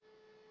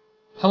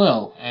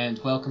Hello, and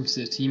welcome to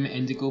the Team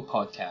Indigo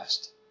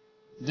podcast.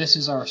 This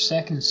is our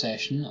second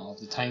session of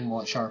the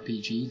Timewatch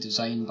RPG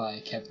designed by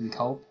Kevin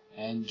Culp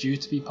and due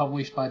to be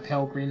published by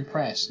Pelgrane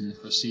Press in the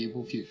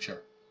foreseeable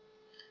future.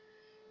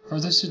 For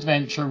this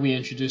adventure, we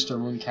introduced our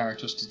own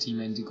characters to Team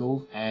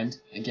Indigo, and,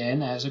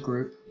 again as a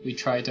group, we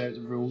tried out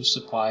the rules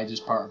supplied as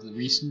part of the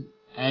recent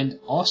and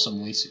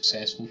awesomely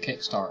successful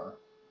Kickstarter.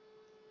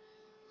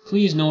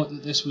 Please note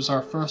that this was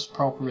our first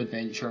proper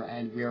adventure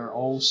and we are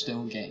all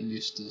still getting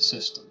used to the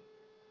system.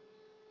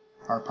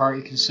 Our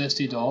party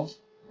consisted of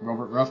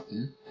Robert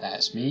Ruffin,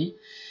 that's me,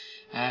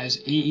 as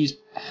 80s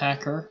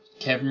hacker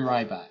Kevin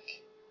Ryback,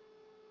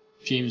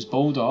 James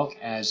Baldock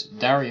as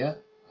Daria,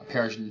 a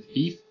Persian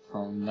thief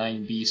from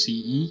 9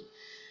 BCE,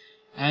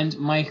 and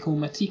Michael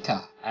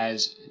Matika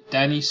as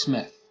Danny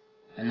Smith,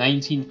 a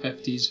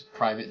 1950s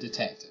private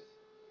detective.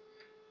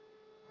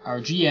 Our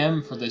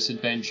GM for this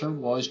adventure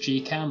was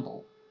Jay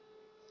Campbell.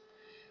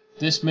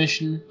 This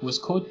mission was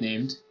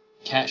codenamed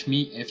Catch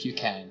Me If You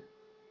Can.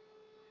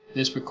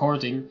 This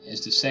recording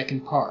is the second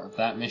part of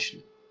that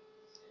mission.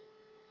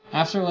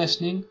 After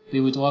listening,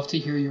 we would love to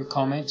hear your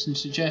comments and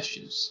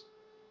suggestions.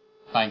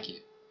 Thank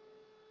you.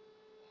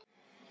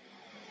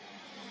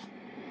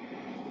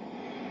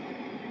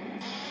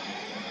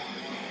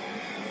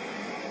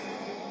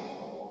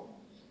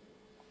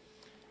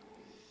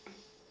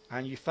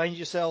 And you find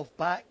yourself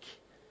back.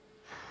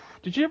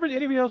 Did you ever,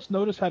 anybody else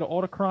notice how the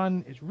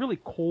Autocron is really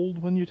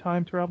cold when you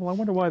time travel? I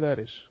wonder why that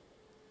is.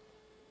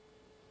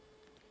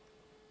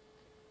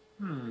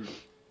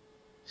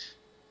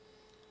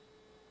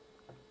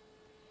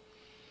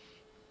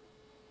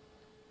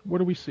 What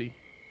do we see?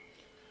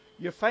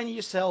 You're finding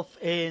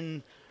yourself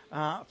in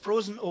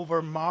frozen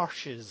over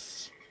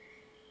marshes.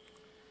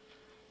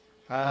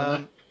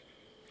 There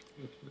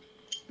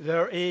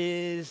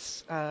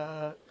is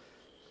a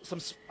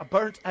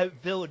burnt out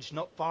village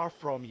not far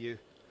from you,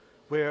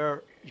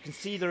 where you can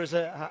see there is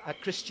a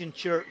Christian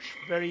church.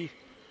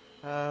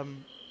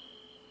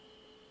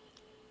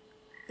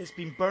 It's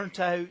been burnt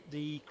out.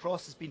 The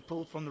cross has been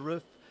pulled from the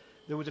roof.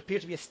 There would appear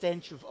to be a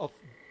stench of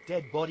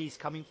dead bodies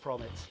coming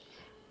from it.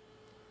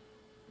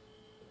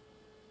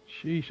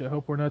 Sheesh, I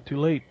hope we're not too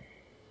late.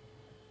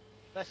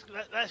 Let's go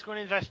and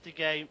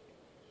investigate.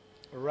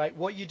 All right,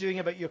 what are you doing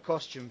about your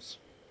costumes?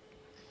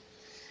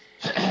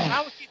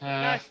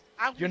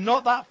 You're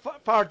not that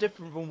far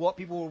different from what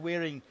people were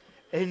wearing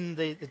in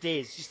the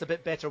days. It's just a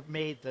bit better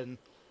made than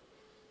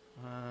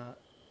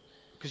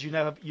because you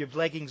have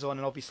leggings on,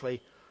 and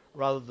obviously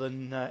rather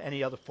than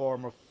any other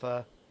form of.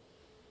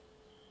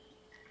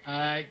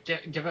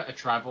 Give it a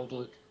travelled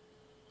look.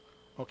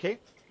 Okay,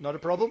 not a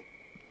problem.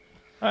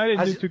 I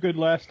didn't do too good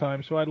last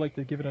time, so I'd like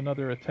to give it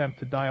another attempt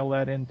to dial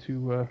that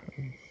into a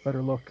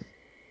better look.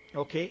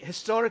 Okay,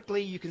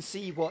 historically you can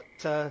see what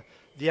the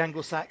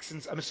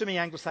Anglo-Saxons. I'm assuming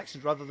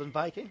Anglo-Saxons rather than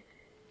Viking.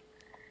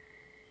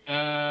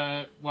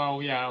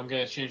 Well, yeah, I'm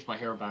gonna change my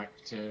hair back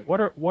to.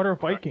 What are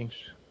Vikings?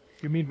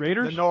 You mean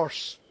Raiders? The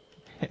Norse.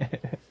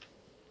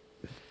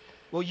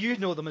 Well, you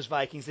know them as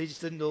Vikings. They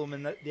just didn't know them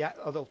in the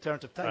other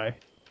alternative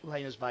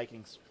line as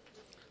Vikings.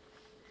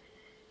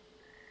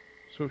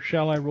 So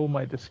shall I roll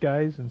my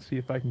disguise and see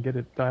if I can get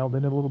it dialed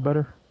in a little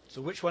better?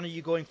 So which one are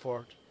you going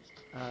for?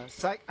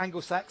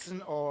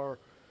 Anglo-Saxon, or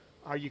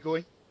are you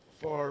going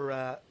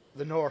for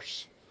the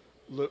Norse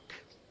look?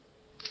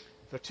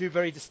 They're two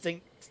very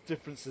distinct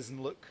differences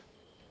in look.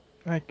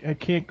 I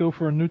can't go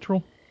for a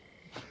neutral?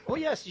 Oh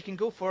yes, you can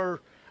go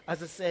for,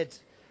 as I said,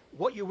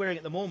 what you're wearing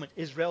at the moment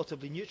is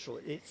relatively neutral.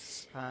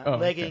 It's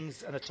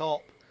leggings and a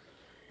top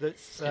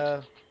that's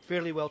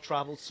fairly well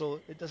travelled,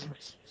 so it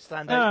doesn't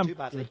stand out too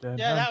badly.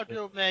 Yeah,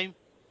 that'll do me.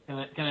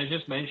 Can I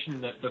just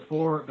mention that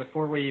before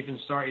we even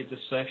started this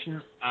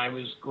session, I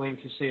was going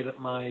to say that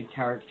my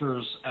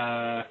character's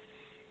hacker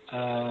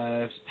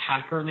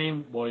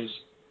name was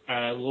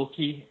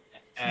Loki,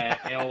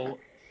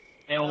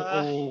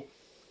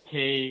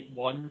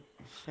 LOK1.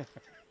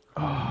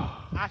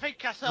 I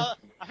think I saw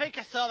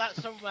that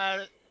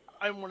somewhere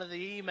on one of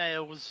the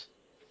emails.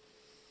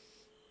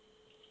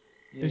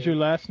 Is your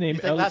last name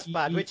You think that's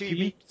bad? Wait till you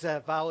L-E-E-T? meet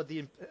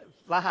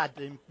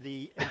Vlad,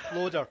 the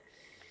imploder,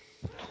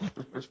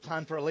 which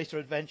planned for a later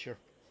adventure.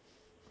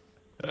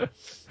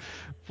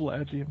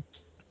 Vlad the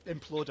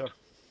Imploder.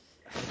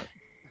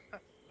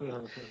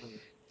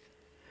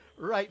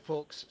 Right,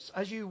 folks. So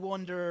as you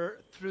wander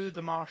through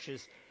the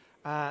marshes,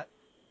 the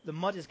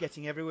mud is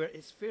getting everywhere.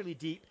 It's fairly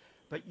deep,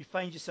 but you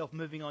find yourself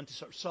moving on to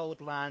sort of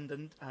solid land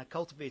and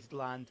cultivated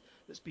land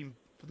that's been,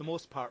 for the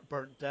most part,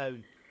 burnt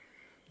down.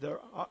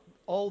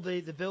 All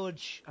the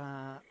village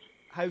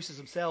houses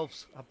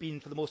themselves have been,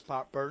 for the most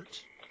part,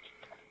 burnt.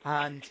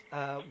 And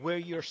where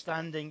you're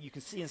standing, you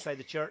can see inside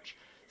the church,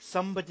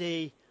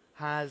 somebody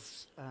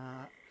has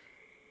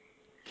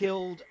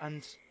killed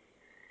and,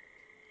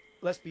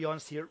 let's be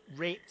honest here,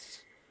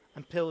 raped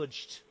and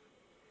pillaged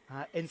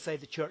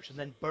inside the church and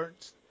then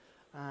burnt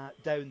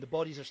down. The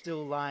bodies are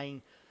still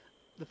lying.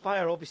 The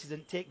fire obviously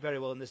didn't take very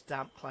well in this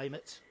damp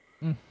climate.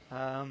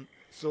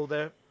 So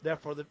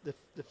therefore the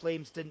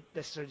flames didn't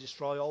necessarily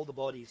destroy all the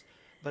bodies,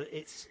 but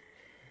it's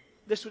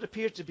this would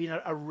appear to have been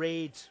a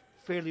raid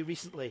fairly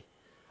recently.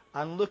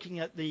 And looking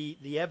at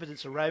the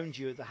evidence around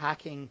you, the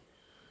hacking,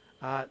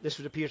 this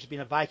would appear to have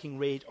been a Viking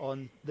raid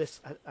on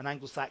an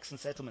Anglo-Saxon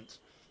settlement.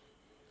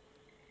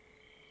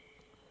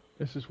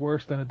 This is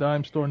worse than a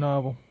dime store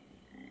novel.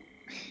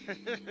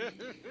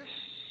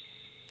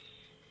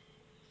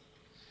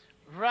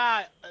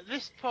 Right, at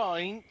this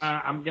point,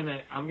 I'm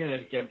gonna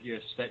give you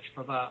a stitch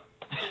for that.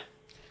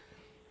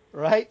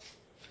 Right?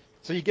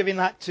 So you're giving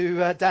that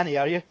to Danny,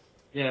 are you?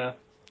 Yeah.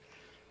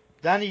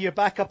 Danny, you're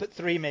back up at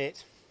 3,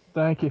 mate.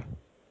 Thank you.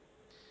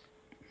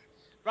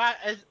 right,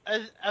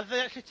 have they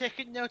actually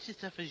taken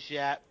notice of us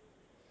yet?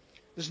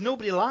 There's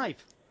nobody alive.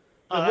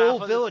 The Oh,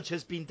 whole village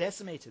has been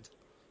decimated.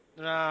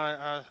 No,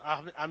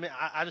 I mean,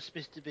 I just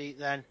missed a beat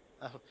then.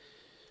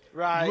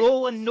 Right.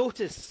 Roll and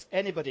notice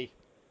anybody.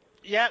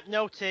 Yep,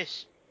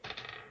 notice.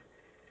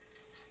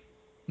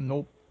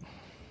 Nope.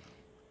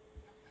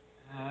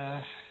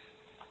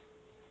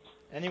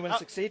 Anyone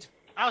succeed?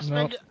 I'll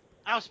spend Nope.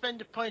 I'll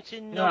spend a point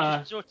in Yeah.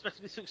 notice to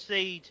automatically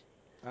succeed.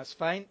 That's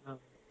fine.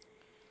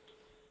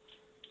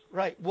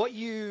 Right, what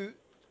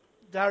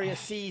Daria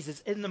sees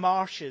is in the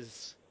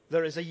marshes,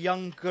 there is a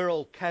young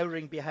girl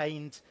cowering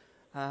behind,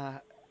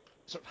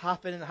 sort of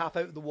half in and half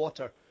out of the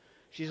water.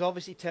 She's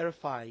obviously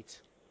terrified.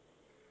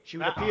 She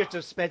would appear to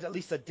have spent at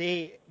least a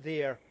day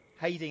there,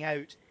 hiding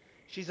out.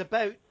 She's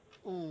about,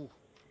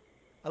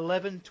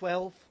 11,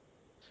 12.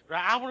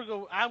 Right, I'm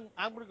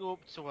gonna go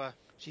up to her.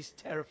 She's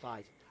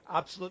terrified,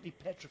 absolutely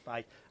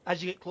petrified.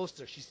 As you get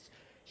closer, she's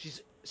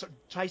sort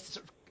of tries to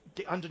sort of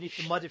get underneath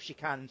the mud if she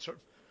can, and sort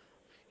of.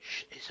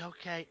 Shh, it's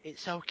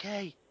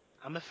okay.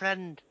 I'm a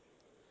friend.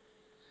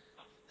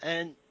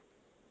 And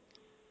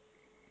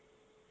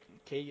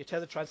Okay, your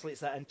tether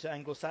translates that into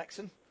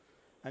Anglo-Saxon,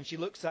 and she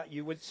looks at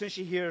you. As soon as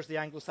she hears the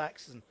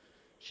Anglo-Saxon,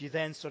 she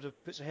then sort of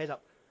puts her head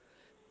up.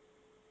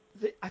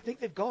 I think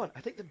they've gone.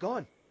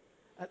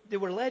 They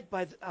were led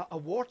by a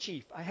war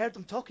chief. I heard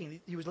them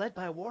talking. He was led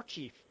by a war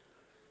chief.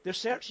 They're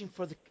searching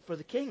for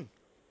the king.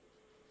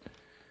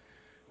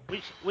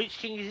 which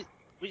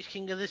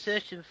king are they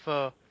searching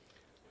for?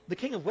 The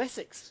King of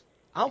Wessex,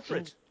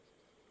 Alfred.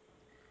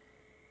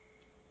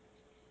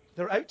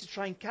 They're out to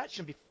try and catch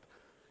him.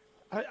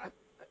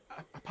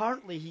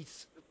 Apparently,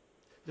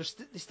 they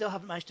still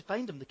haven't managed to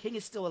find him. The king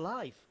is still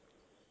alive.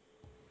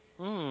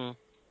 Do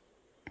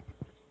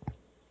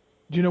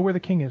you know where the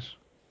king is?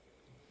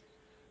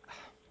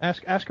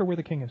 Ask her where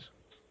the king is.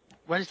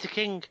 Where's the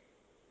king?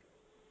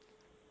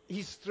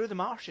 He's through the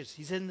marshes.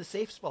 He's in the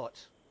safe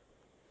spot.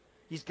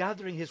 He's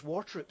gathering his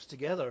war troops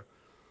together.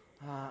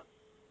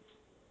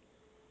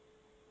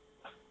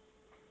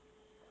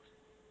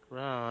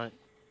 Right.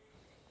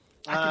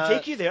 I can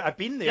take you there. I've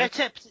been there. Yeah,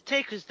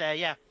 take us there.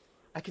 Yeah.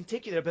 I can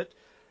take you there, but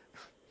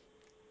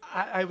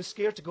I was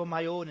scared to go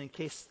my own in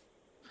case.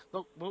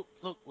 Look,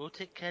 we'll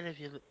take care of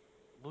you.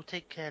 We'll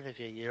take care of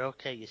you. You're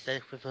okay. You're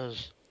safe with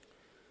us.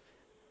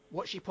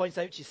 What she points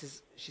out, she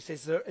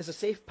says there is a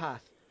safe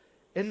path.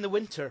 In the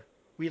winter,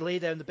 we lay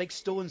down the big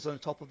stones on the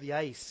top of the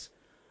ice,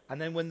 and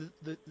then when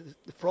the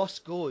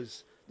frost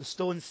goes, the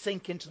stones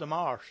sink into the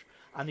marsh,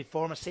 and they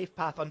form a safe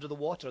path under the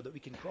water that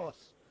we can cross.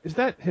 Is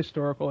that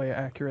historically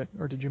accurate,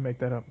 or did you make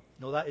that up?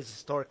 No, that is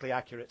historically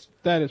accurate.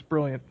 That is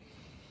brilliant.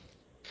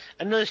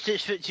 Another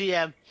stitch for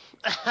GM.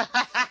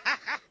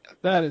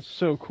 That is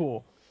so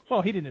cool.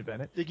 Well, he didn't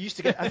invent it. They used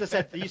to get, as I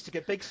said, they used to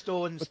get big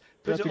stones,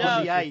 put That's it a on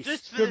good the ice,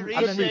 Just for the and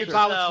then research.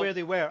 balance where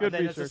they were. Good And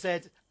then, research. as I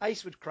said,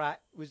 ice would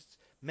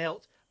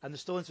melt, and the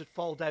stones would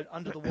fall down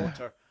under the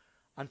water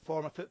and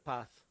form a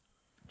footpath.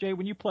 Jay,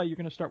 when you play, you're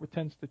going to start with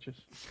 10 stitches.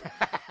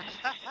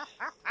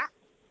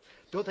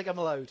 Don't think I'm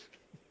allowed.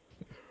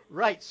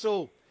 Right,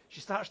 so she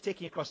starts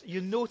taking across.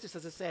 You notice,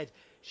 as I said,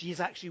 she is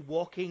actually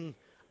walking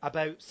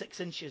about 6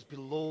 inches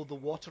below the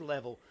water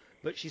level,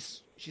 but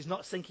she's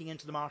not sinking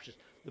into the marshes.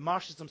 The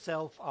marshes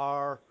themselves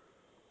are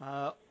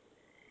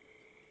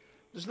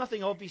there's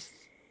nothing obvious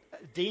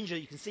danger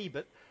you can see,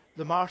 but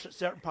the marsh at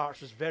certain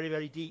parts was very,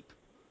 very deep,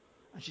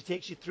 and she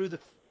takes you through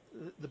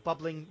the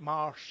bubbling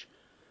marsh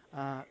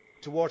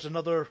towards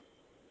another.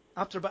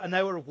 After about an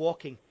hour of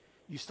walking,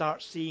 you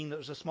start seeing that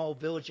there's a small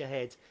village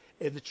ahead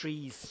in the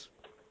trees.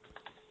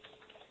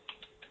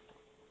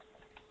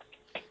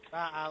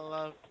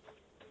 I'll.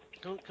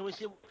 Can we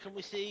see? Can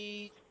we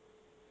see?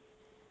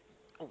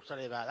 Oh,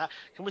 sorry about that.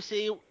 Can we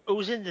see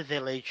who's in the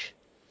village?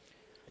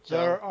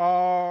 There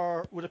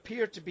would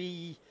appear to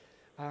be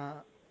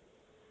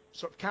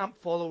sort of camp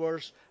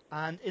followers,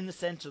 and in the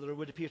centre there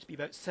would appear to be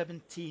about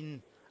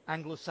 17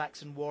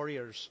 Anglo-Saxon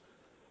warriors,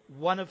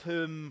 one of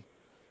whom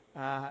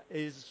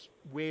is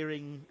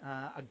wearing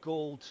a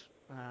gold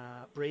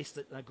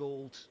bracelet and a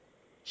gold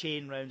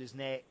chain round his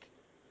neck.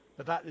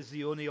 But that is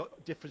the only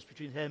difference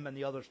between him and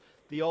the others.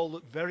 They all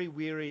look very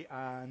weary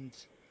and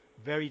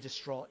very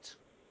distraught.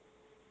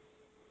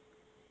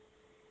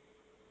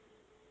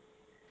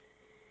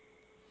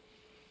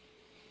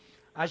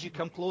 As you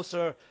come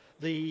closer,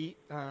 the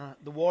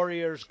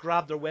warriors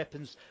grab their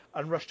weapons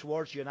and rush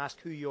towards you and ask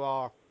who you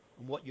are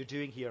and what you're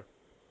doing here.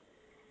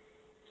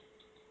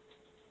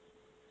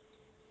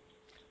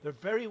 They're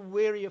very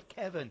wary of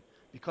Kevin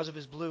because of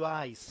his blue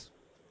eyes.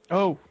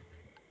 Oh,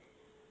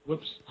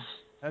 Whoops.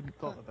 hadn't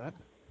thought of that.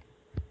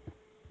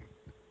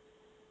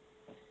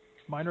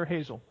 Mine are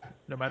hazel,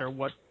 no matter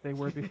what they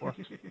were before.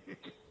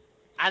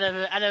 I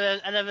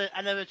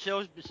never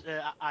chose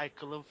eye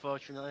colour,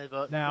 unfortunately,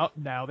 but Now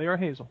they are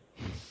hazel.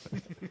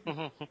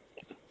 I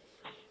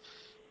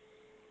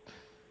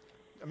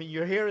mean,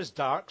 your hair is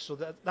dark, so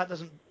that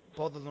doesn't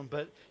bother them,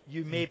 but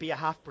you may be a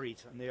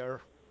half-breed, and they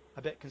are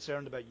a bit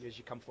concerned about you as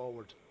you come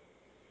forward.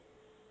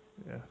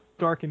 Yeah,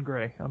 dark and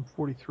gray. I'm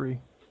 43,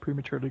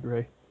 prematurely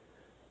gray.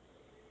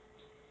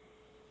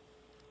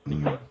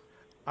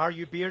 Are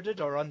you bearded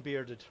or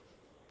unbearded?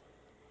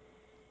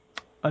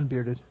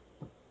 Unbearded.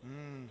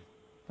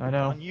 I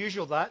know.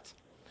 Unusual, that.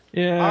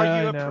 Yeah, Are you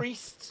I a know.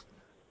 priest?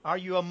 Are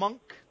you a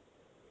monk?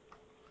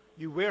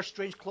 You wear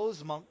strange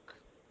clothes, monk.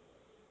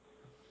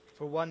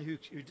 For one who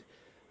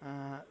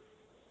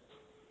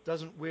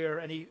doesn't wear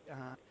any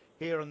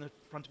hair on the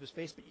front of his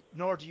face, but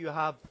nor do you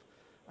have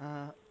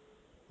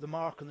the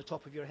mark on the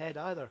top of your head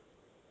either.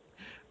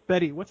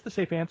 Betty, what's the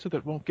safe answer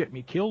that won't get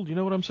me killed? You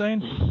know what I'm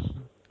saying?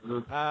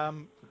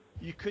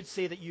 You could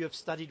say that you have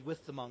studied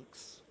with the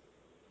monks,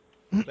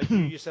 but you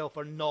yourself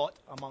are not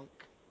a monk.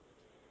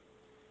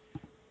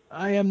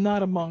 I am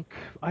not a monk.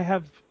 I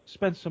have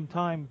spent some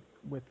time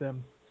with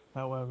them,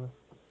 however.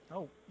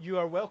 Oh, you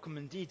are welcome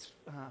indeed,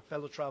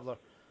 fellow traveller.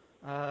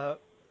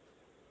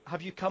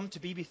 Have you come to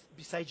be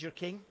beside your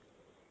king?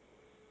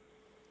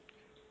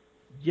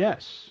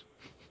 Yes.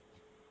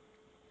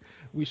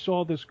 We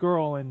saw this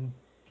girl and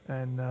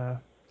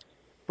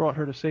brought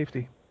her to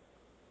safety.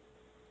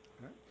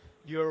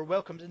 You're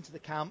welcomed into the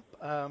camp.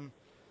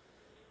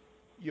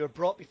 You're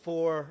brought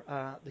before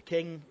the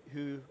king,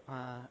 who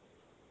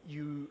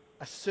you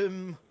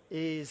assume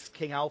is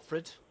King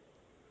Alfred,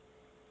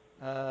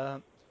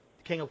 the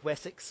King of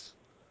Wessex.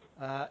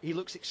 He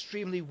looks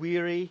extremely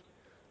weary.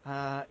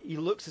 He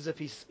looks as if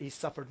he's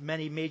suffered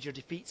many major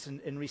defeats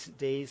in recent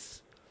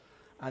days,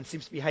 and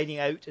seems to be hiding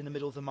out in the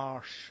middle of the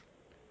marsh.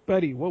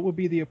 Betty, what would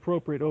be the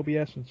appropriate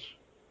obeisance?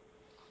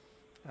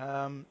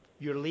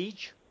 Your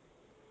liege.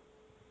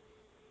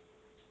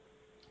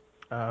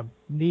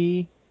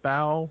 Knee,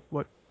 bow,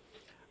 what?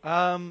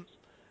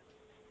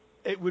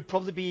 It would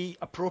probably be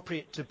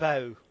appropriate to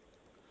bow.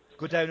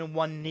 Go down on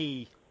one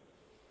knee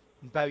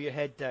and bow your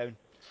head down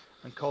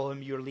and call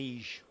him your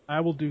liege. I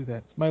will do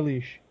that. My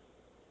liege.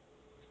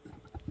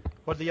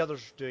 What are the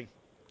others doing?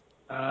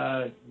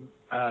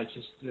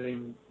 Just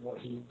doing what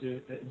he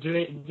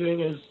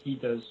doing as he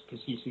does,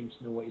 because he seems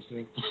to know what he's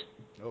doing.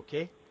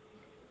 Okay.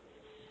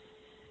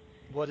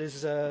 What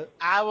is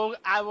I will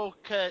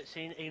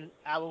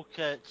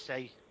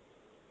curtsy.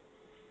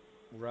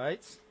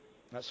 right?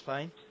 That's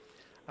fine.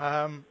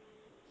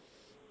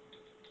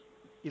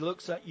 He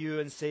looks at you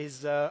and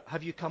says,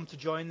 "Have you come to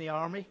join the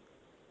army?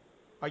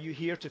 Are you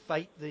here to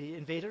fight the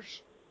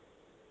invaders?"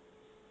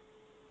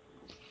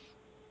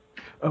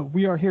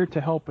 We are here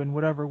to help in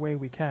whatever way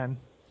we can.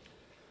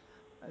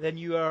 Then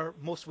you are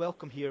most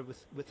welcome here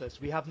with us.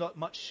 We have not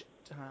much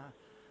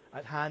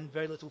at hand,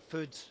 very little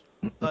food,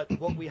 but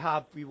what we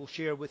have we will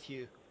share with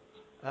you.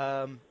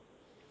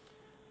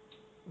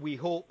 We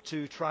hope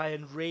to try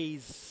and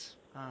raise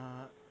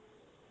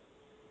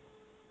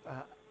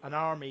an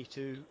army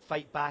to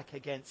fight back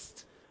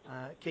against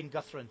King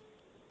Guthrum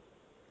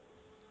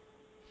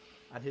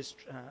and his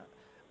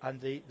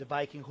and the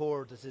Viking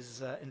horde that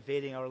is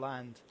invading our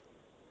land.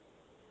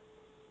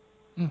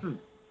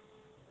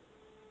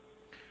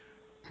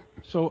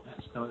 So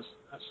that's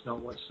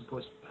not what's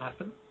supposed to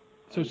happen.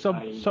 So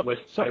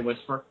I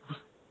whisper.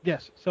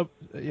 Yes,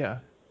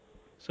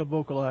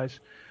 sub-vocalize.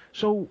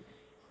 So,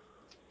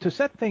 to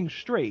set things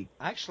straight...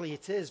 Actually,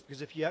 it is,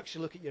 because if you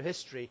actually look at your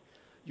history,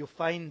 you'll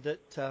find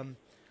that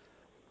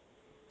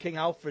King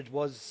Alfred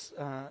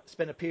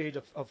spent a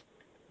period of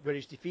where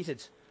he's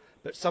defeated,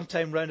 but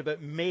sometime round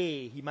about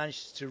May, he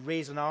managed to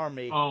raise an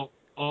army.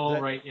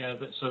 Right, yeah.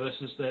 So this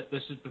is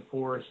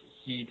before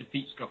he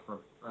defeats Guthrum,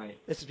 right?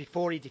 This is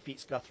before he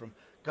defeats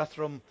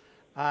Guthrum,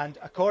 and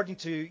according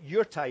to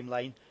your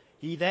timeline,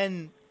 he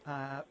then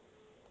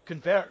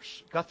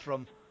converts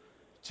Guthrum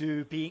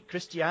to be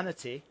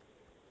Christianity,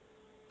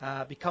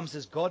 becomes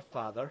his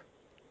godfather,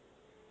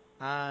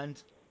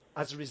 and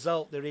as a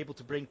result, they're able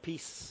to bring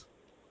peace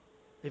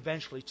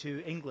eventually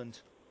to England.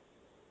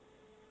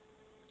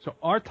 So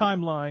our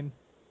timeline,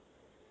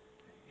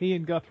 he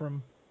and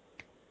Guthrum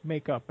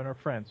make up and are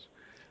friends.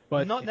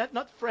 But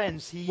not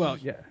friends. He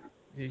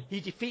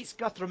defeats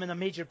Guthrum in a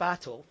major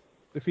battle.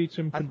 Defeats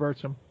him,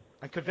 converts him.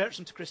 And converts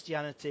him to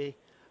Christianity,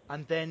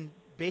 and then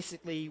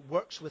basically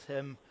works with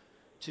him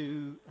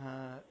to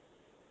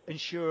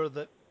ensure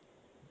that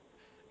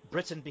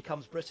Britain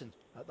becomes Britain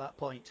at that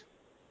point.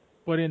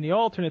 But in the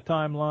alternate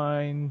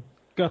timeline,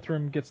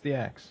 Guthrum gets the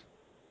axe.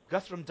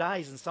 Guthrum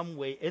dies in some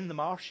way in the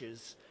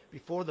marshes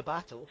before the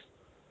battle.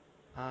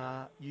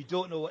 You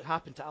don't know what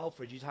happened to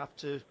Alfred. You'd have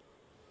to...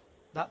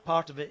 That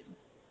part of it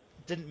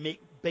didn't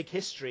make big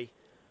history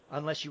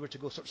unless you were to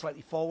go sort of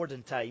slightly forward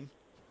in time.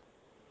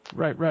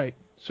 Right.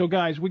 So,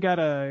 guys, we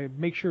gotta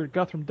make sure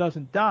Guthrum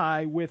doesn't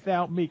die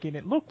without making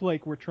it look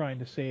like we're trying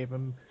to save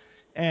him,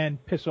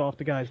 and piss off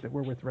the guys that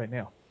we're with right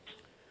now.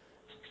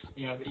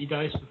 Yeah, but he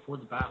dies before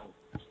the battle.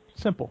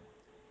 Simple.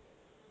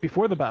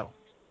 Before the battle.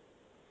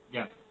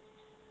 Yeah.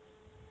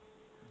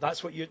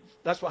 That's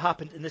what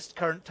happened in this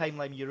current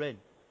timeline you're in.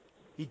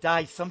 He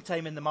dies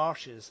sometime in the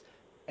marshes,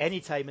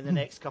 anytime in the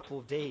next couple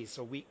of days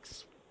or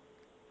weeks.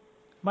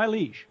 My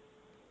liege,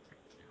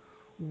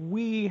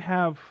 we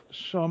have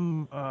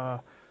some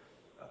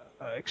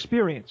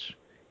experience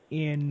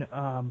in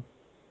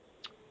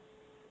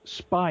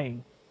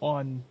spying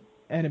on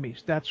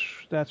enemies. That's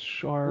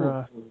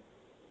our.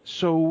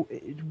 So,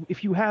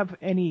 if you have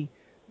any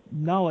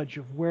knowledge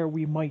of where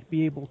we might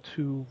be able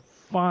to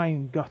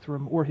find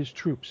Guthrum or his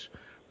troops,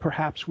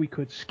 perhaps we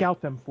could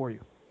scout them for you.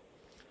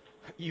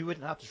 You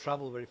wouldn't have to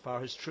travel very far.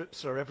 His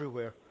troops are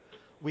everywhere.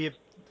 We have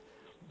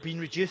been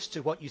reduced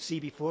to what you see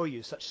before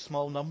you, such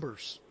small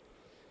numbers.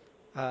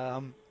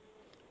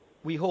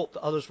 We hope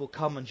that others will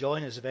come and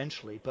join us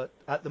eventually, but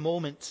at the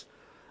moment,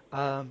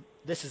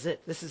 this is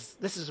it. This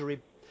is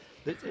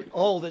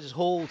all that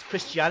holds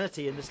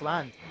Christianity in this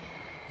land.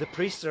 The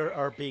priests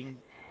are being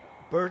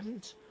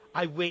burdened.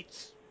 I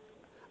wait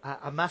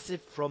a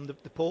massive from the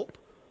Pope.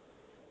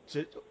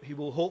 He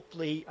will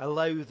hopefully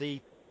allow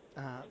the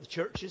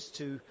churches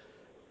to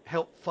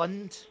help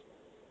fund,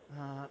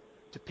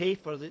 to pay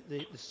for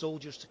the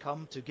soldiers to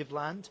come to give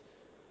land.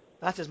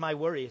 That is my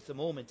worry at the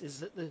moment,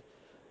 is that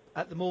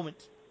at the moment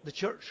the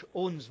church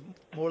owns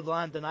more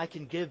land than I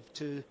can give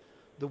to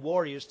the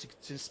warriors to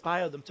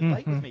inspire them to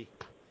fight with me.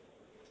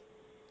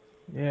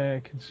 Yeah, I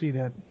can see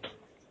that.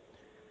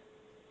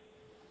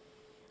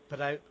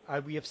 But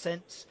we have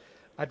sent,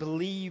 I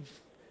believe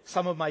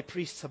some of my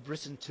priests have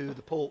written to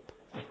the Pope,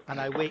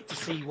 and I wait to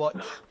see what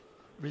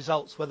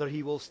results, whether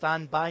he will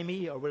stand by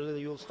me or whether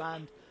he will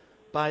stand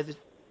by the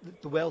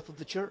wealth of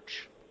the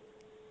church.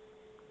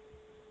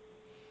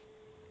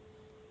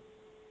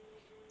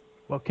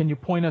 Well, can you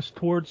point us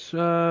towards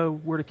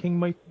where the king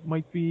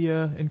might be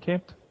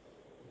encamped?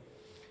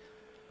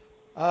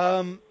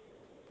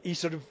 He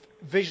sort of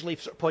visually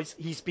sort of points.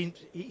 He's been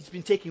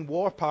taking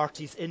war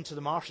parties into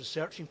the marshes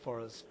searching for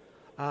us,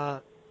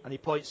 and he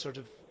points sort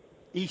of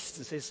east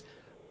and says,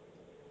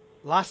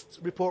 "Last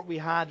report we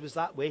had was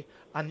that way,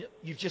 and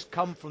you've just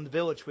come from the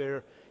village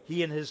where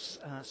he and his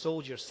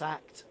soldiers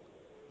sacked."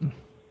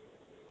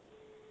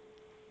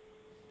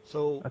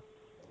 So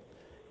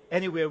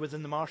anywhere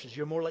within the marshes,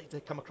 you're more likely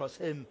to come across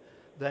him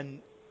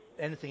than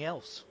anything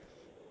else.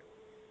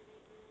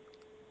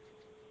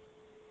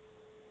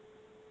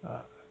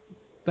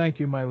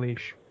 Thank you, my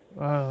liege.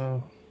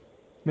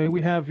 May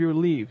we have your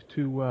leave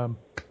to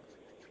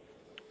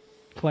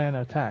plan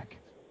an attack?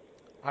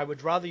 I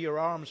would rather your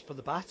arms for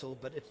the battle,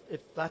 but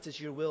if that is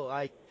your will,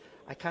 I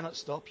cannot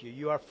stop you.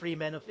 You are free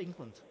men of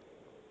England,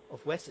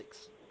 of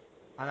Wessex,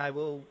 and I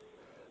will.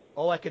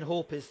 All I can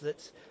hope is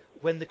that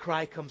when the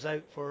cry comes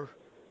out for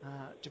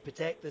to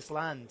protect this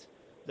land,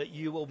 that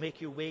you will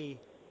make your way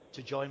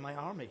to join my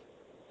army.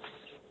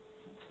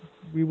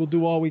 We will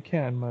do all we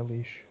can, my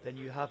liege. Then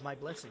you have my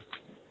blessing.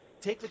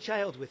 Take the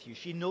child with you.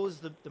 She knows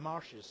the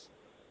marshes.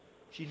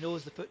 She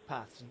knows the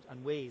footpaths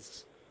and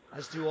ways,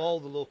 as do all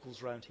the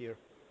locals round here.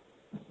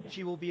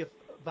 She will be of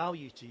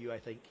value to you, I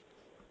think.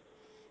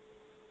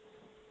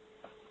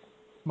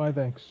 My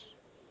thanks.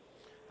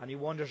 And he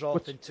wanders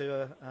off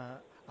into a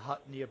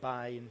hut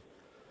nearby, and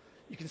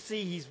you can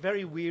see he's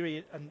very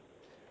weary, and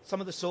some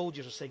of the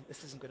soldiers are saying,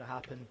 "This isn't going to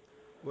happen.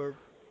 There's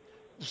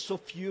so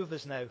few of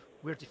us now.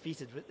 We're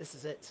defeated. This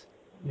is it."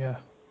 Yeah.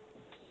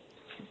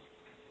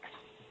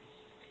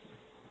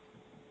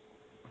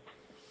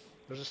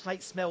 There's a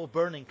slight smell of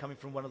burning coming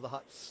from one of the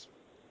huts.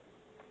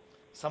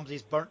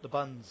 Somebody's burnt the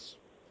buns.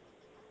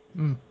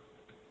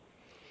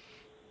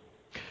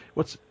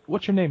 What's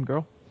your name,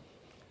 girl?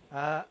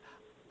 I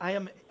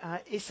am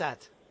Isad.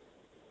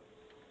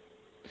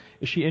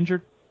 Is she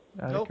injured?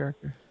 No.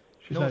 Character.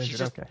 She's No, not she's injured.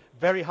 just Okay.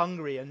 very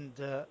hungry and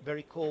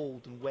very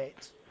cold and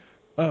wet.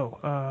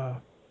 Oh,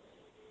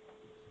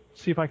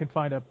 see if I can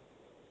find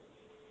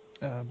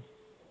an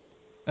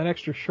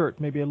extra shirt,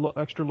 maybe an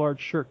extra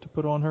large shirt to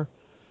put on her.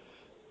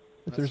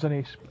 If there's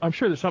any, I'm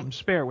sure there's something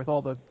spare with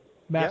all the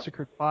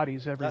massacred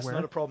bodies everywhere. That's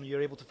not a problem.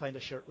 You're able to find a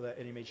shirt without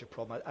any major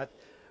problem.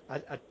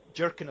 A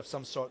jerkin of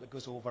some sort that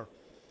goes over.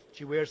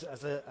 She wears it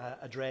as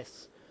a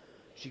dress.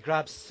 She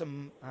grabs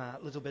some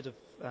little bit of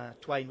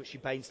twine which she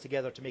binds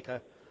together to make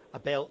a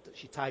belt that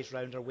she ties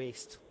round her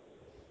waist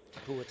to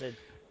pull it in.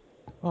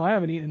 Well, I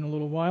haven't eaten in a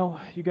little while.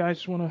 You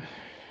guys want to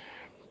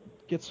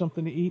get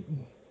something to eat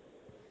and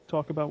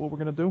talk about what we're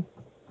going to do?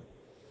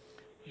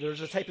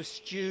 There's a type of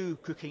stew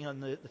cooking on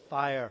the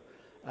fire.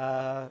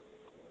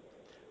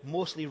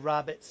 Mostly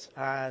rabbits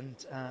and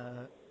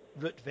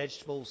root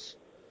vegetables.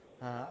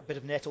 A bit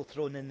of nettle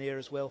thrown in there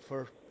as well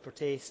for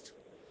taste.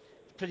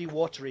 It's pretty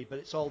watery, but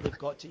it's all they've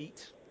got to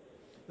eat.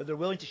 But they're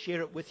willing to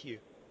share it with you.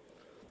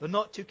 They're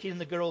not too keen on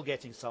the girl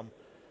getting some,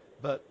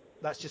 but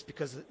that's just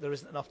because there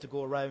isn't enough to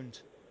go around.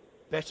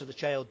 Better the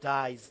child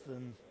dies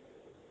than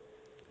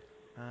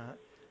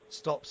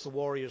stops the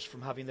warriors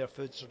from having their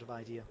food sort of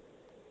idea.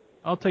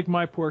 I'll take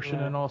my portion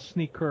Yeah. and I'll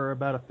sneak her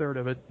about a third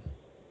of it.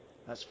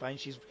 That's fine.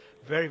 She's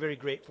very, very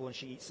grateful, and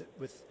she eats it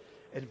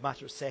in a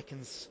matter of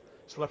seconds,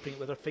 slurping it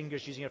with her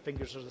fingers, using her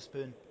fingers as a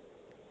spoon.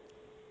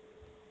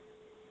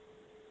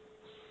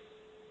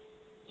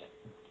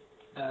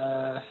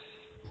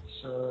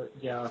 So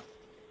yeah,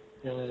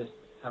 gonna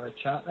have a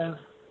chat then.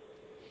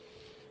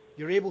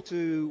 You're able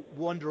to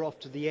wander off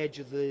to the edge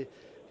of the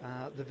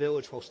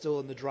village while still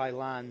on the dry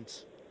land,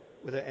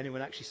 without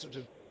anyone actually sort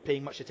of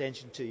paying much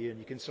attention to you, and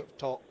you can sort of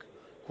talk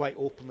quite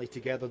openly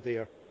together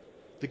there.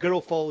 The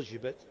girl follows you,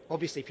 but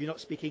obviously if you're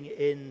not speaking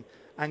in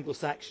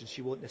Anglo-Saxon,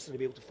 she won't necessarily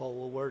be able to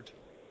follow a word.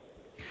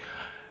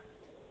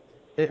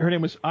 Her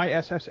name was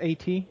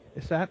Issat.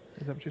 Is that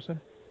what you said?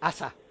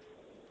 Asa,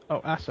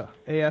 Oh, Assa.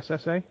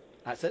 Assa.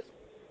 that's it.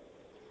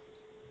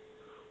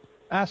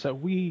 Assa.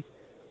 We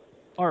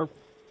are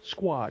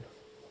squad.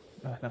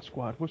 Not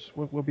squad.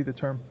 What will be the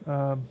term?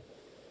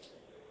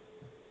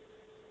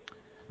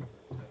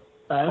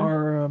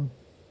 Our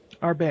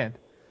band.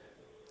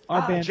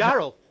 Our band.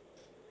 Jarl.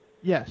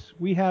 Yes,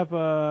 we have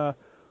our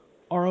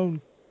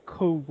own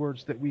code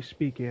words that we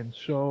speak in,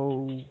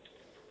 so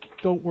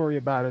don't worry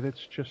about it.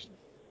 It's just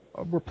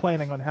we're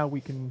planning on how we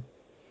can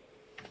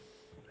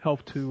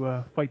help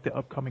to fight the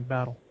upcoming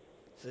battle.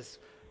 Says,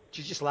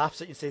 she just laughs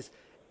at you and says,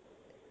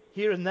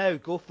 "Here and now,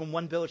 go from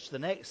one village to the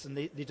next, and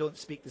they don't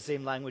speak the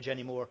same language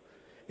anymore.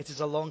 It is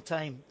a long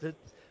time.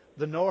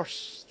 The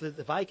Norse,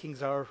 the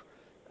Vikings are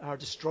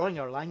destroying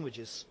our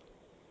languages."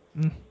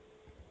 Mm.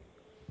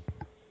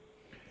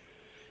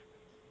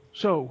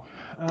 So,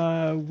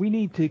 we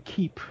need to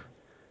keep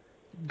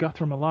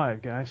Guthrum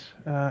alive, guys.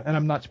 And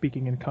I'm not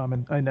speaking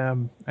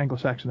in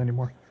Anglo-Saxon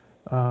anymore.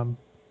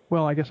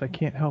 Well, I guess I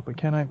can't help it,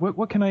 can I?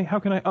 What can I? How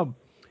can I?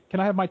 Can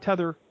I have my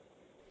tether?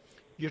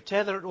 Your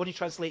tether only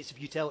translates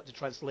if you tell it to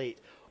translate,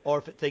 or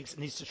if it thinks it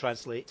needs to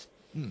translate.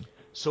 Mm.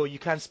 So you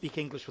can speak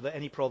English without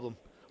any problem,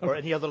 or Okay.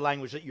 any other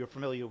language that you're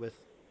familiar with.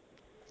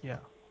 Yeah.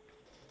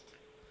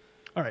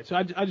 All right. So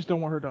I just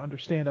don't want her to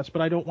understand us,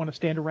 but I don't want to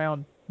stand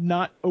around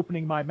not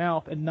opening my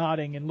mouth and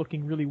nodding and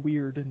looking really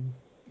weird and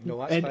No,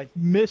 that's fine.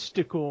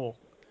 mystical.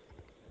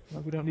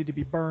 Well, we don't need to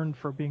be burned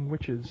for being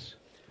witches.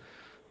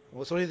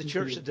 Well, it's only the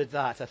church that did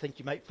that. I think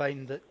you might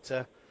find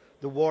that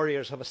the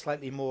warriors have a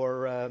slightly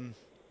more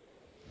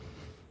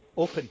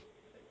open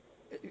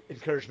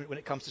encouragement when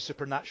it comes to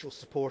supernatural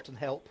support and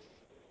help.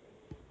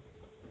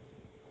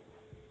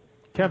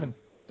 Kevin,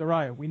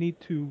 Dariah, we need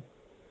to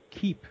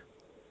keep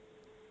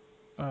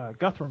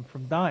Guthrum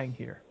from dying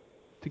here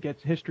to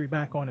get history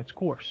back on its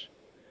course.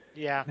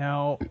 Yeah.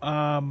 Now,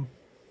 I'm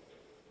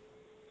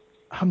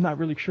not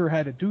really sure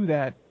how to do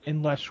that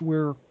unless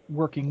we're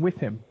working with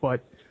him,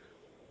 but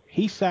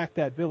he sacked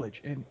that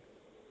village, and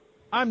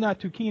I'm not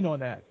too keen on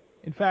that.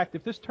 In fact,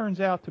 if this turns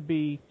out to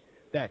be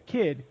that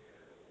kid,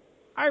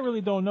 I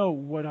really don't know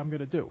what I'm going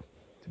to do,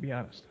 to be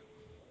honest.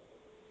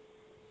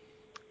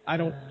 I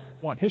don't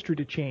want history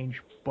to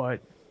change,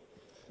 but,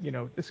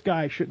 this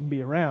guy shouldn't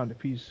be around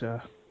if he's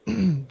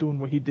doing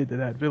what he did to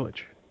that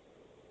village.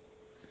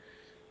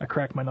 I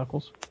crack my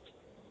knuckles.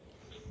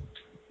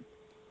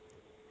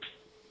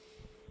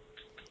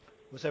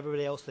 What's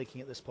everybody else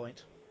thinking at this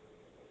point?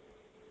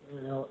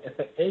 If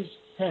it is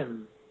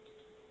him,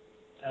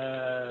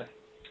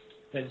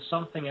 then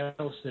something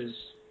else is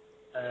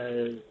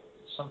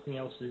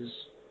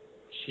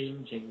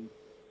changing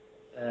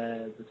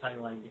the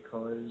timeline,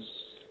 because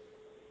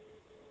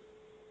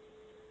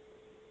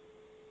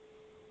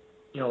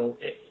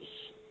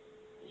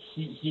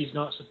he's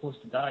not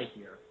supposed to die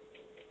here.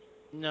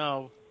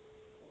 No.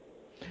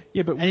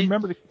 Yeah, but And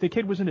remember the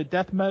kid was into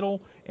death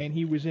metal, and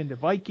he was into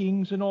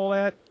Vikings and all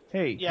that.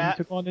 Hey, and Yeah. he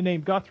took on the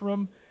name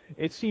Guthrum.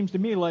 It seems to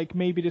me like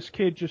maybe this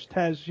kid just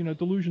has,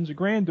 delusions of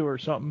grandeur or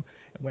something,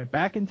 and went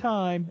back in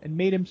time and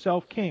made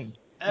himself king.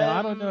 Now,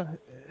 I don't know.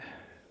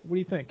 What do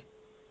you think?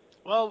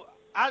 Well,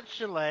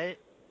 actually,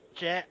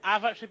 Jay,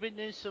 I've actually been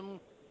doing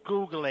some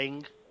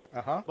Googling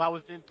Uh-huh. while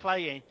we've been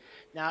playing.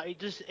 Now, it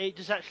does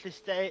actually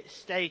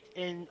state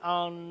in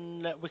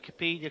on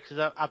Wikipedia, because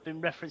I've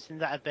been referencing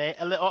that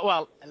a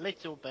little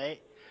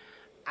bit.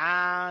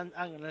 And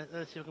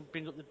let's see if I can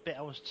bring up the bit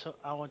I wanted to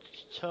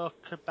talk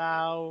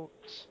about,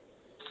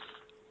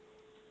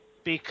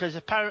 because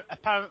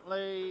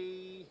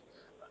apparently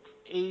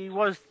he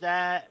was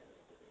there.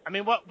 I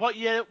mean, what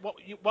year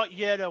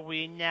are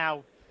we in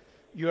now?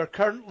 You are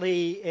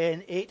currently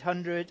in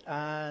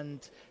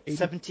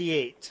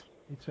 878.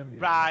 870.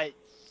 Right.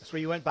 That's where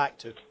you went back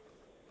to.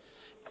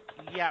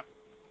 Yeah.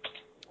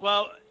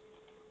 Well,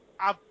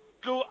 I've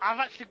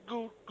actually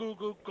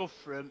Googled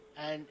Guthrum,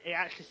 and it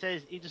actually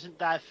says he doesn't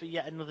die for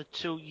yet another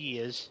 2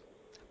 years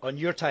On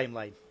your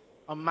timeline.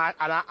 on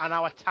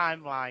our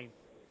timeline.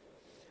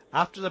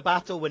 After the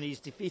battle, when he's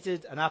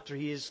defeated, and after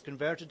he is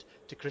converted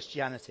to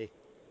Christianity.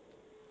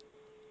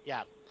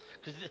 Yeah,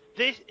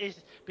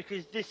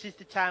 because this is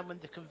the time when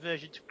the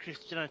conversion to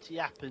Christianity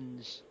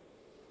happens.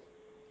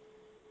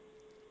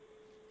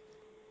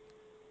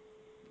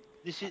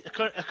 This is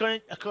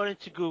according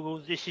to Google.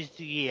 This is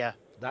the year.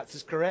 That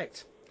is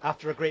correct.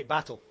 After a great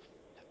battle.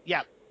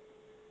 Yeah.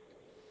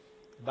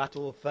 The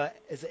Battle of,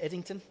 is it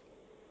Eddington?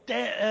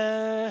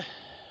 I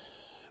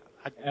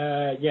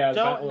Yeah, the don't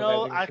Battle of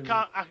know. I Eddington.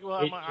 can't.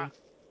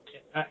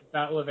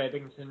 Battle of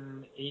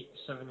Eddington,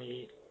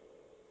 878.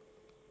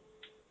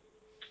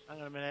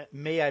 Hang on a minute.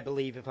 May, I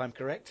believe, if I'm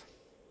correct.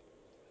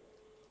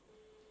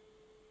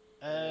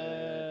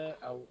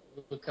 I'll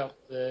look up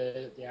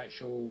the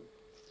actual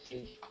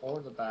date for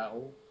the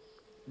battle.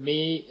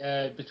 May,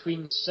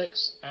 between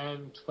 6th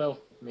and 12th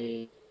of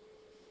May,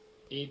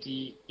 AD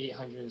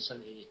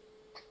 878.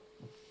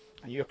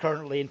 And you're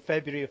currently in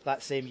February of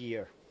that same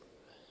year.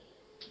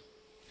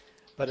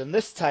 But in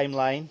this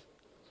timeline,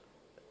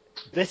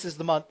 this is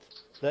the month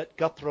that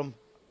Guthrum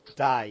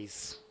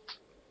dies.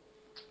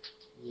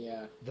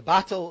 Yeah. The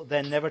battle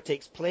then never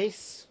takes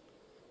place.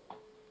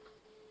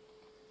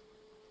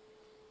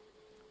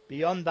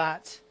 Beyond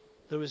that,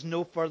 there is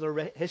no further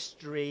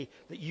history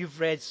that you've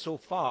read so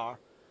far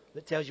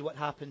that tells you what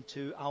happened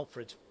to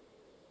Alfred.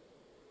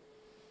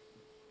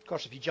 Of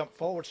course, if you jump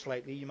forward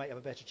slightly, you might have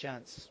a better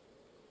chance.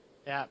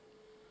 Yeah.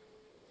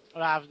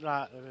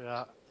 Well,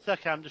 it's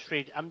okay. I'm just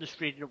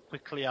reading up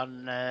quickly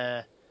on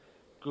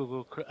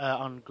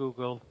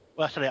Google.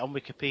 Well, sorry, on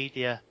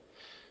Wikipedia.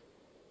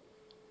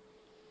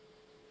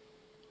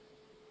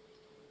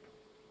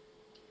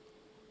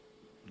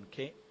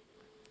 Okay.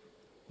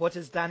 What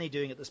is Danny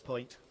doing at this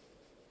point?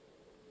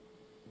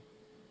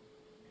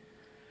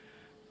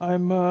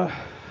 I'm, let's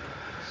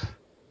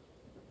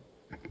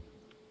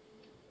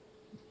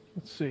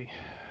see.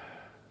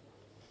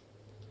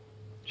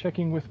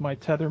 Checking with my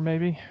tether,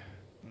 maybe.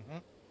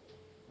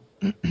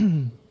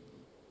 Mm-hmm.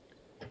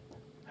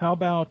 How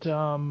about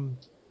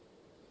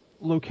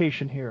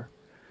location here?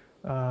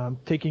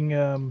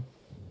 Taking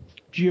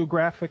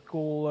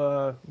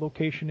geographical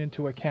location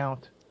into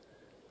account.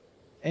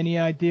 Any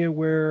idea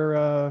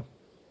where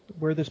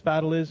this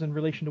battle is in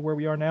relation to where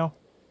we are now?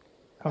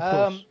 How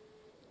close?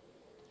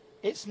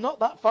 It's not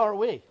that far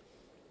away.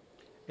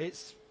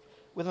 It's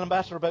within a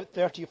matter of about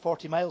 30 or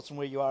 40 miles from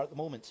where you are at the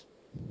moment.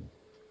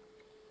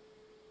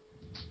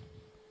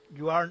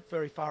 You aren't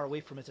very far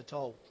away from it at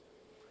all.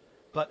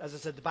 But as I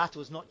said, the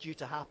battle is not due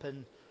to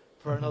happen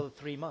for another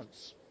 3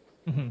 months.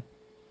 Mm-hmm.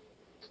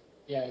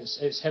 Yeah,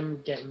 it's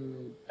him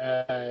getting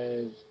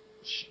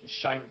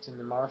shanked in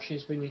the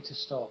marshes we need to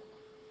stop.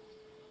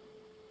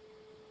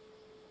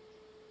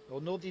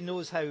 Well, nobody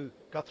knows how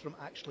Guthrum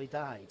actually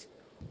died.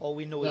 All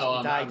we know is No,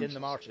 he died I'm in the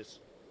marshes.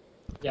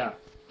 Yeah,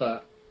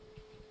 but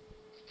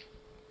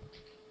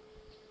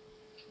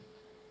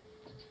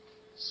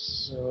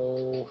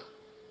so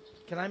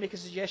Can I make a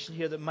suggestion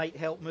here that might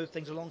help move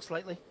things along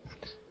slightly?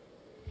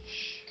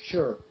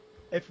 sure.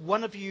 If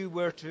one of you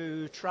were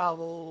to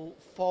travel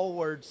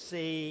forward,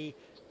 say,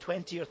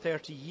 20 or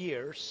 30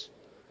 years,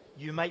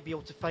 you might be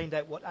able to find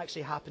out what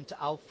actually happened to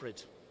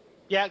Alfred.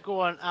 Yeah, go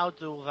on. I'll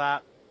do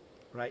that.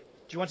 Right.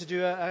 Do you want to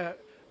do a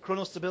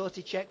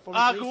chronostability check for me,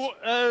 I'll please? go.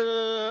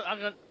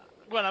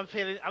 Go on. I'm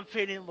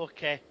feeling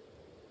lucky.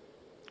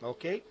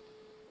 Okay.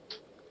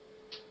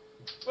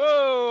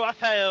 Oh, I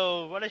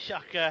failed. What a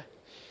shocker.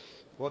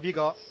 What have you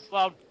got?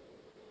 Well,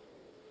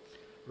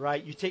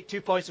 Right. You take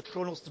 2 points of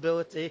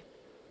chronostability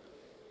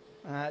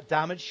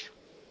damage.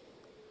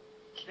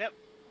 yep.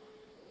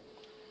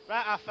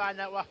 Right,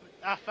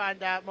 I'll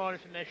find out more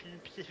information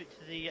specific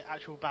to the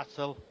actual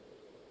battle.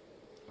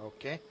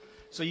 Okay.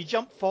 So you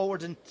jump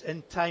forward in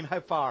time. How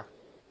far?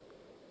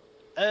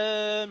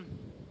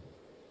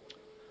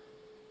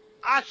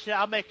 Actually,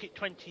 I'll make it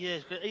 20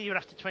 years, because even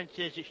after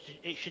 20 years,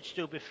 it should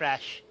still be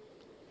fresh.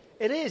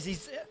 It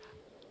is.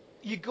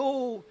 You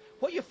go.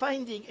 What you're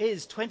finding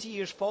is 20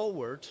 years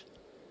forward,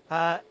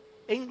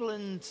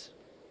 England,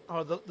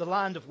 or the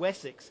land of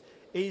Wessex,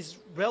 is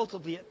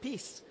relatively at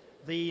peace.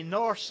 The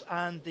Norse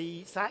and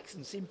the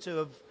Saxons seem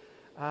to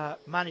have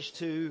managed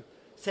to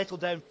settle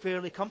down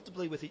fairly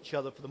comfortably with each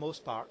other for the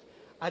most part.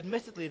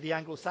 Admittedly, the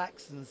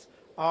Anglo-Saxons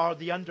are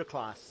the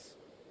underclass.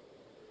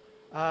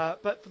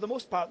 But for the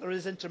most part, there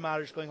is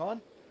intermarriage going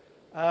on.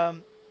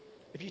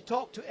 If you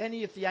talk to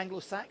any of the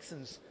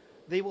Anglo-Saxons,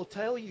 they will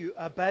tell you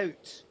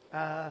about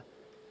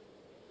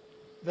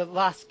the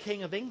last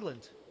king of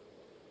England,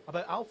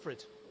 about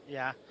Alfred,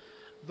 Yeah.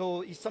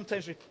 though he's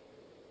sometimes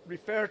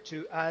referred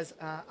to as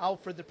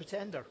Alfred the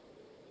Pretender.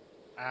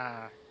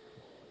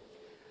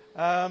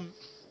 Um,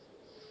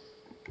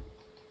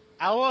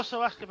 I'll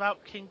also ask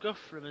about King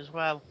Guthrum as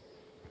well.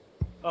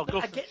 Oh, but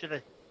Guthrum, again, should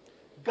I?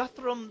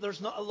 Guthrum,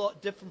 there's not a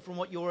lot different from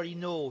what you already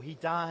know. He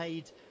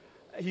died.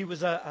 He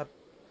was a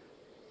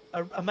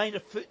minor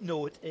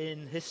footnote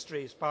in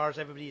history as far as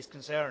everybody is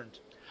concerned.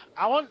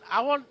 I want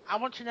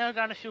to nail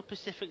down a few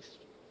specifics,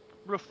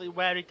 roughly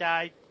where he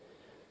died.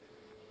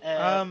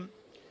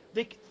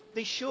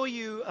 They show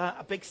you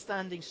a big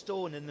standing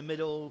stone in the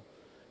middle,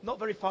 not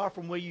very far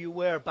from where you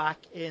were back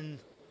in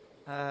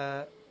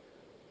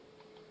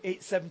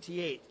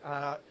 878,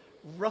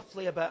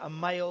 roughly about a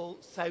mile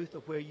south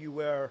of where you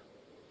were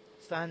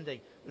standing.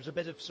 There's a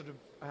bit of sort of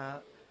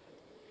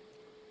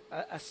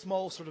a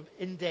small sort of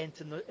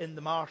indent in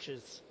the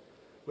marshes,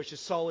 which is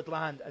solid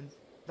land, and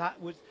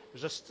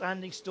there's a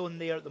standing stone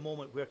there at the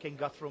moment where King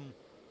Guthrum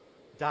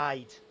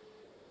died,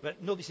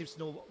 but nobody seems to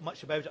know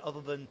much about it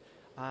other than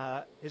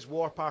his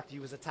war party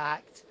was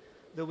attacked.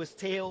 There was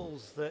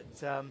tales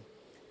that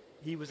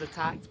he was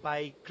attacked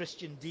by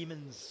Christian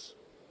demons,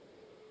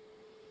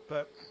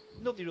 but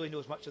nobody really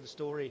knows much of the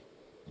story.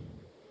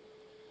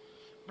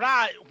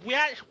 Right,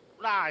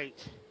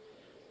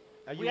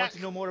 You want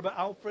to know more about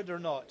Alfred or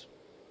not?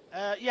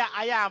 Yeah,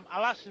 I am.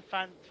 I'll actually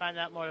find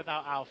out more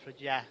about Alfred,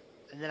 yeah.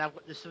 And then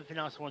there's something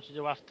else I want to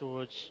do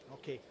afterwards.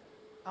 Okay.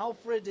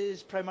 Alfred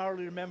is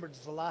primarily remembered as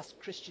the last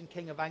Christian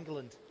king of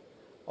England,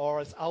 or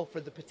as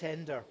Alfred the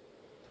Pretender.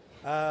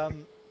 The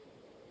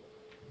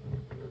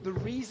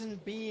reason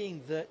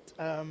being that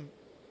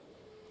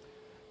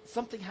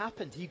something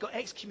happened. He got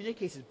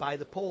excommunicated by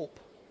the Pope.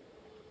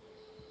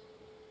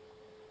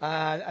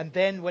 And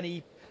then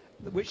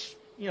which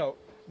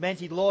meant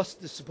he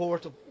lost the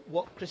support of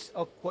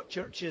what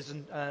churches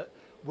and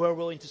were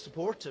willing to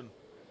support him,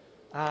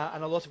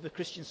 and a lot of the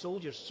Christian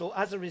soldiers. So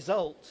as a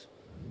result,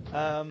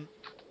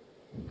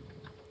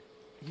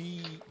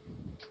 he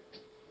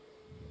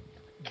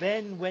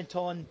then went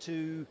on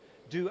to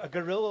do a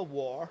guerrilla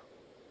war,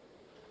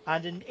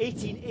 and in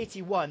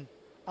 1881,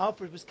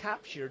 Alfred was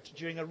captured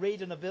during a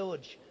raid on a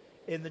village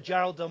in the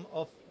Jarldom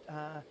of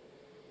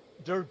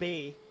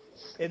Derby,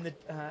 in the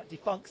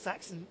defunct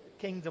Saxon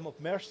kingdom of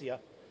Mercia,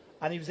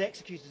 and he was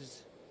executed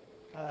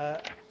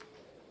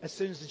as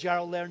soon as the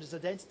Jarl learned his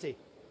identity.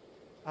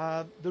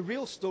 The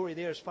real story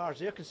there, as far as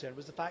they're concerned,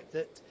 was the fact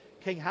that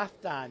King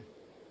Halfdan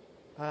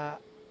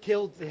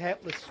killed the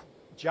helpless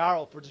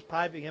Jarl for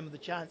depriving him of the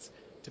chance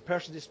to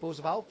personally dispose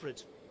of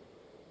Alfred.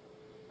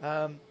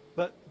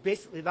 But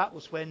basically that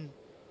was when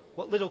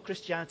what little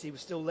Christianity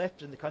was still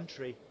left in the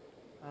country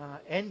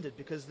ended,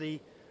 because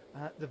the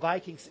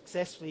Vikings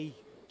successfully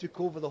took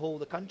over the whole of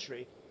the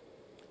country,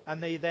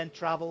 and they then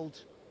travelled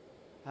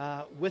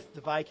with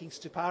the Vikings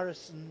to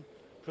Paris, and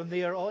from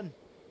there on.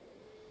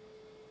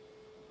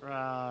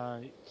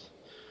 Right.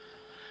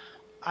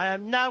 I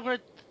am now going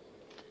to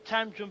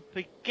time jump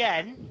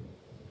again.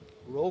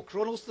 Roll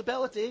chronal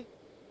stability.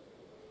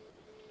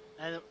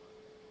 And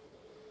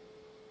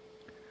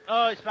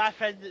oh, it's my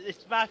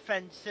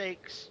friend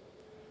 6.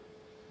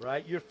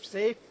 Right, you're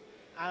safe.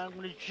 I'm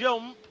going to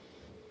jump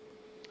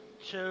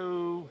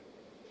to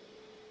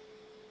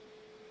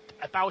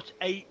about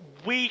a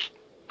week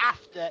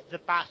after the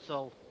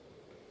battle.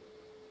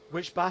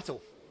 Which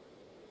battle?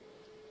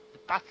 The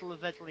Battle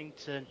of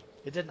Edlington.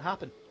 It didn't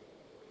happen.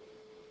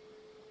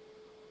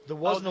 There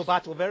was no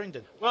Battle of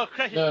Errington. Well,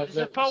 correct. No,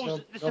 the no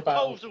supposed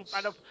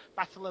battle.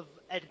 Battle of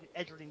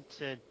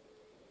Edlington.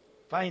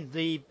 Fine.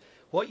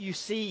 What you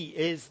see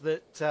is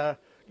that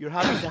you're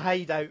having to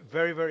hide out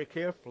very, very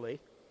carefully,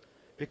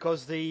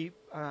 because the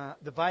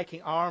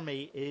Viking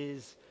army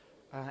is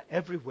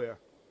everywhere.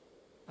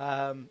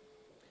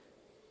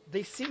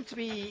 They seem to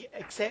be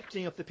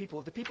accepting of the people.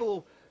 If the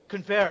people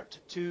convert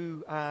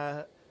to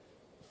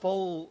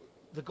follow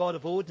the god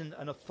of Odin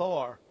and of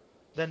Thor,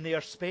 then they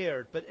are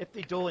spared. But if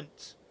they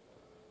don't,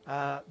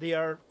 they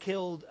are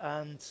killed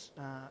and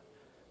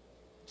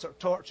sort of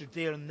tortured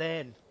there and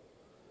then.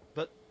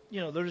 But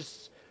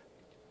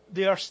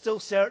they are still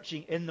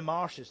searching in the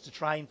marshes to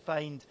try and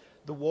find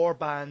the war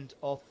band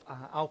of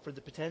Alfred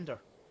the Pretender.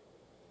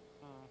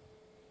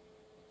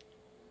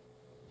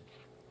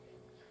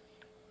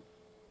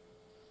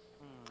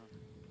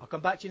 I'll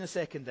come back to you in a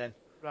second then.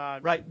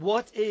 Right,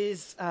 what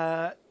is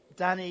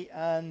Danny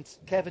and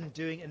Kevin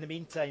doing in the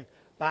meantime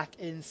back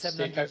in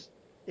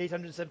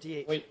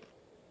 878? What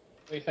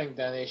do you think,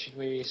 Danny? Should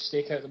we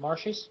stake out the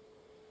marshes?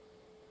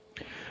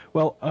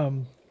 Well,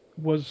 Don't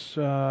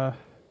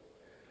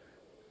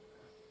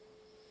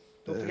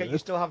forget, you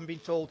still haven't been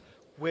told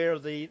where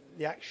the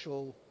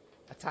actual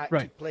attack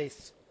took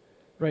place.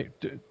 Right.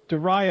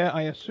 Dariah,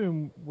 I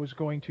assume, was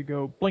going to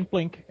go blink,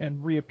 blink,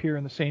 and reappear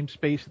in the same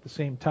space at the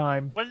same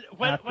time When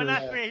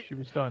she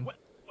was done.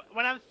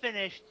 When I'm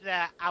finished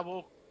there, I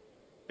will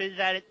be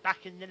there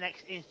back in the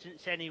next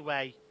instance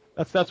anyway.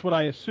 That's what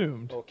I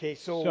assumed. Okay,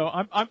 so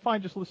I'm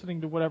fine just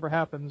listening to whatever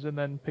happens and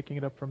then picking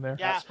it up from there.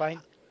 Yeah, that's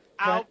fine.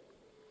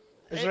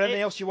 Is there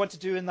anything else you want to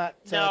do in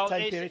that time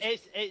period?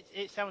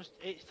 It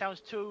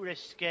sounds too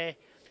risky.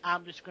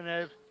 I'm just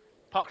gonna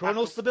pop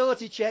Chronal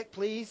stability check,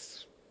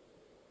 please.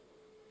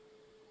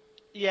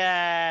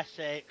 Yeah,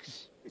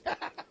 6.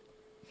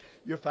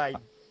 You're fine.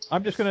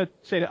 I'm just going to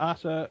say to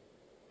Asa,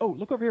 oh,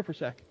 look over here for a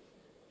sec.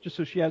 Just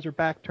so she has her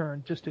back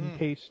turned, just in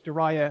case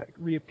Dariah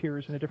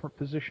reappears in a different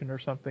position or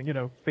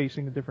something,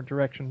 facing a different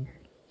direction,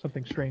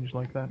 something strange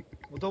like that.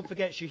 Well, don't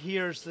forget, she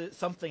hears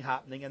something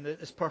happening, and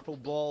this purple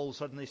ball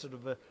suddenly sort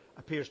of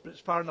appears, but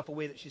it's far enough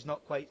away that she's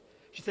not quite...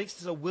 She thinks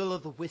it's a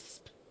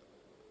will-o'-the-wisp.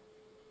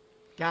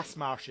 Gas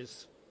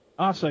marshes.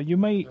 Asa, you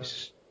may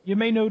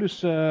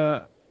notice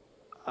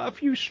a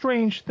few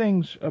strange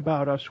things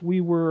about us.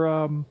 We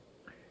were,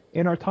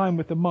 in our time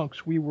with the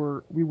monks, we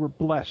were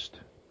blessed.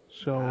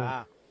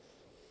 So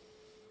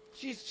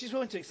she's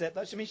willing to accept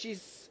that. I mean,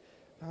 she's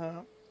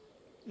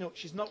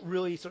not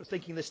really sort of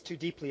thinking this too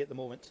deeply at the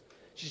moment.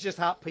 She's just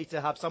happy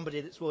to have somebody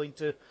that's willing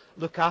to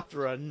look after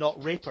her and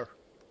not rape her.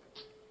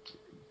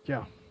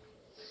 Yeah,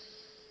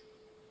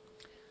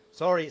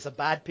 Sorry, it's a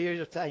bad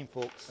period of time,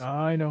 folks.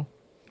 I know.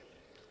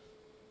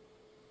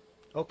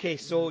 Okay,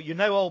 so you're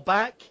now all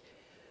back.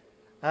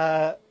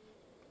 Are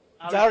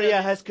we Daria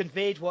still- has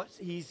conveyed what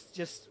she's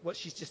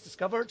just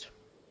discovered.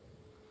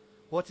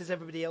 What is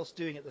everybody else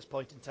doing at this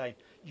point in time?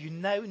 You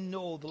now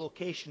know the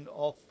location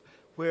of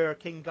where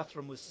King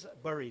Guthrum was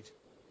buried.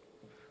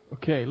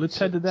 Okay, let's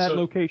head to that So-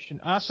 location.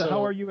 Asa, how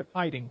so- are you at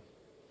hiding?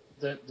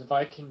 The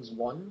Vikings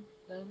won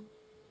then?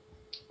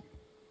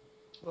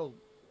 Well,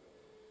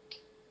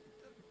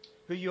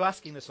 who are you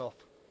asking this of?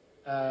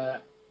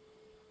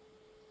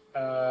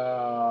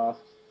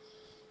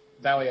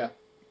 Dahlia.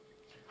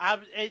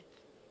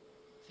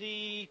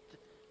 The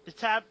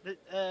tab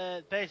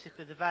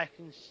basically the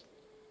Vikings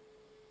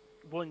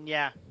won.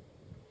 Yeah.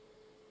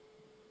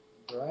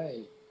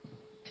 Right.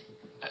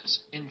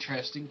 That's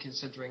interesting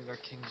considering their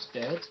king's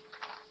dead.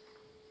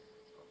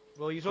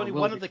 Well, he's Or only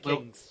will one be- of the will-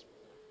 kings.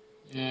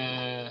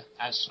 Yeah,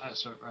 that's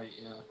right.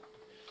 Yeah.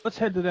 Let's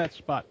head to that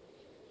spot.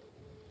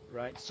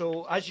 Right.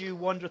 So as you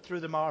wander through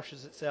the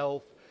marshes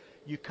itself,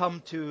 you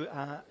come to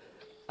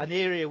an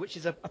area which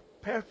is a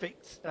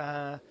perfect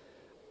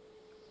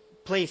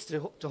place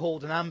to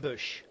hold an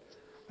ambush.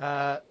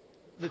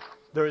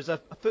 There is a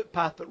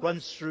footpath that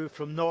runs through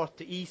from north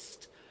to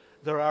east.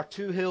 There are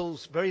two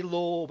hills, very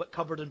low but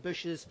covered in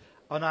bushes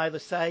on either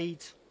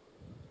side.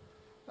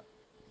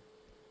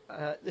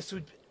 This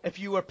would, if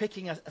you were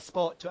picking a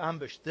spot to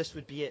ambush, this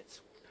would be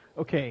it.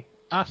 Okay,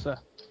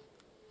 Asa.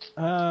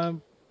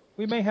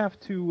 We may have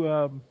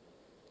to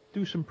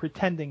do some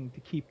pretending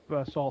to keep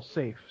us all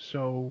safe.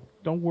 So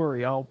don't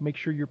worry. I'll make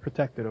sure you're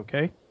protected.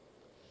 Okay?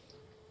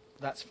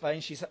 That's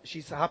fine.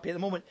 She's happy at the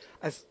moment,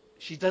 as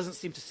she doesn't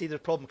seem to see the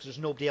problem because there's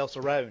nobody else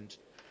around.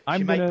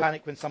 She might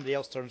panic when somebody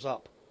else turns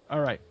up. All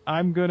right.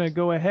 I'm gonna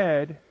go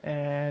ahead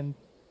and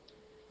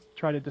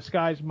try to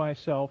disguise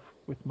myself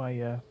with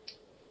my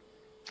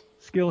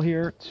skill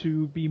here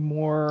to be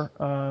more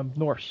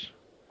Norse.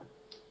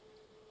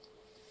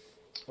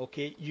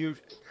 Okay, you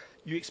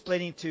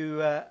explaining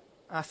to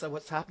Asa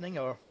what's happening,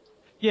 or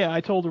Yeah,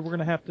 I told her we're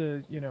gonna have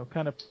to,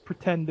 kind of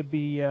pretend to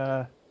be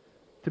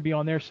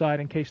on their side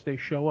in case they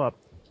show up.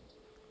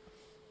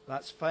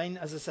 that's fine.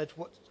 As I said,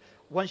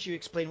 once you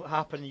explain what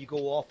happened and you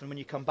go off, and when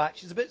you come back,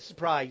 she's a bit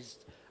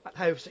surprised at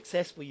how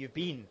successful you've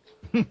been.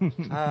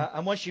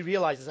 And once she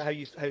realizes how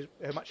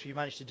much you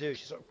managed to do,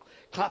 she sort of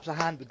claps her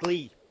hand with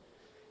glee.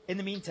 In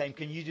the meantime,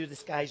 can you do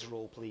this guy's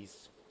roll,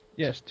 please?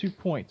 Yes, 2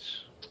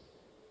 points.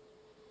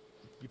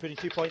 You're putting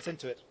 2 points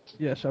into it.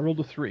 Yes, I rolled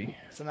a 3.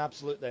 It's an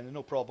absolute then,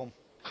 no problem.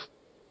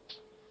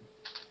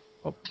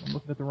 Oh, I'm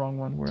looking at the wrong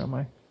one. Where am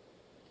I?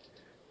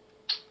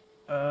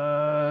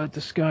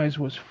 Disguise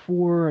was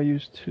 4. I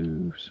used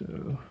 2,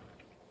 so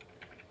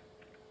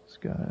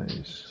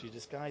disguise. So your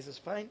disguise is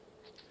fine.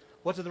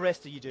 What are the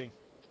rest of you doing?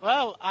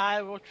 Well,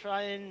 I will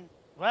try and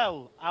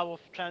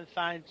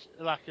find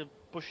like a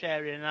bush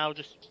area, and I'll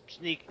just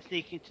sneak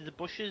into the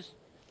bushes.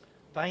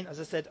 Fine. As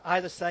I said,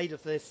 either side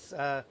of this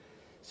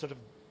sort of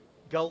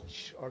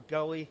gulch or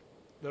gully,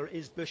 there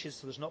is bushes,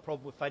 so there's not a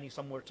problem with finding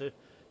somewhere to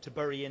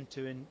bury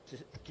into and to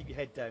keep your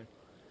head down.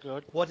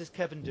 Good. What is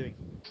Kevin doing?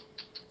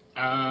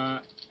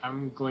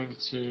 I'm going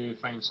to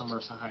find somewhere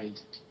to hide.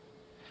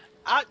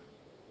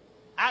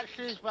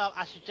 Actually, as well,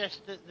 I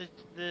suggest that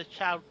the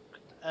child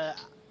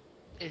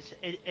is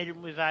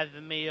in with either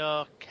me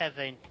or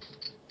Kevin.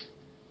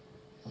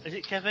 Is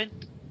it Kevin?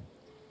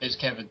 It's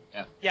Kevin.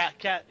 Yeah.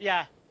 Yeah,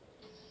 yeah.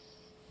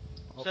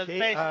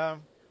 Okay.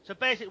 So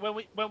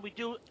basically, when we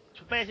do,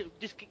 so basically,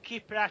 just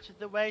keep her out of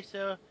the way,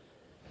 so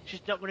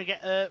she's not going to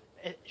get hurt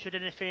should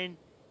anything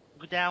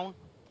go down.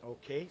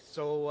 Okay.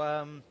 So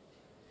I'm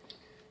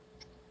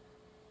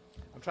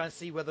trying to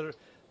see whether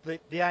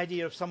the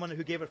idea of someone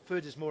who gave her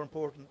food is more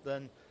important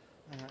than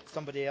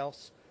somebody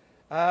else.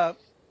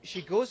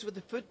 She goes with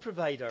the food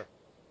provider,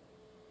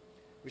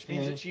 which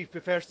means that she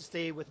prefers to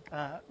stay with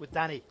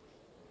Danny.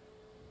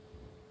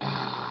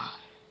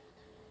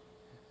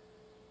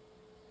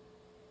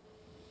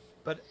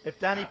 But if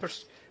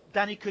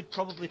Danny could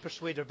probably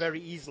persuade her very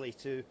easily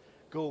to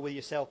go with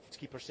yourself to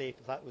keep her safe,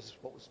 if that was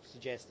what was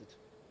suggested.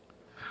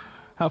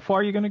 How far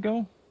are you gonna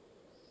go?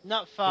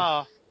 Not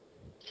far.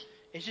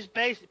 It's just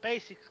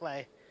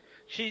basically,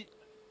 she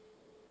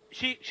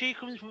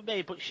comes with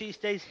me, but she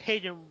stays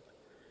hidden.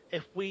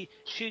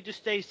 She just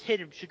stays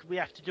hidden should we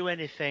have to do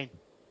anything,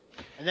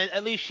 and then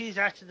at least she's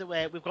out of the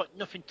way. We've got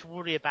nothing to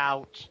worry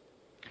about.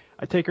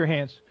 I take her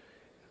hands.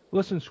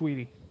 Listen,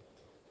 sweetie.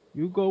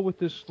 You go with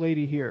this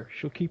lady here.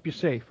 She'll keep you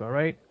safe, all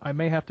right? I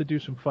may have to do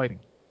some fighting.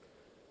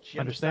 She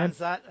Understand? understands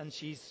that, and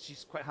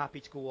she's quite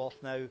happy to go off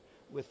now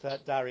with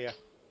Daria.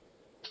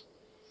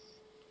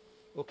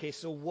 Okay,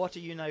 so what are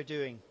you now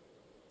doing?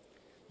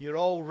 You're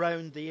all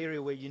round the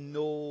area where you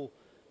know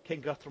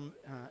King Guthrum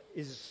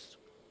is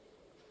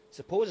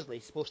supposedly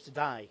supposed to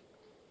die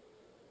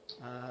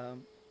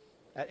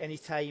at any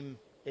time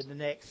in the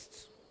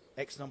next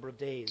X number of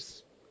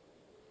days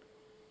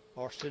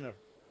or sooner.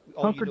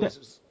 All you know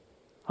is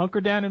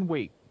Hunker down and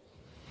wait.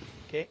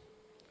 Okay.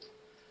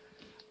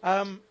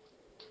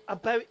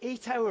 About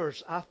 8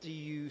 hours after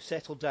you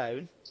settle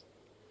down,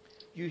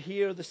 you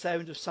hear the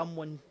sound of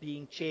someone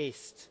being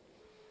chased.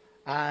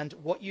 And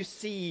what you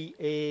see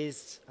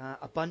is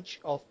a bunch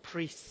of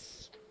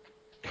priests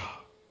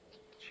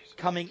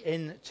coming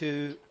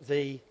into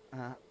the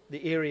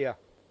area.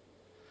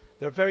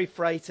 They're very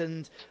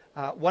frightened.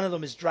 One of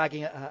them is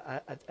dragging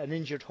an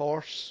injured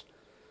horse.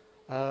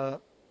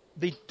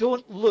 They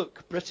don't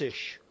look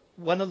British.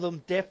 One of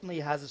them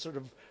definitely has a sort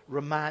of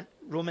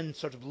Roman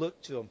sort of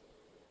look to him.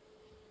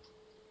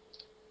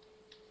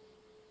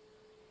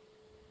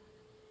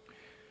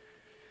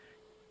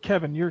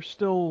 Kevin, you're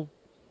still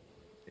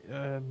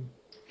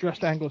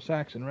dressed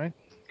Anglo-Saxon, right?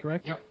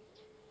 Correct? Yep.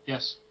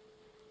 Yes.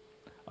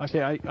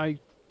 Okay,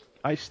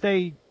 I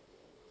stay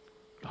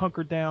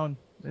hunkered down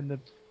in the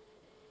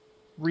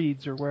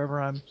reeds or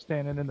wherever I'm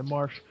standing in the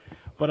marsh,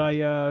 but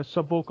I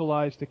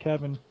sub-vocalize to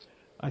Kevin.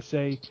 I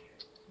say,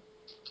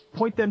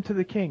 point them to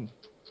the king.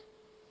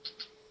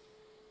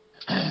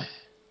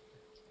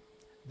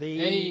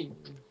 Hey.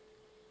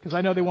 Because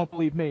I know they won't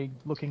believe me,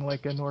 looking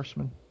like a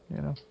Norseman,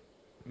 you know.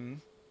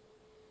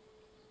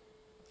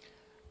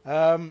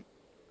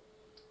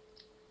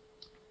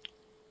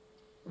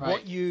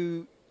 What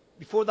you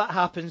before that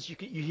happens, you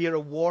hear a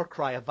war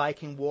cry, a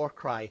Viking war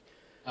cry,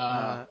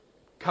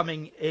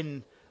 coming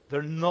in.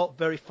 They're not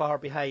very far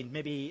behind.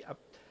 Maybe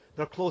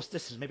they're close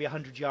distance, maybe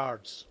 100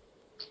 yards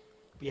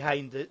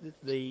behind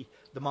the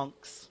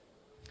monks.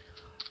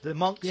 The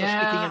monks are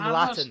speaking in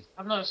Latin.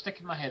 I'm not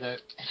sticking my head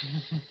out.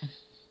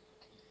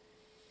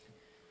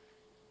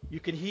 You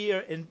can hear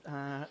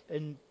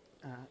in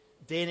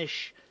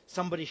Danish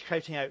somebody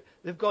shouting out,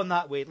 "They've gone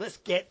that way. Let's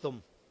get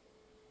them."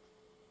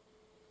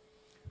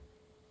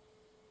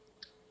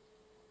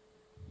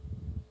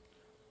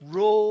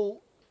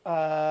 Roll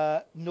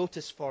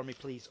notice for me,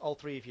 please, all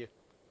three of you.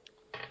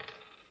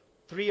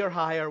 3 or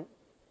higher.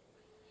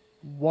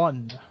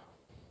 1.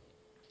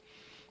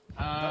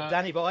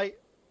 Danny boy.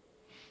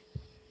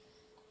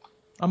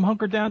 I'm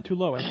hunkered down too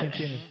low. I can't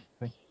see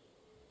anything.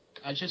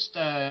 I just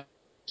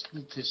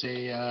need to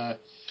say,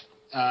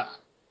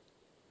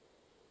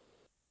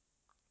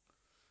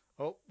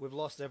 Oh, we've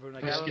lost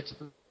everyone again. get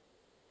to,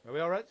 Are we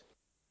all right?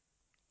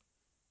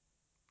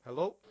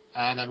 Hello?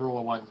 and I roll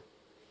a 1.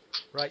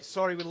 Right,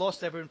 sorry, we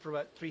lost everyone for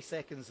about 3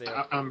 seconds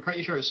there. I'm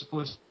pretty sure it's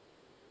supposed.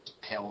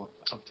 Hell,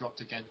 I've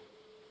dropped again.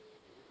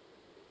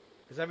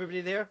 Is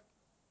everybody there?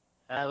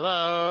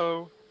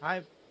 Hello.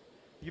 Hi.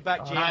 You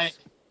back, James? Hi. Okay,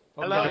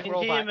 Hello, we're can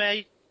all you hear back.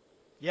 me?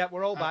 Yeah,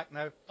 we're all back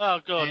now. Oh,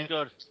 good,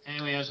 good.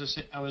 Anyway, as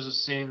I was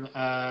just saying,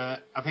 I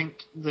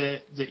think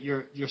that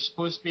you're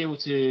supposed to be able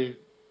to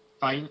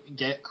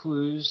get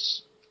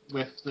clues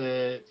with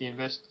the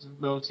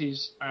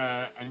investibilities,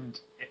 and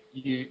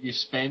you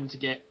spend to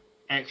get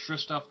extra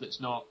stuff that's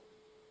not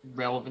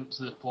relevant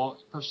to the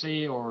plot per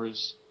se, or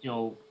is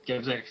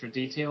gives extra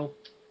detail.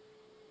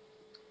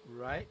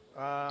 Right.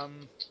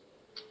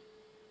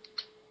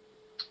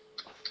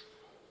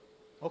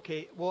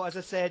 Okay. Well, as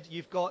I said,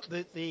 you've got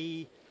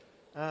the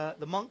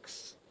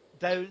monks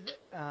down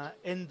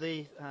in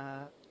the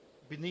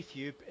beneath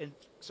you, and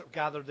sort of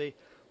gathered with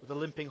the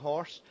limping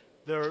horse.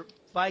 Their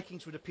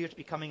Vikings would appear to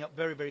be coming up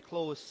very, very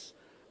close,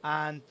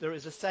 and there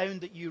is a sound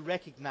that you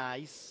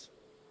recognise.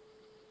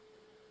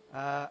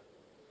 That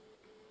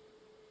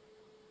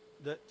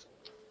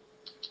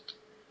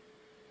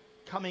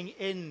coming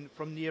in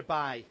from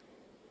nearby.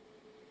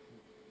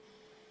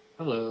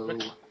 Hello.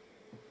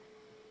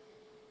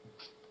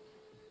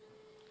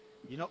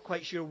 You're not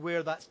quite sure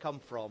where that's come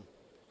from,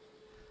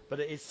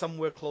 but it is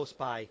somewhere close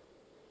by.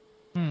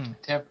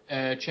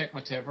 Check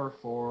my Tever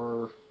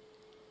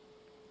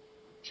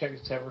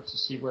to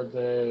see where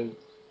the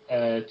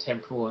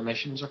temporal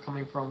emissions are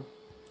coming from.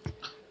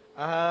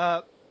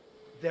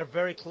 They're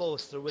very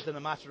close. They're within a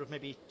matter of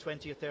maybe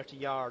 20 or 30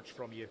 yards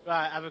from you.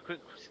 Right, have a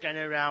quick scan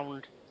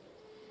around.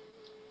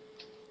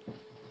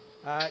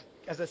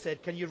 As I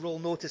said, can you roll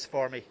notice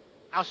for me?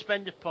 I'll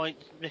spend a point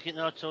making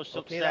auto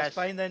success. Okay, that's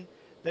fine then.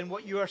 Then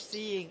what you are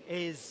seeing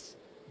is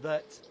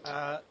that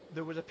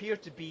there would appear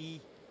to be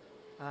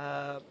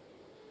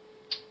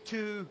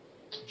 2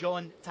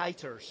 John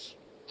Titers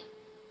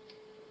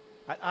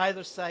at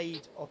either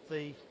side of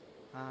the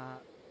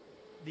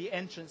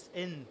entrance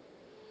in,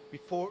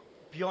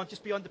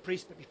 just beyond the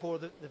priest, but before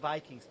the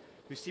Vikings,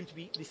 who seem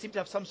to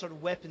have some sort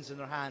of weapons in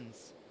their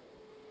hands.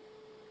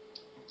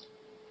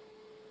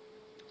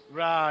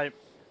 Right.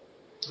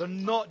 They're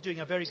not doing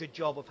a very good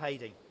job of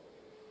hiding.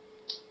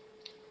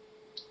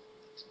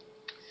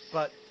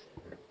 But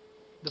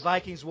the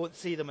Vikings won't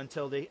see them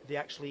until they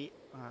actually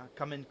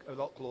come in a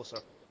lot closer.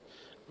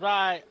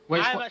 Right.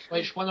 Which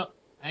one of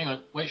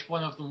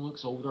them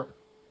looks older?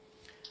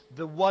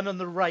 The one on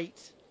the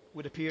right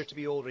would appear to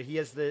be older. He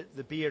has the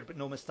beard but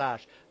no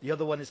moustache. The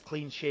other one is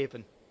clean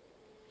shaven.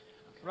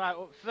 Right,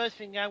 well, first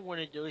thing I'm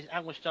going to do is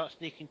I'm going to start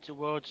sneaking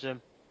towards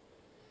them.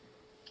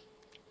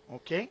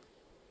 Okay.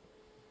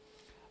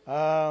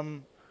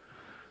 Can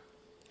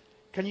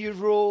you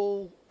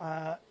roll?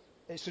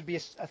 It should be,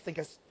 I think,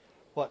 a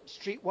what,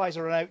 streetwise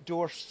or an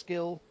outdoor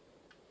skill.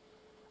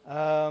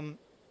 I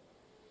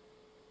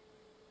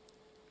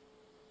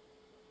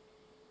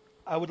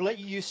would let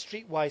you use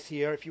streetwise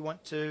here if you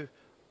want to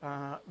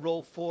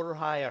roll 4 or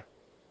higher.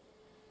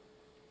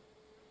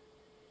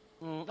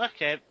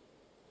 Okay.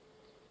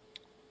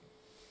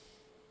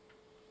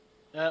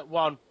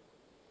 1.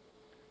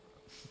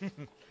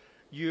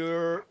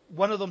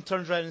 One of them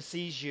turns around and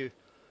sees you,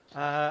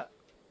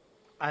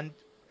 and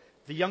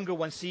the younger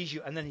one sees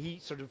you, and then he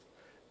sort of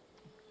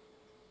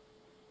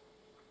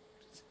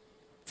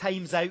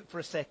times out for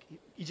a sec.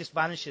 He just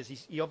vanishes.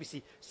 He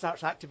obviously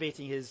starts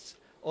activating his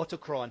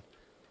autochron,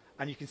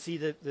 and you can see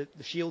the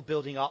shield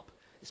building up.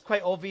 It's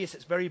quite obvious.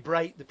 It's very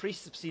bright. The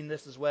priests have seen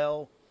this as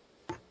well,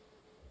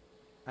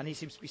 and he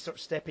seems to be sort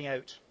of stepping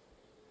out.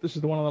 This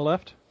is the one on the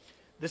left?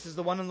 This is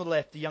the one on the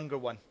left, the younger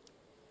one.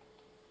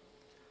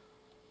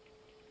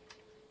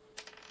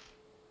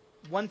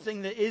 One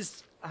thing that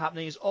is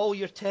happening is all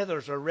your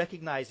tethers are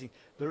recognizing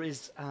there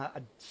is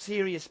a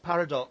serious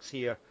paradox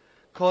here,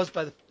 caused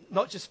by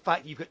not just the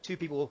fact that you've got two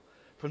people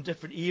from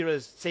different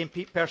eras, same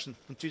person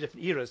from two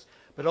different eras,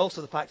 but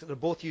also the fact that they're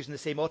both using the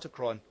same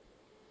autochron.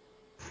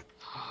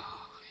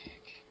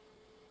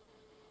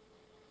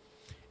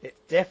 It's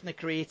definitely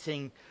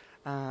creating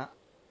a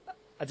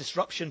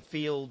disruption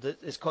field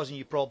that is causing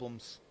you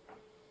problems.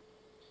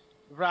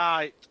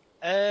 Right.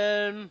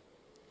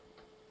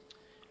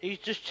 He's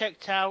just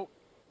checked out.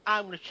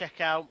 I'm going to check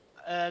out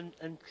and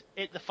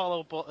hit the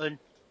follow button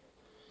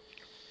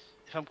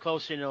if I'm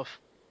close enough.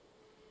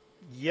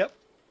 Yep.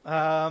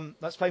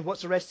 That's fine.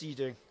 What's the rest of you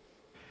doing?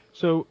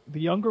 So the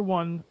younger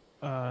one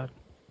time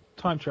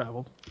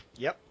traveled,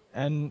 Yep.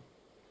 and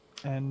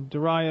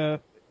Daria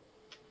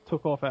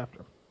took off after.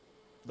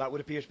 That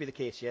would appear to be the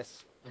case,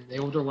 yes. And the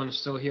older one's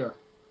still here.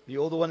 The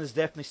older one is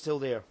definitely still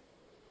there.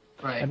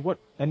 Right.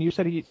 And you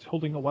said he's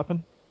holding a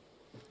weapon?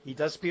 He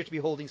does appear to be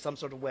holding some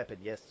sort of weapon,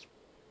 yes.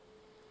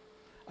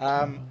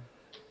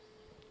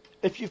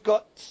 If you've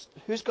got...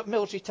 Who's got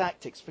military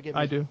tactics? Forgive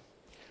me. I do.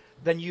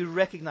 Then you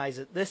recognize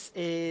it. This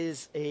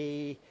is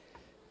a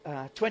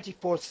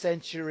 24th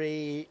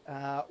century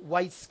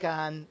wide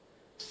scan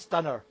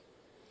stunner.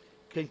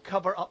 Can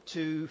cover up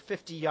to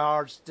 50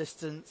 yards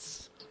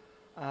distance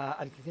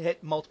and can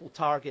hit multiple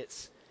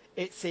targets.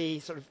 It's a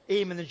sort of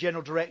aim in the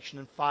general direction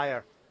and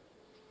fire,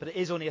 but it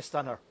is only a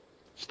stunner.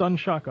 Stun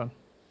shotgun.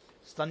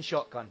 Stun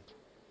shotgun.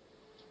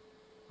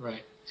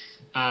 Right.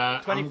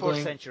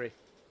 24th century.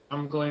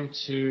 I'm going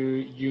to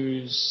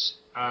use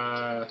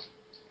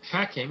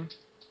hacking.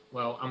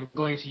 Well, I'm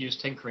going to use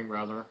tinkering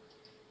rather,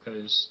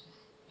 because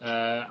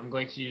I'm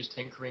going to use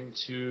tinkering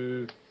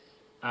to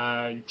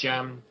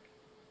jam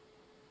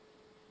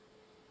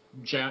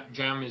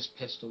his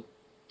pistol.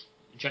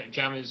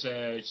 Jam his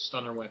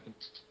stunner weapon.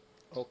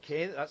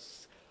 Okay,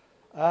 that's...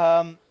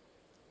 I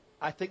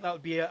think that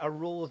would be a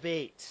roll of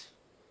 8,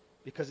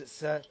 because it's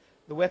the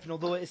weapon,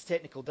 although it is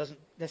technical, doesn't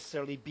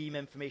necessarily beam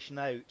information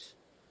out.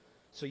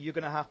 So you're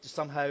going to have to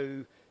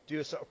somehow do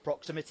a sort of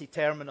proximity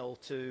terminal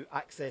to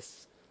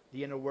access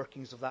the inner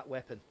workings of that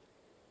weapon.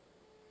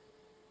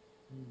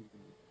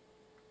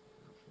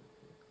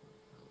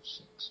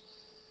 6.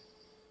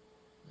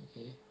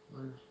 Okay,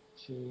 1,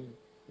 2,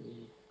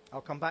 3.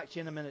 I'll come back to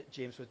you in a minute,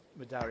 James,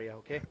 with Daria,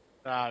 okay?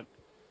 Right.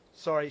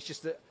 Sorry, it's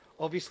just that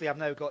obviously I've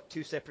now got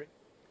two separate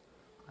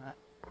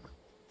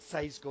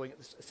sides going at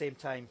the same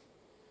time.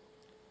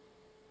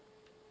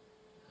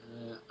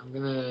 I'm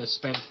going to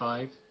spend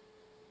 5.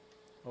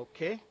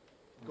 Okay,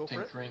 go for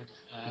it. Tinkering.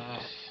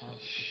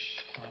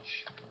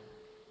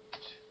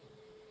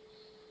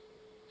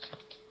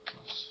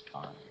 Plus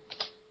 5.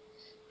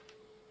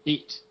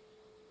 8.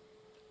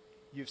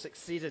 You've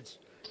succeeded.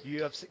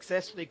 You have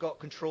successfully got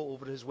control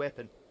over his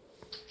weapon.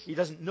 He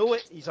doesn't know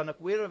it, he's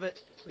unaware of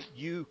it, but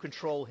you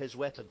control his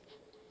weapon.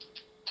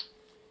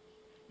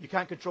 You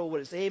can't control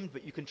where it's aimed,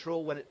 but you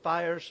control when it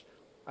fires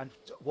and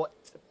what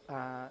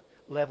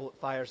level it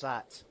fires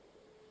at.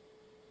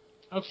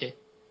 Okay,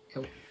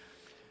 cool.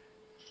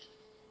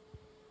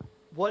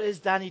 What is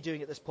Danny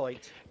doing at this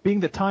point?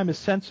 Being that time is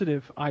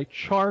sensitive, I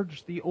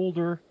charge the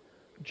older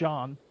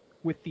John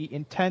with the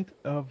intent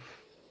of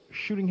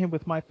shooting him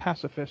with my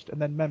pacifist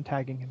and then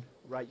mem-tagging him.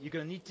 Right, you're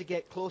going to need to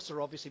get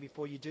closer, obviously,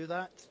 before you do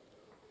that.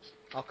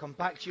 I'll come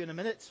back to you in a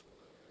minute.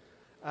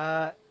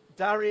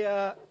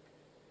 Daria,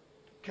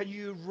 can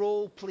you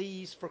roll,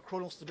 please, for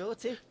chronal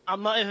stability?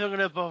 I'm not even going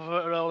to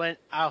bother rolling.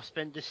 I'll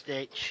spend the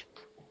stitch.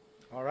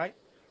 All right.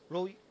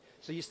 Roll.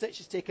 So your stitch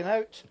is taken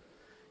out.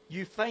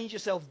 You find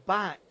yourself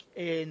back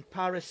in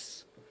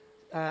Paris.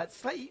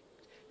 Slightly,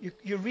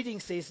 your reading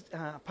says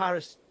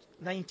Paris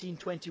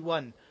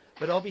 1921,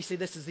 but obviously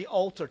this is the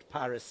altered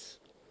Paris.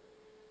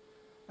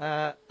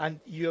 And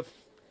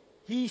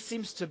he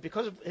seems to,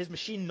 because of his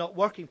machine not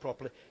working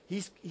properly,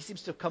 he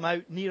seems to have come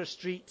out near a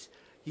street.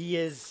 He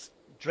is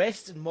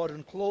dressed in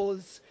modern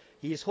clothes.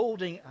 He is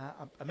holding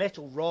a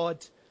metal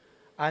rod,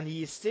 and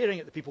he is staring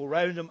at the people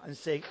around him and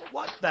saying,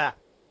 "What the?"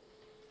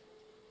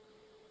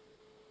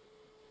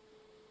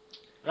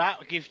 Right,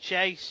 I'll give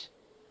chase.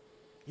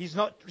 He's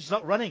not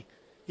running.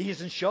 He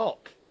is in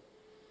shock.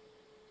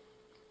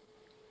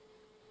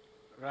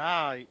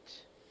 Right.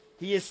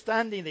 He is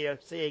standing there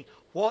saying,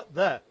 "What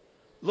the?"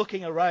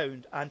 looking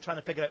around and trying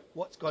to figure out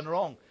what's gone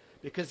wrong,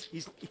 because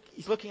he's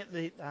looking at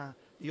the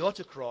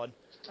autochron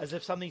as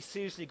if something's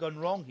seriously gone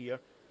wrong here.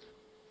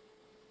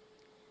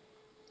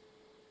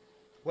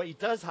 What he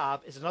does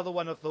have is another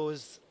one of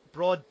those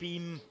broad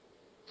beam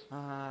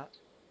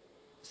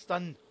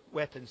stun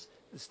weapons,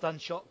 the stun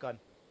shotgun.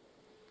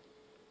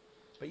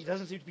 But he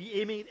doesn't seem to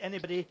be aiming at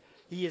anybody.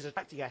 He is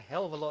attracting a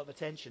hell of a lot of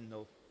attention,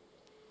 though.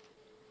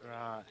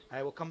 Right.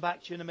 I will come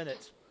back to you in a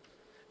minute.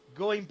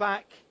 Going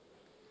back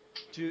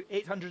to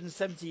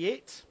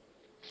 878.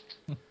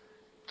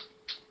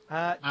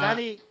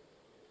 Danny,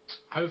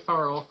 How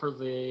far off are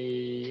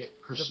the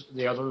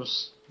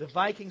others? the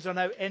Vikings are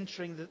now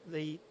entering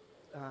the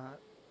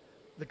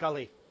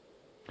gully.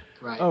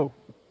 Right. Oh.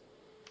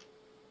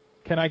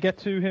 Can I get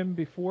to him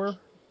before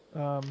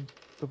the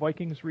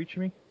Vikings reach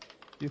me?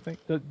 Do you think?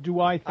 Do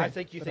I think? I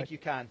think you think you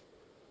can.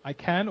 I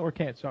can or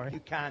can't? Sorry. You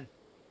can.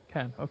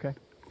 Can. Okay.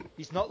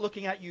 He's not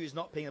looking at you. He's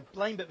not paying a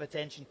blind bit of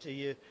attention to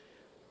you.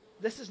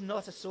 This is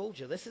not a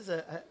soldier. This is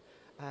a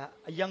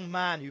young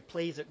man who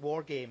plays at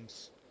war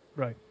games.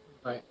 Right.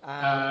 Right.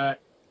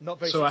 Not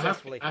very so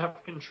successfully. I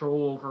have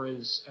control over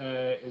his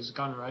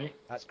gun, right?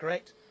 That's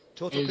correct.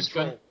 Total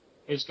control.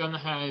 His gun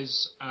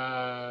has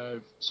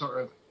sort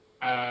of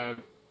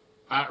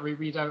battery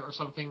readout or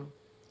something.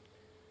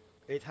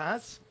 It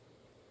has.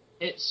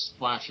 It's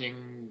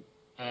flashing.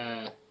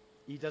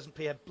 He doesn't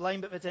pay a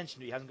blind bit of attention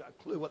to you. He hasn't got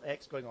a clue what the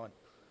heck's going on.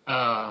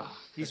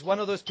 He's Okay. one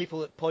of those people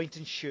that point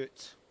and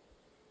shoot.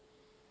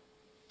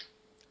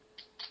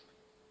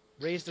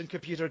 Raised in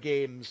computer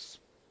games.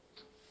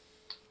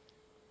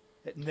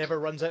 It never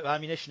runs out of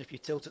ammunition if you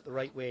tilt it the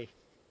right way.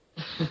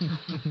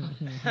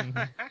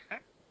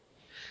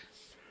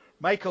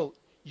 Michael,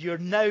 you're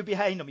now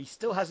behind him. He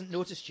still hasn't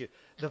noticed you.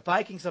 The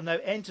Vikings have now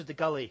entered the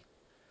gully.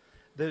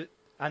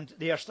 And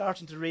they are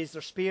starting to raise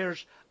their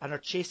spears and are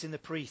chasing the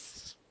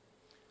priests.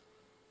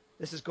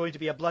 This is going to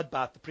be a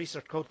bloodbath. The priests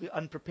are totally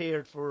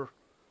unprepared for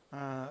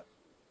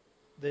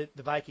the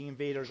Viking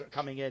invaders that are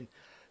coming in.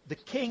 The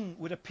king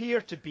would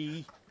appear to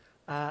be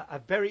a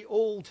very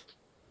old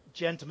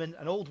gentleman,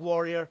 an old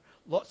warrior,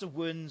 lots of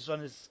wounds on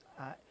his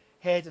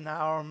head and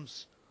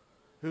arms,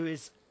 who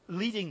is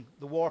leading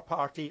the war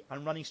party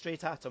and running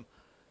straight at him.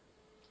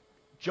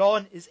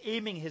 John is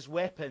aiming his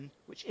weapon,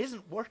 which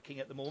isn't working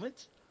at the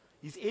moment.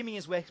 He's aiming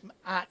his weapon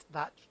at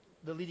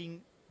the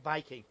leading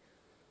Viking.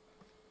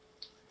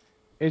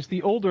 Is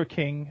the older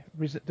king,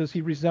 does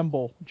he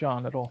resemble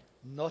John at all?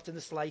 Not in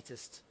the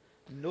slightest.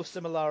 No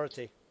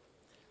similarity.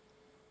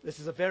 This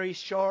is a very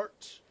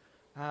short,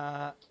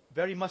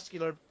 very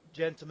muscular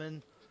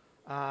gentleman,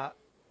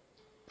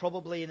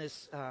 probably in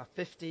his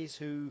 50s,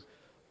 who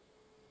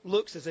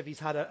looks as if he's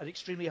had an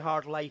extremely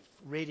hard life,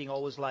 raiding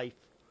all his life.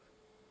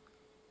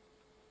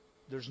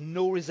 There's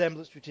no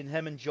resemblance between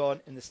him and John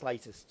in the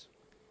slightest.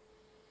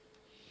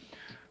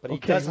 But he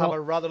does have a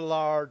rather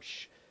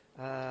large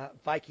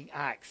Viking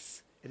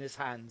axe in his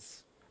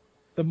hands.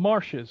 The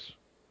marshes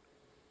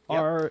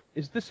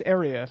is this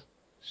area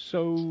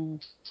so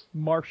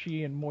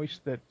marshy and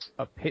moist that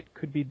a pit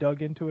could be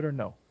dug into it, or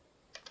no?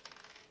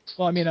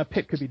 Well, I mean, a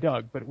pit could be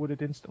dug, but would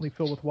it instantly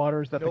fill with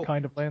water? Is that the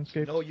kind of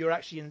landscape? No, you're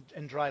actually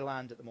in dry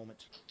land at the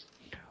moment.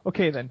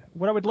 Okay, then.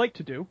 What I would like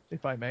to do,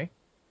 if I may,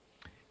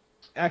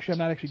 actually, I'm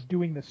not actually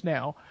doing this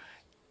now.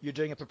 You're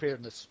doing a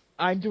preparedness.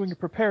 I'm doing a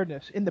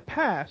preparedness. In the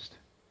past,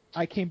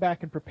 I came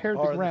back and prepared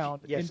the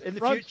ground. In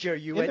the future,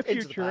 you went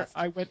into the past.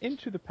 I went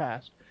into the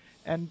past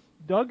and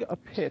dug a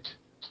pit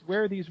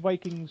where these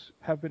Vikings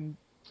have been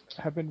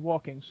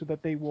walking, so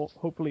that they will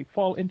hopefully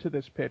fall into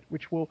this pit,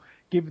 which will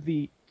give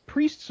the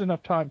priests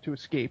enough time to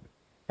escape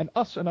and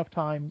us enough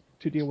time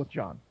to deal with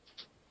John.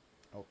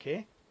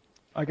 Okay.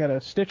 I got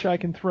a stitch I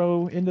can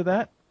throw into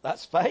that.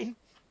 That's fine.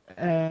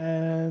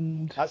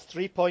 And that's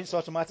 3 points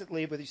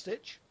automatically with your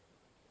stitch.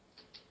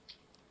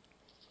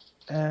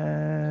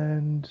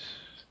 And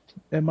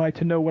am I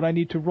to know what I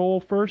need to roll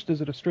first? Is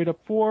it a straight up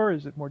 4?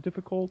 Is it more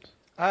difficult?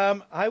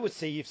 I would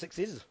say you've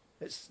succeeded.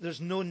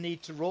 There's no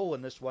need to roll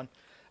in this one.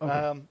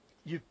 Okay.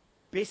 You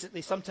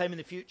basically, sometime in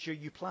the future,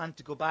 you plan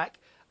to go back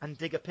and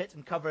dig a pit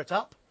and cover it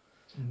up.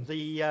 Mm-hmm.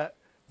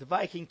 The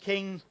Viking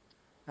king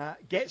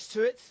gets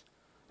to it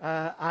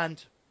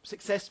and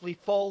successfully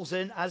falls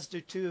in, as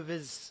do 2 of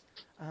his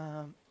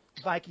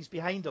Vikings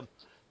behind him.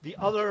 The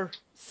other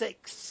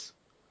 6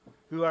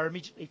 who are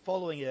immediately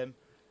following him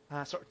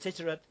sort of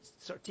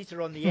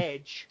teeter on the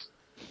edge.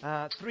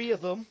 3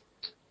 of them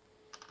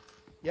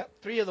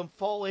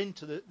fall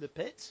into the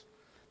pit.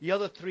 The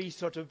other 3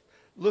 sort of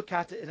look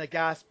at it in a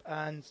gasp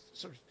and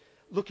sort of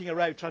looking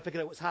around, trying to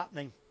figure out what's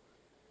happening,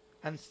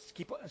 and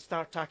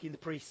start attacking the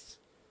priests.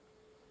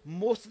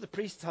 Most of the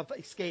priests have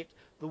escaped.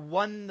 The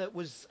one that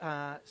was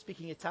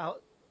speaking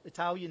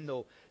Italian,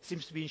 though,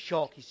 seems to be in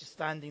shock. He's just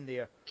standing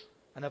there,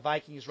 and a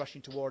Viking is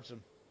rushing towards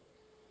him.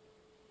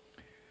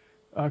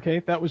 Okay,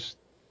 that's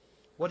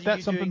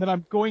something that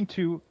I'm going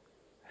to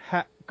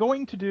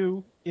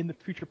do in the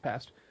future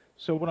past.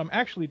 So what I'm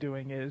actually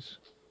doing is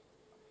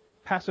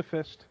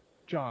pacifist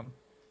John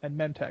and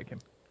mentag him.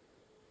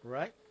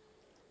 Right.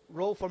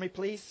 Roll for me,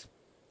 please.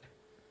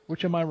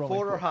 Which am I rolling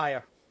 4 or for?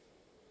 higher.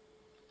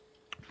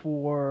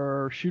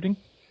 For shooting?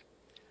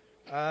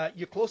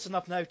 You're close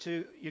enough now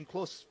you're in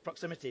close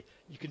proximity.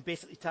 You can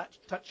basically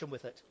touch them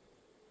with it.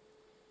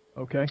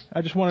 Okay.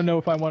 I just want to know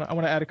if I want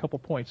to add a couple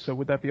points. So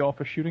would that be all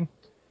for shooting?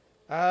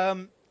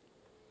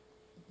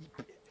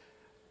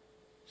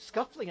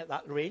 Scuffling at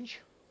that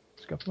range.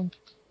 Scuffling?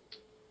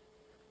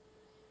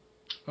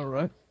 All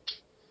right.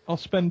 I'll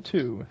spend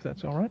 2, if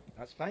that's all right.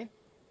 That's fine.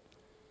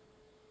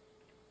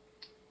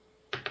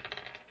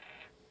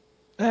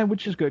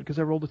 Which is good, because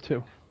I rolled a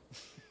 2.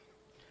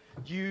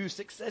 You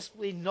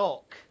successfully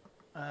knock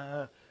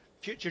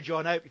future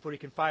John out before he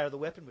can fire the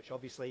weapon, which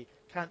obviously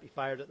can't be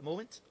fired at the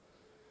moment.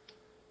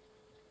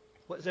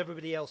 What is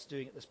everybody else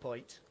doing at this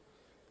point?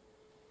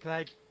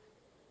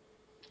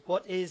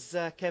 What is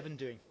Kevin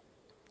doing?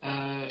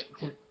 I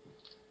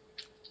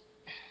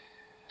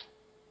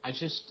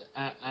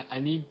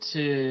need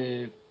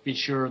to be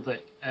sure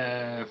that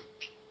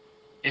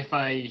if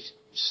I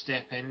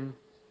step in,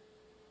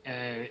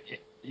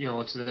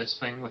 to this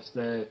thing with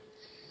the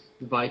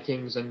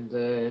Vikings and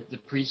the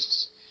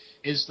priests,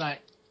 is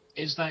that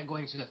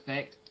going to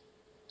affect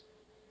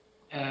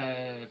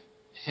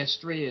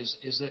history?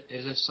 Is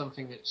this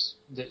something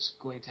that's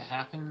going to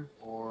happen,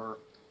 or?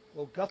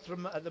 Well,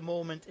 Guthrum at the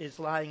moment is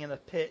lying in a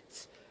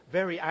pit,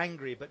 very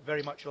angry but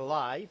very much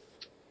alive.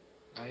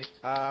 Right.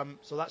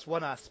 So that's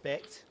one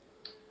aspect.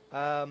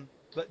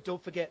 But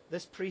don't forget,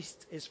 this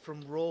priest is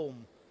from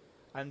Rome,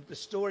 and the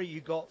story you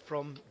got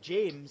from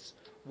James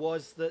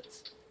was that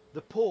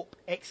the Pope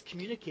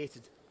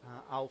excommunicated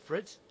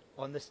Alfred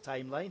on this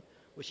timeline,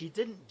 which he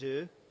didn't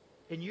do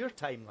in your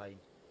timeline.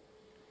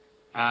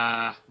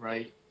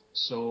 Right.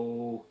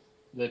 So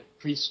the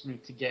priests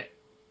need to get.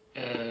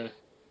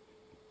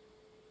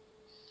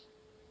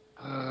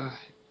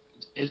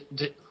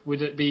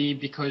 Would it be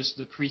because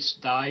the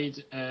priest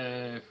died?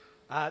 That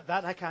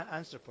I can't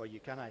answer for you,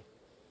 can I?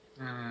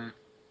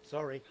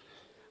 Sorry.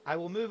 I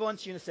will move on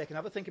to you in a second.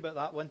 Have a think about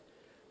that one.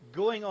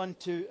 Going on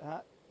to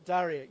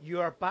Daria,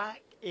 you are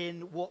back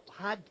in what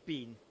had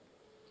been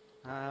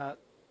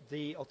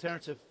the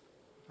alternative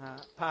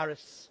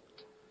Paris.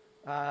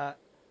 The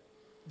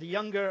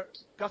younger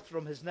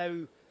Guthrum has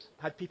now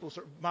had people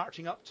sort of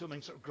marching up to him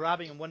and sort of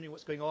grabbing and wondering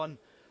what's going on,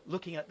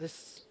 looking at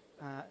this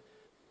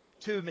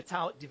 2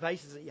 metallic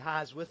devices that he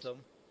has with him,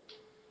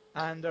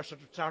 and they're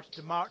sort of starting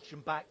to march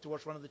him back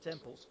towards one of the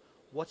temples.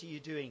 What are you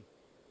doing?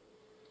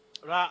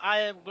 Right,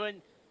 I am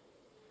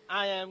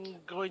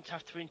going to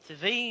have to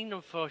intervene,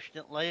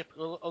 unfortunately,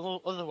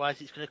 otherwise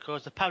it's going to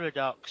cause a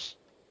paradox.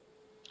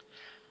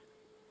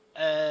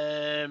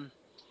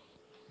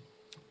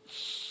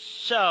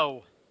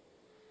 So,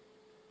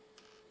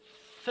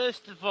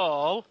 first of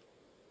all,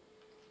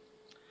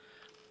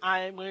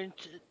 I am going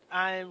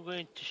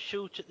to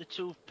shoot at the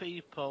 2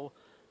 people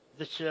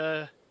that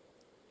are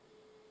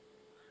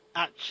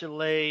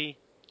actually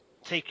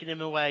taking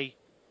him away.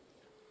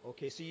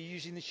 Okay, so you're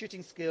using the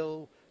shooting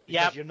skill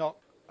because you're not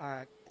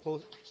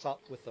close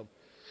up with them.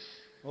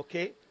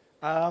 Okay.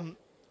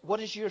 What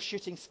is your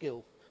shooting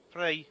skill?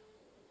 3.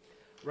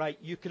 Right,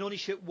 you can only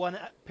shoot 1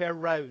 per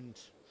round.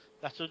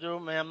 That'll do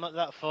me, I'm not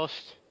that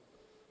fussed.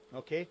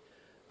 Okay.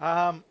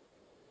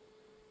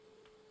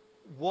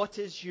 What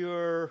is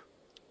your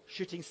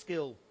shooting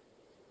skill?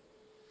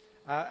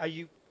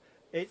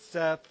 It's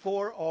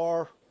 4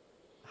 or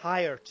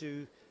higher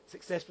to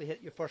successfully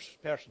hit your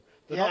first person.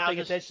 They're not paying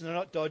attention, they're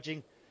not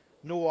dodging,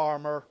 no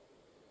armor.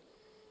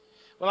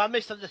 Well, I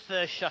missed on the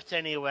first shot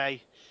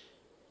anyway.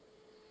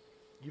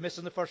 You missed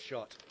on the first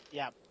shot?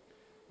 Yeah.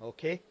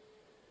 Okay.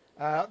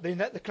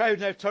 The crowd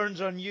now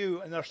turns on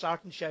you and they're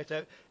starting to shout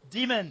out,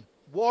 "Demon!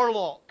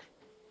 Warlock!"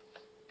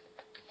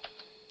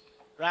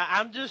 Right,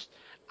 I'm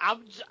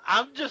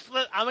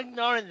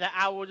ignoring that.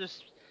 I will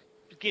just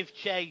give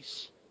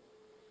chase.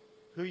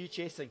 Who are you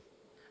chasing?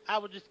 I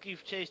will just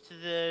give chase to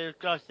the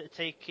guys that are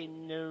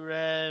taking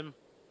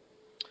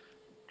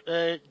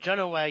John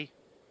away.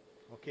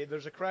 Okay,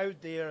 there's a crowd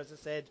there, as I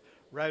said,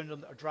 round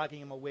them that are dragging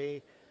him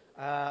away.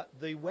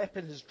 The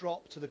weapon has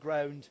dropped to the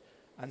ground,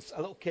 and a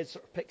little kid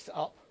sort of picks it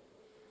up,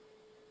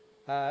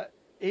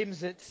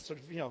 aims it, sort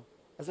of,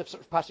 as if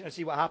sort of passing to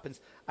see what happens,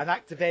 and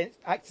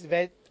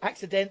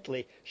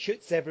accidentally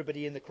shoots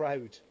everybody in the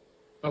crowd.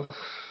 Oh.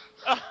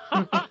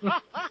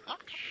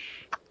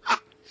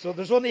 So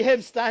there's only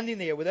him standing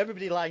there with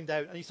everybody lying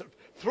down, and he sort of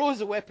throws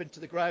the weapon to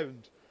the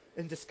ground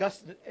in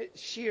disgust, and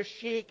sheer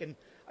shake and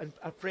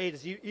afraid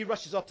as he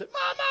rushes up to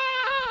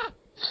Mama!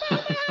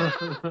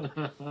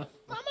 Mama! Mama!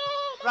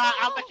 Right,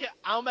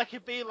 I'll make a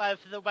beeline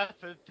for the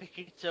weapon, pick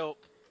it up.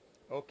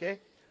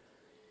 Okay.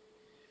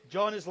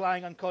 John is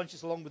lying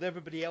unconscious along with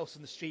everybody else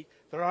in the street.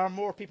 There are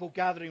more people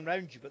gathering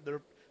around you, but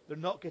they're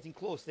not getting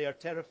close. They are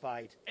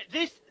terrified.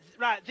 This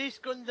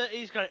gun that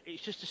he's got,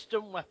 it's just a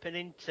stun weapon,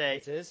 isn't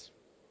it? It is.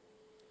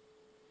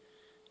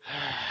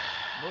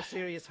 No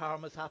serious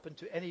harm has happened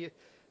to any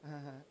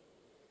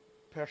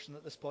person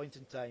at this point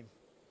in time.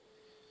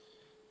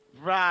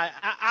 Right,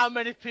 how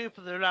many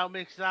people are around me?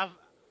 Because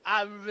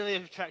I really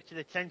have attracted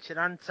attention,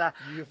 haven't I?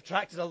 You've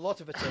attracted a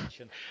lot of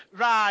attention.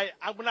 Right,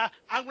 I'm gonna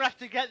have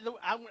to get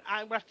I'm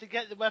gonna have to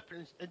get the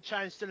weapons and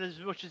try and stun as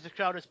much as the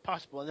crowd as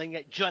possible, and then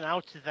get John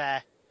out of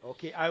there.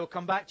 Okay, I will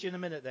come back to you in a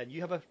minute then.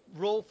 You have a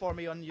roll for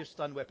me on your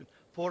stun weapon,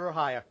 4 or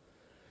higher.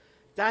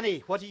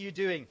 Danny, what are you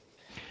doing?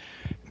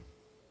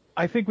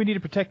 I think we need to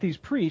protect these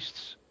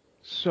priests,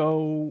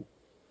 so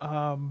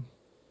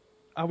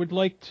I would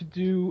like to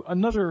do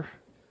another.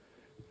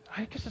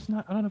 I guess it's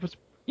not. I don't know if it's.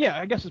 Yeah,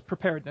 I guess it's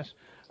preparedness.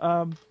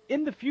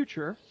 In the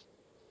future,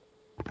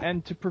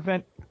 and to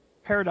prevent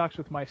paradox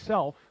with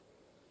myself,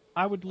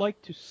 I would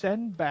like to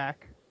send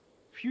back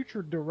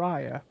future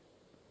Dariah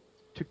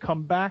to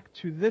come back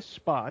to this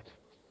spot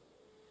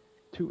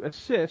to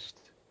assist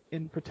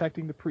in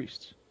protecting the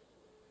priests.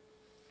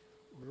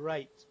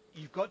 Right.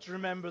 You've got to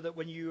remember that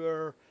when you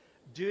are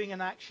doing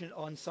an action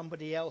on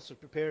somebody else or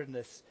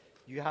preparedness,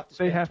 you have to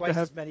They spend have to twice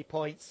have- as many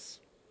points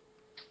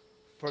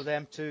for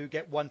them to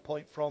get 1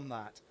 point from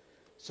that.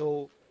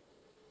 So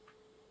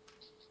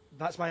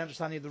that's my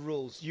understanding of the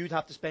rules. You'd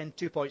have to spend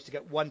 2 points to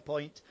get 1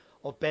 point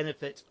of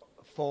benefit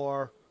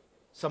for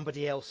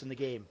somebody else in the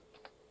game.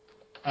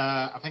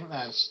 I think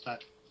that's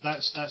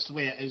the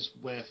way it is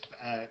with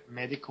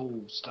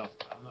medical stuff.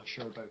 I'm not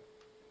sure about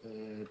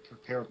the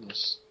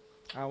preparedness.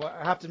 I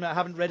have to admit, I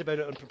haven't read about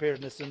it on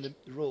preparedness and the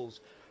rules,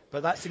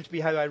 but that seemed to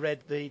be how I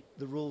read the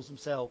rules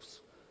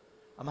themselves.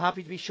 I'm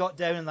happy to be shot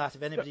down in that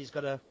if anybody's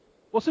got a...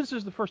 Well, since this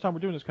is the first time we're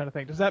doing this kind of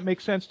thing, does that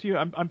make sense to you?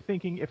 I'm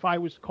thinking if I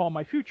was to call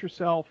my future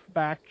self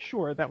back,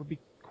 sure, that would be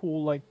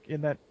cool, like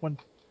in that one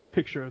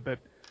picture that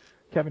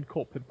Kevin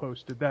Culp had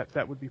posted.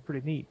 That would be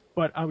pretty neat.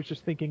 But I was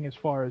just thinking as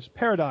far as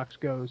paradox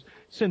goes,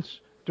 since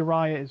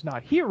Dariah is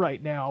not here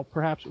right now,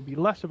 perhaps it would be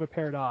less of a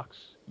paradox,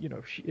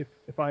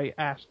 if I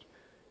asked,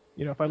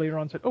 if I later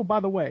on said, oh, by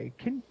the way,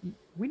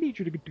 we need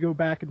you to go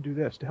back and do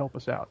this to help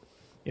us out.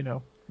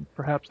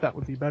 Perhaps that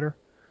would be better.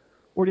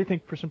 Or do you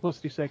think, for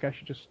simplicity's sake, I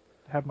should just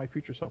have my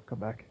future self come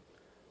back?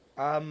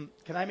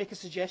 Can I make a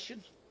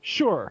suggestion?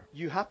 Sure.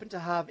 You happen to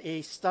have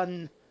a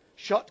stun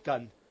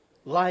shotgun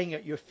lying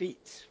at your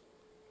feet.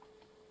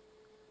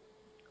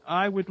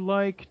 I would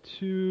like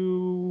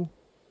to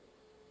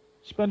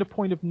spend a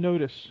point of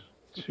notice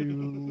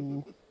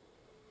to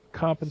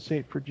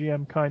compensate for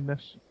GM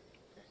kindness.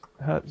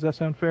 Does that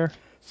sound fair?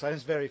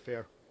 Sounds very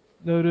fair.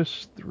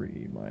 Notice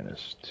 3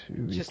 minus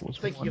 2 Just equals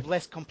thinking 1. of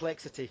less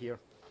complexity here.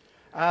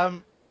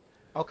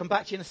 I'll come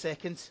back to you in a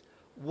second.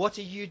 What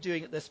are you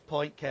doing at this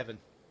point, Kevin?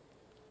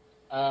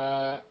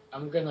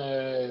 I'm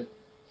gonna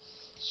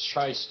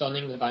try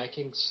stunning the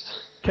Vikings.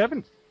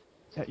 Kevin,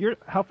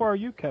 how far are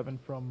you, Kevin,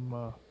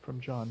 from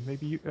John?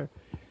 Maybe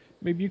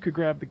you could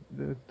grab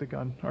the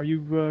gun. Are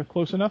you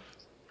close enough?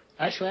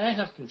 Actually, I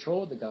have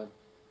control of the gun.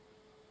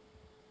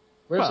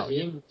 Where's Well, it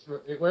aimed?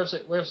 Where's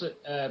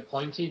it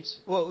pointed?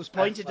 Well, it was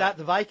pointed at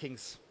the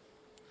Vikings.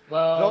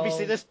 Well, But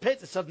obviously this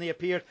pit has suddenly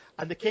appeared,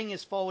 and the king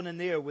has fallen in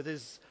there with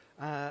his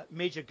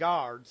major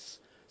guards.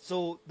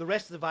 So the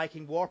rest of the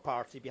Viking war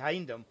party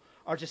behind him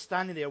are just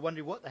standing there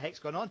wondering what the heck's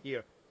going on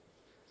here.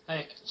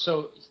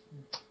 So.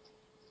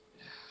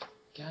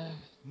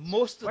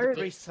 Most of the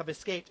priests have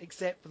escaped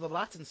except for the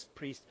Latin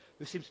priest,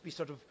 who seems to be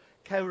sort of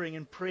cowering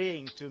and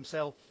praying to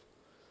himself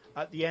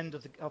at the end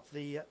of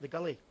the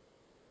gully.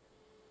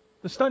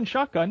 The stun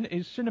shotgun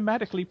is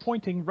cinematically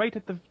pointing right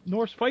at the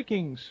Norse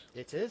Vikings.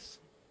 It is.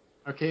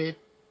 Okay.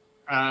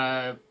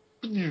 I'm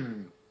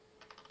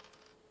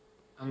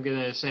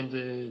gonna send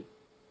the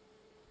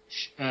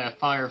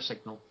fire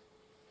signal.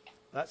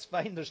 That's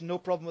fine. There's no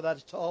problem with that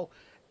at all.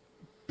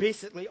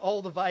 Basically,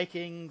 all the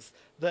Vikings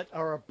that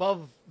are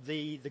above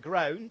the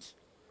ground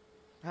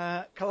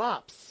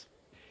collapse.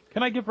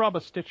 Can I give Rob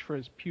a stitch for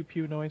his pew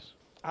pew noise?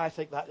 I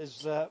think that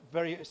is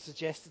very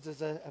suggested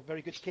as a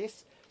very good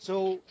case.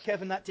 So,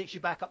 Kevin, that takes you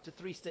back up to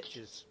 3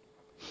 stitches.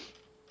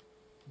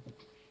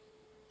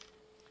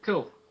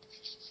 Cool.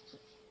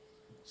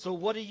 So,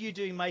 what are you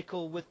doing,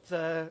 Michael, with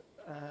now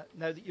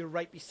that you're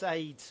right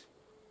beside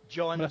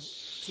John I'm gonna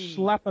T?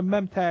 slap a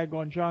mem tag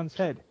on John's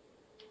head.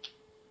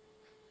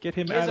 Get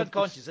him He out is of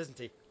unconscious, isn't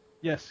he?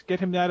 Yes, get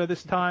him out of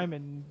this time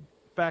and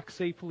back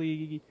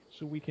safely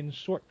so we can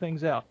sort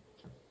things out.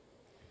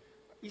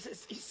 He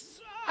says,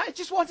 I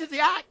just wanted the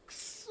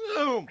axe.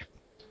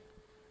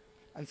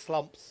 And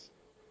slumps.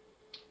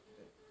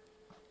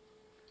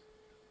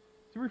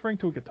 Is he referring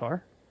to a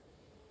guitar?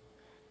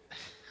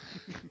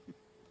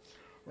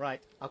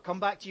 Right, I'll come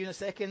back to you in a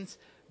second.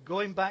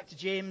 Going back to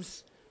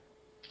James,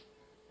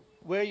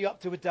 where are you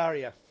up to with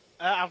Daria?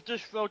 I've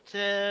just wrote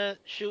to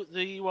shoot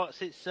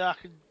so I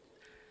can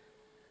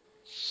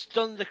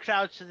stun the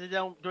crowd so they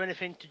don't do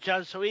anything to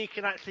John, so he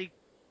can actually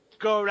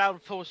go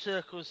around full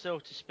circles, so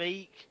to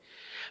speak.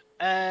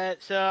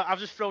 So I've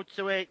just rolled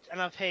to it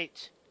and I've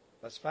hit.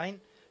 That's fine.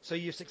 So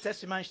you've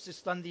successfully managed to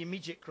stun the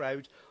immediate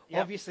crowd.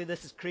 Yep. Obviously,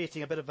 this is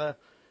creating a bit of a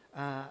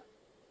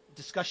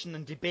discussion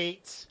and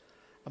debate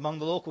among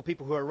the local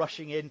people who are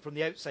rushing in from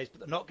the outside,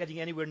 but they're not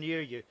getting anywhere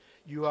near you.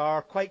 You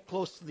are quite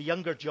close to the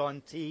younger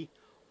John T.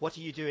 What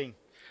are you doing?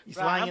 He's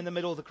lying in the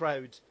middle of the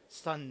crowd,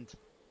 stunned.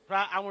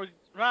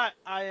 Right,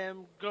 I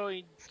am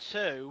going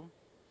to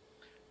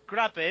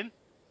grab him,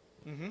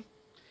 Mm-hmm.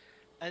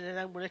 and then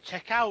I'm going to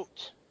check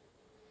out.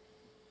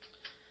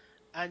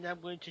 And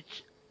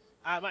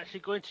I'm actually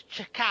going to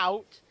check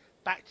out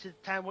back to the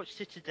Timewatch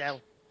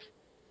Citadel.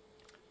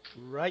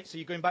 Right, so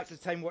you're going back to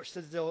the Timewatch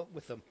Citadel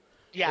with them.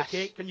 Yes.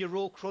 Okay, can you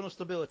roll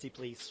chronostability,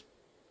 please?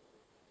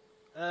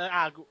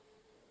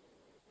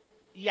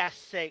 Yes,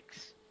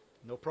 6.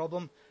 No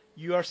problem.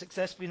 You are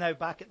successfully now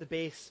back at the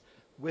base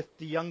with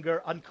the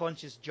younger,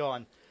 unconscious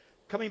John.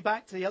 Coming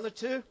back to the other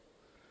two.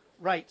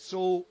 Right,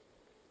 so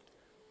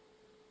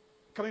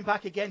coming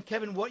back again,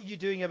 Kevin, what are you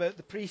doing about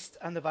the priest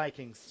and the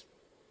Vikings?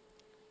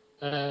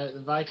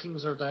 The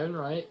Vikings are down,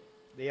 right?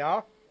 They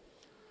are,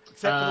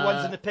 except for the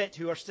ones in the pit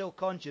who are still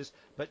conscious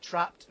but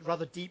trapped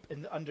rather deep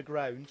in the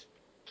underground.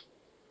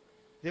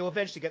 They will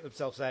eventually get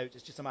themselves out.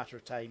 It's just a matter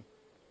of time.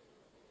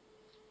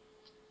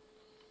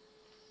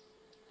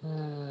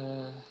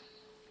 And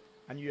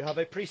you have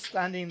a priest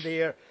standing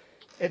there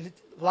in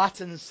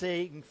Latin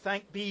saying,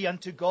 "Thank be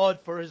unto God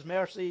for his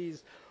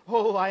mercies.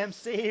 Oh, I am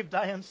saved,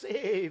 I am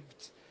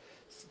saved.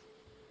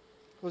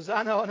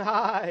 Hosanna on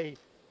high."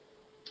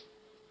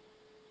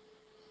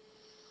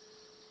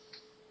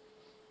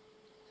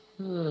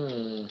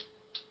 Hmm.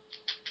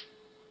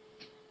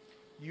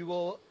 You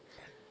will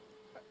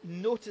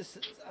notice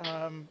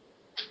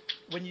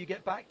when you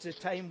get back to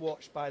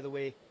Timewatch, by the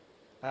way,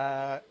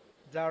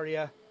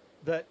 Daria,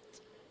 that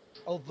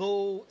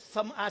although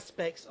some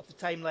aspects of the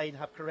timeline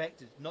have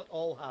corrected, not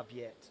all have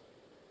yet.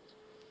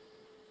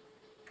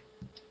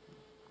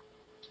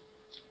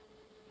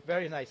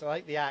 Very nice. I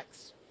like the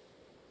axe.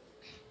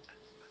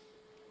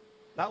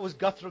 That was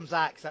Guthrum's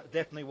axe. That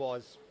definitely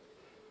was.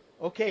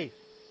 Okay.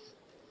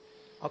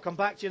 I'll come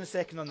back to you in a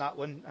second on that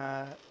one,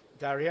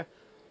 Daria.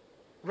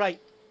 Right.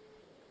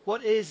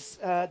 What is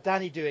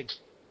Danny doing?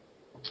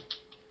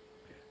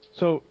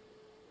 So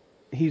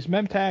he's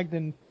mem-tagged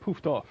and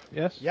poofed off,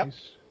 yes? Yep.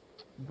 He's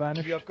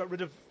vanished. You have got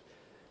rid of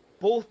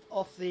both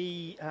of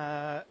the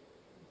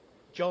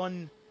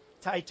John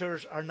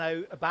Titers are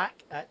now back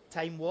at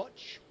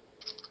Timewatch.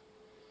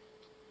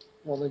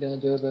 What are we going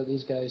to do about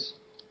these guys?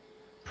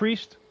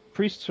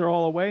 Priests are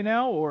all away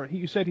now, or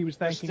you said he was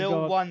There's thanking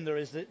still God? one. There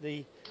is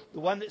the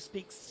one that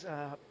speaks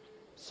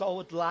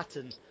solid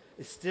Latin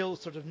is still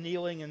sort of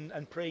kneeling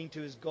and praying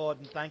to his God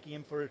and thanking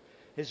him for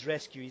his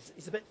rescue.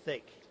 He's a bit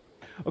thick.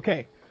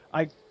 Okay,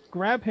 I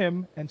grab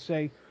him and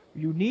say,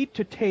 "You need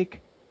to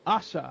take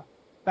Asa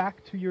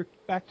back to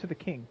the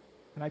king,"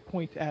 and I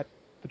point at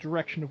the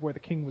direction of where the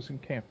king was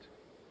encamped.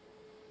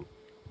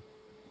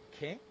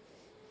 Okay.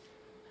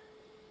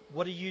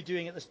 What are you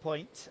doing at this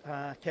point,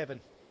 Kevin?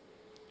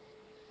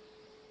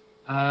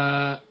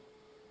 I'm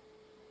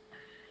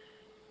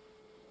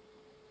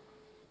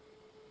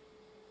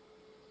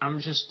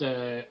just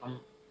We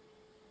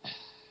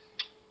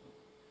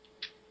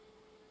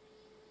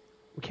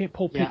can't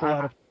pull people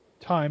out of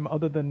time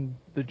other than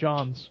the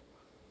Johns.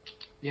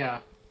 Yeah.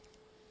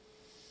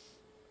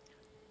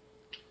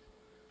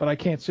 But I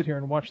can't sit here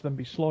and watch them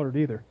be slaughtered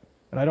either.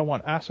 And I don't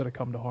want Asa to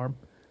come to harm.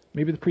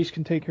 Maybe the priest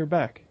can take her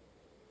back.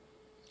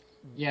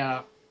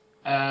 Yeah.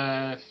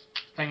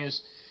 Thing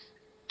is,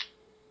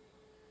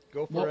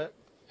 Go for it.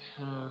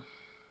 Uh,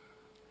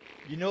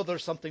 You know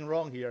there's something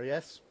wrong here,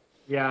 yes?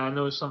 yeah, I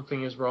know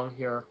something is wrong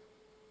here.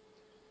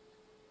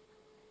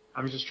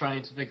 I'm just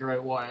trying to figure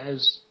out what it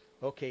is.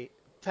 Okay.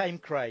 Time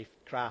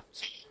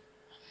crafts.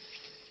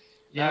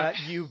 Yeah.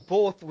 You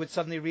both would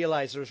suddenly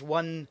realize there's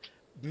one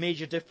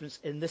major difference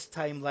in this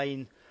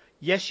timeline.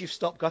 Yes, you've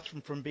stopped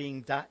Guthrum from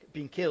being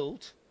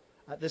killed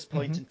at this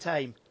point in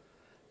time,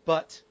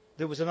 but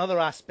there was another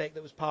aspect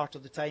that was part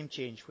of the time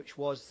change, which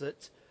was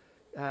that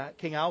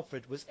King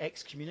Alfred was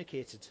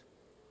excommunicated.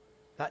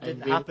 That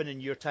didn't happen in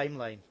your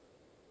timeline.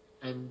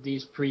 And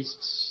these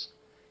priests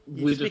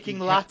He's speaking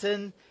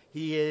Latin.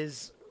 He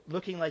is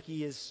looking like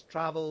he has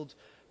travelled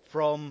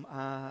from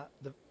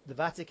the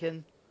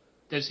Vatican.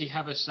 Does he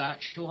have a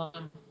satchel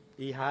on?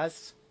 He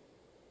has.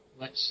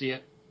 Let's see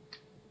it.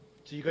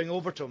 So you're going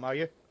over to him, are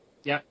you?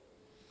 Yeah.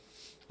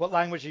 What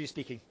language are you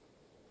speaking?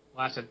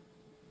 Latin.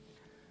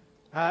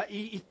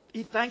 He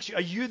thanks you.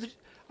 Are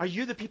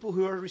you the people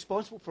who are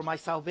responsible for my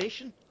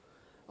salvation?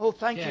 Oh,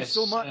 thank you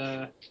so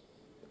much.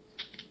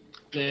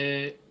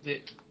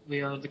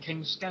 We are the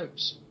King's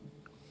Scouts.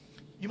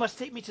 You must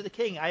take me to the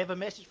king. I have a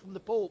message from the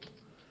Pope.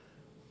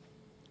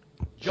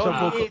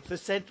 John VIII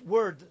has sent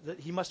word that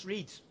he must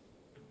read.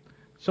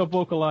 So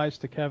vocalize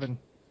to Kevin.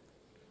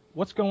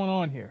 What's going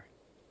on here?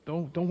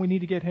 Don't we need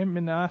to get him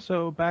and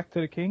Asa back to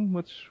the king?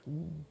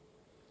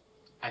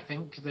 I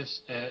think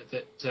this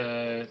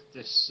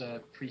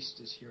priest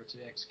is here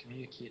to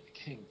excommunicate the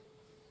king.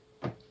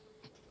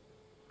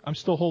 I'm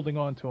still holding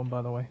on to him,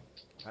 by the way.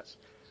 That's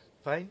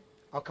fine.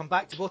 I'll come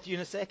back to both of you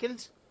in a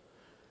second.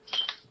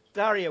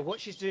 Daria, what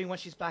she's doing when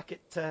she's back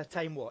at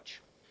Timewatch?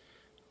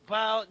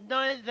 Well,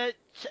 knowing that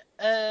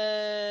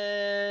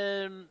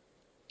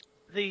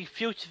the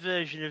future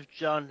version of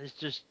John has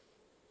just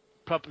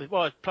probably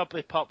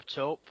popped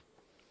up,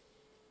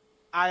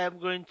 I am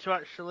going to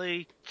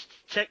actually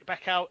check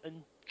back out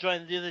and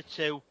join the other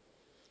two.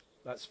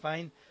 That's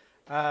fine.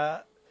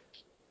 Paula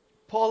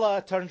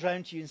turns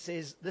around to you and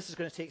says, "This is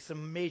going to take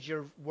some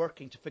major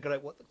working to figure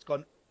out what's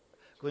going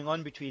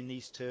on between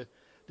these two.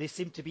 They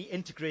seem to be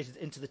integrated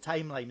into the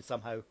timeline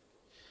somehow."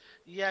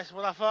 Yes,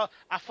 well, I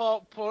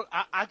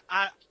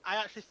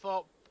actually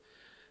thought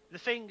the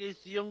thing is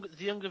the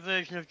younger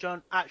version of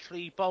John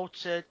actually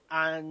bolted,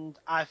 and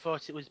I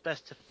thought it was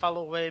best to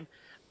follow him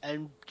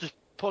and just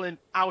pull him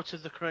out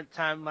of the current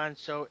timeline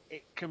so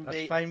it can That's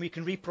be. fine. We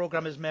can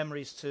reprogram his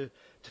memories to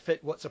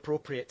fit what's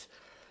appropriate.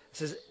 It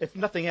says, if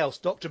nothing else,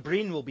 Dr.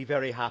 Breen will be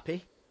very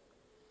happy.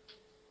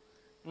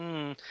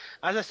 As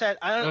I said,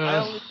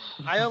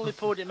 I only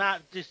pulled him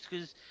out just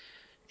because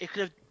it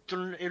could have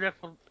done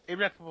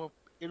irreparable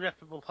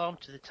harm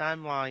to the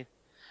timeline,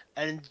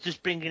 and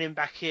just bringing him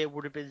back here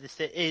would have been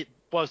it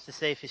was the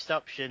safest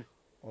option.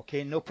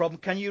 Okay, no problem.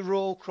 Can you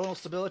roll chronal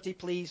stability,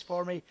 please,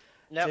 for me?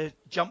 Yep. To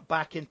jump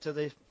back into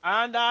the...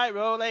 And I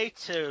roll a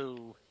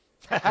 2.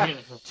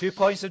 2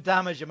 points of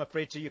damage, I'm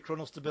afraid, to your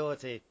chronal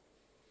stability.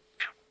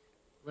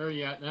 Where are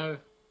you at now?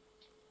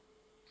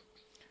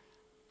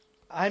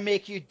 I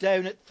make you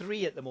down at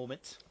 3 at the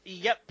moment.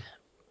 Yep.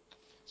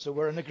 So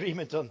we're in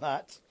agreement on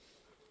that.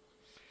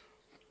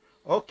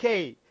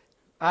 Okay.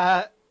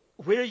 Where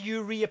are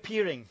you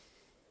reappearing?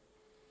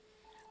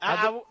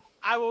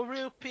 I will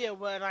reappear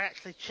when I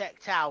actually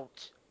checked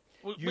out,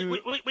 which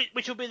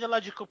will be the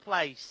logical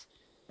place.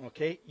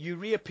 Okay, you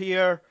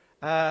reappear.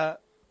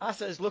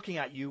 Asa is looking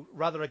at you,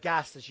 rather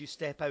aghast as you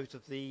step out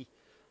of the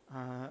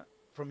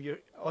from your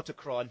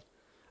autochron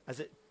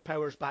as it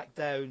powers back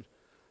down,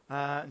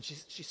 and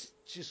she's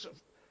sort of,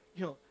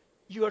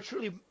 you are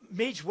truly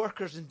mage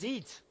workers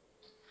indeed.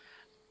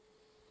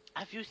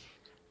 Have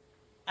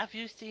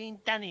you seen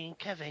Danny and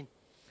Kevin?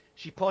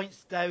 She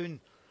points down.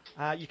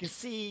 You can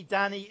see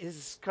Danny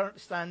is currently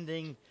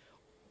standing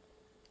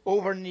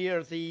over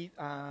near the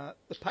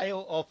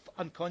pile of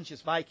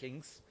unconscious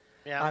Vikings,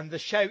 Yeah. and the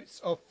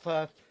shouts of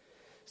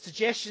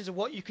suggestions of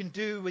what you can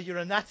do with your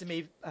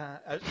anatomy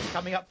is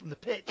coming up from the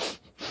pit.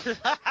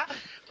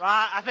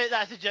 Right, I think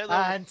that's a joke.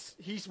 And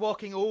he's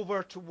walking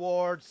over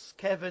towards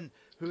Kevin,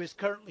 who is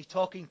currently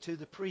talking to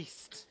the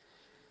priest.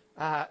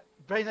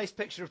 Very nice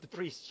picture of the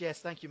priest. Yes,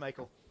 thank you,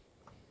 Michael.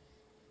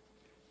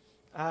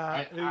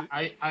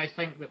 I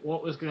think that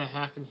what was going to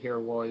happen here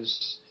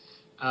was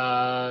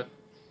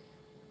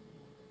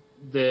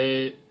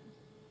the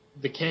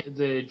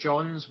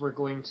Johns were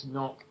going to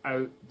knock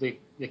out the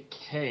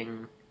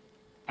king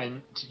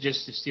and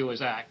just to steal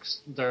his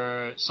axe.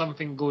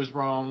 Something goes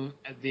wrong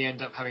and they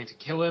end up having to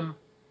kill him.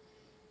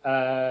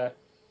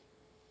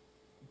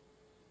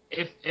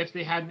 If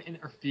they hadn't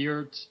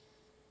interfered,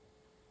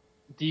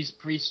 these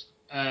priests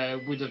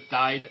would have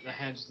died at the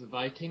hands of the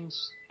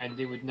Vikings, and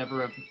they would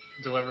never have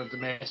delivered the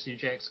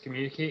message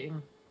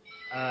excommunicating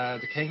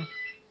the king.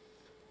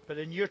 But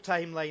in your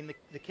timeline,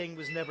 the king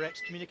was never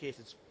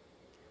excommunicated.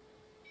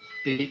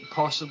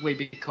 Possibly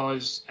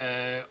because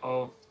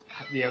of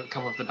the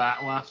outcome of the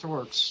battle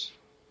afterwards.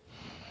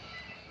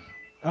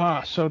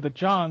 So the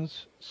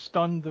Johns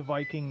stunned the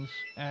Vikings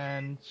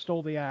and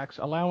stole the axe,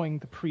 allowing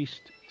the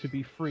priest to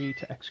be free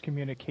to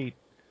excommunicate.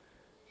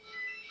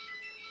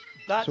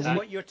 That's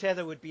what your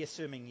tether would be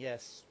assuming,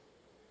 yes.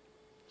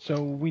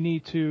 So we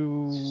need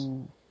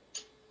to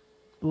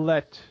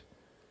let...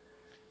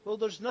 Well,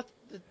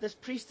 this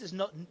priest is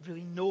not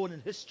really known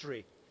in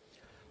history.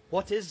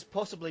 What is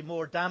possibly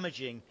more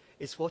damaging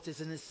is what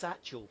is in his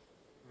satchel.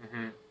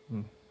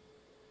 Mm-hmm.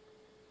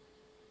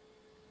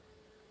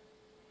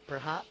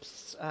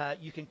 Perhaps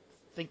you can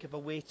think of a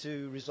way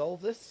to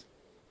resolve this?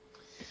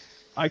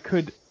 I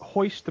could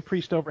hoist the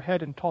priest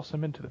overhead and toss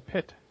him into the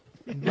pit.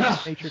 And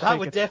let nature That take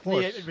would its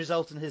definitely course.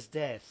 result in his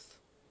death.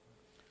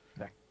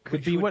 That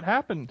could be what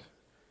happened.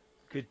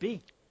 Could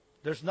be.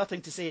 There's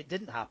nothing to say it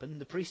didn't happen.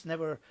 The priest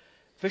never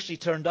officially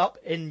turned up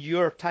in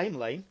your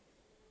timeline.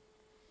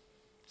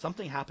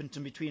 Something happened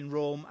between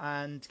Rome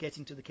and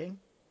getting to the king.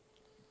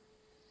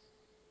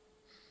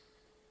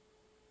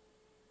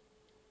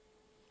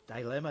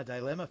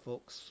 Dilemma,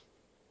 folks.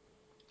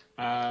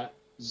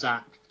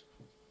 Zap.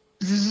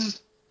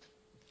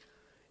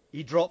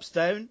 He drops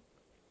down.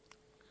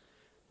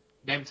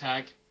 Name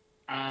tag.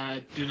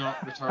 Do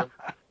not return.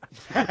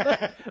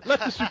 Let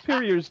the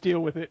superiors deal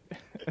with it.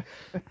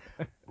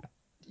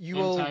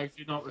 Name tag.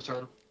 Do not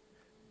return.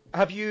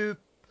 Have you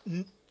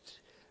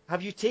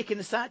taken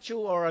the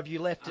satchel, or have you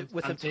left it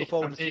with him to go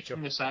forward in the future? I'm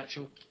taking the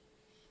satchel.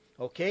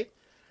 Okay.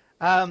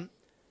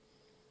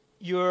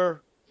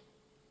 You're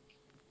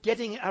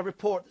getting a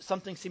report that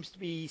something seems to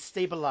be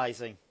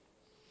stabilizing.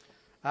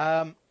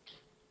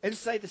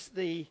 Inside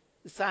the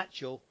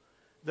satchel,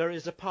 there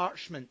is a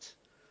parchment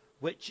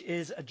which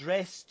is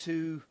addressed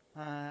to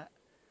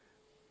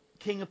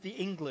King of the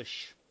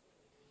English.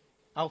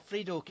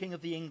 Alfredo, King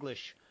of the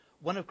English,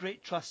 one of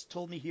great trust,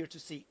 told me here to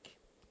seek.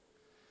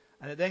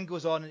 And it then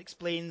goes on and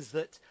explains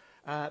that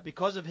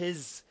because of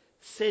his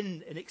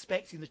sin in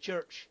expecting the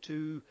church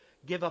to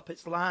give up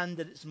its land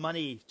and its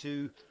money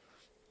to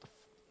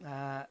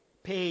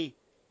pay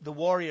the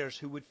warriors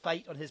who would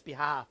fight on his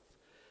behalf,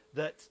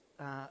 that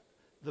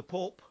the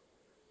Pope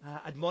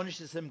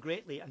admonishes him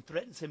greatly and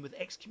threatens him with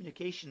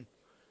excommunication,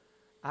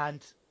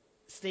 and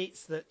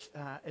states that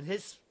in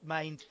his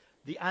mind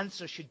the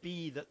answer should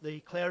be that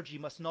the clergy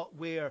must not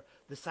wear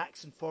the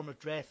Saxon form of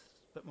dress,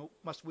 but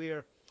must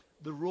wear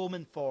the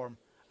Roman form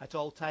at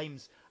all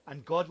times,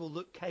 and God will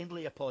look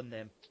kindly upon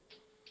them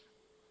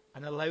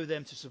and allow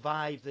them to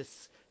survive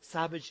this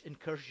savage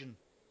incursion.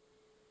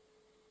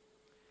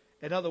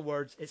 In other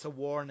words, it's a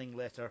warning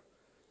letter.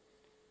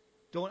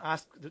 Don't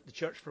ask the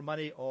church for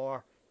money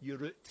or you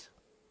root.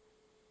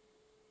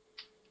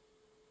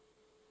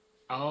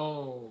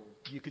 Oh.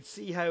 You could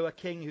see how a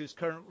king who's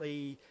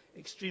currently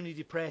extremely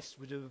depressed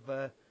would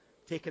have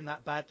taken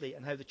that badly,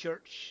 and how the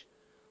church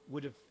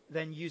would have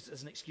then used it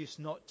as an excuse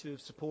not to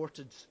have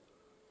supported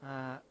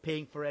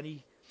paying for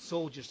any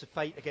soldiers to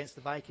fight against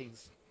the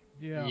Vikings.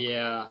 Yeah.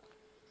 Yeah.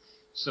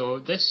 So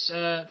this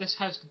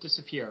has to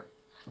disappear.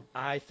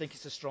 I think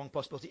it's a strong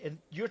possibility. In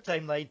your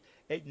timeline,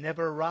 it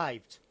never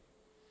arrived.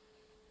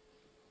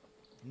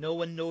 No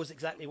one knows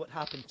exactly what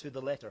happened to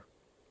the letter.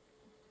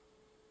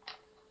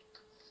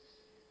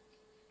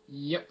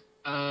 Yep.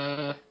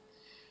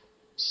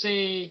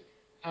 Say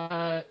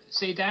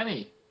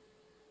Danny,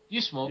 you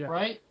smoke, Yeah.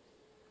 right?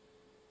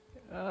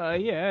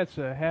 Yeah, it's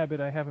a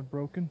habit I haven't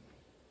broken.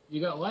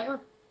 You got a letter?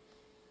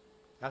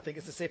 I think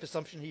it's a safe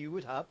assumption you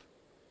would have.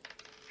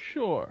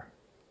 Sure.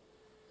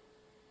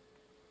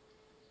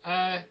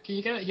 Can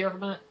you get it here for a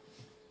minute?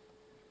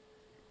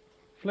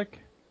 Flick.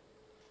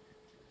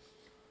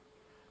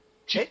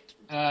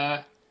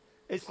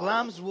 It's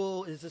lamb's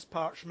wool is this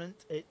parchment.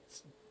 It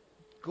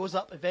goes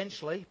up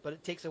eventually, but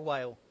it takes a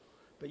while.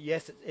 But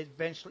yes,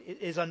 it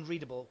is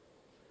unreadable,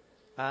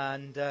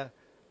 and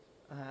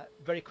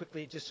very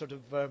quickly it just sort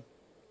of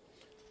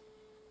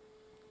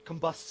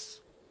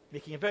combusts,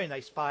 making a very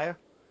nice fire.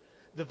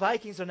 The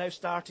Vikings are now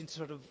starting to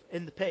sort of,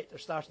 in the pit, they're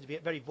starting to be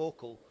very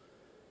vocal.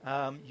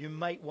 You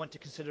might want to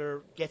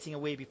consider getting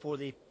away before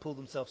they pull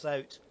themselves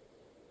out.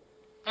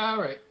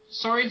 Alright.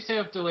 Sorry to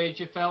have delayed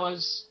you,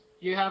 fellas.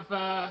 You have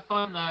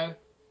fun now.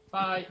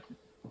 Bye.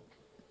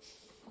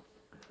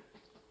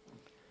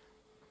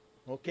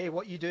 Okay,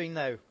 what are you doing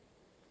now?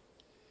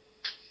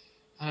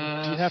 Do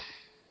you have to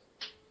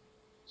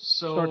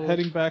So start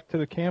heading back to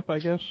the camp, I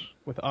guess,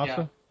 with yeah.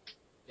 Asa?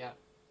 Yeah.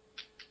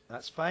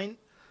 That's fine.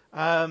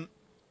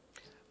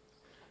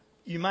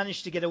 You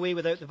manage to get away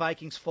without the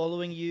Vikings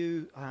following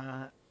you.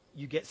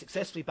 You get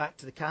successfully back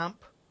to the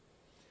camp.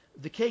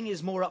 The king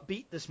is more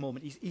upbeat this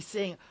moment. He's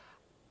saying,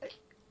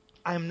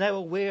 I am now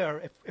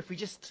aware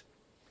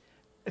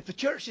if the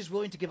church is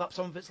willing to give up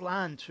some of its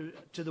land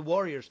to the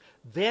warriors,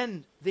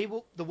 then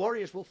the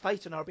warriors will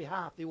fight on our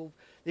behalf.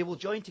 They will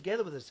join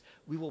together with us.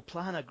 We will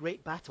plan a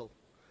great battle.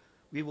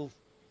 We will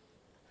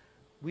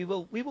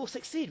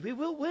succeed. We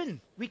will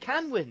win. We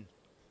can win.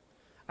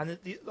 And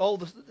all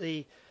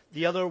the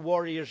other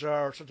warriors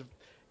are sort of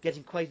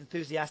getting quite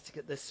enthusiastic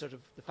at this sort of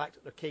the fact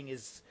that their king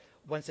is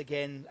once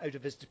again out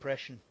of his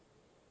depression.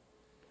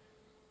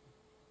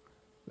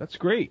 That's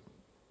great,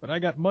 but I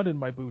got mud in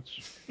my boots.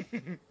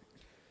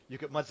 You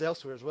get muds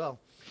elsewhere as well.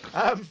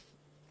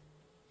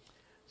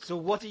 So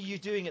what are you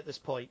doing at this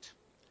point?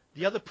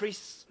 The other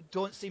priests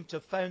don't seem to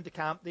have found the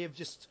camp. They have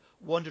just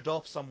wandered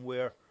off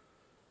somewhere.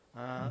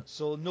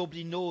 So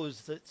nobody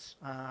knows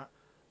that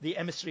the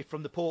emissary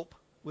from the Pope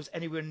was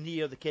anywhere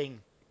near the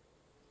king.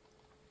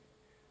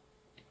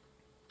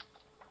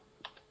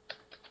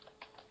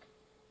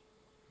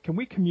 Can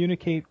we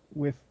communicate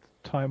with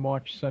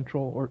Timewatch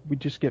Central, or we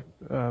just get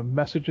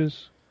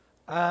messages?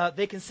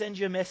 They can send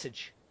you a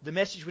message. The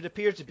message would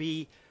appear to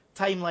be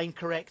timeline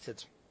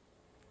corrected.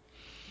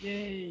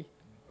 Yay.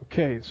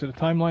 Okay, so the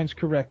timeline's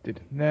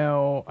corrected.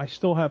 Now, I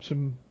still have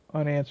some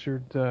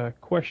unanswered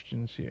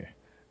questions here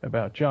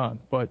about John,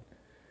 but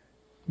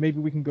maybe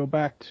we can go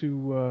back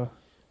to...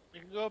 We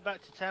can go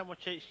back to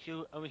Timewatch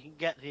HQ and we can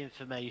get the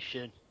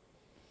information.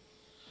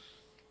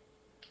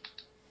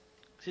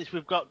 Since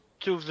we've got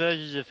two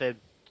versions of him.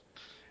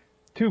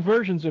 two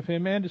versions of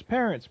him and his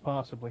parents,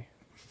 possibly.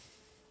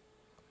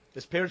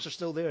 His parents are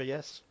still there,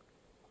 yes.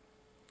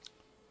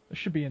 This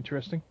should be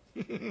interesting.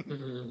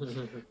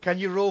 Can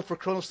you roll for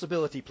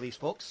chronostability, please,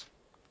 folks?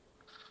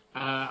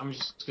 I'm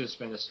just going to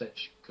spend a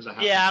stitch because I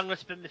have. Yeah, I'm going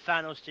to spend my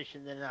final stitch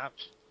and then out.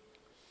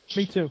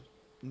 Me too.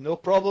 No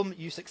problem.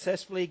 You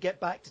successfully get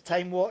back to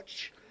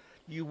Timewatch.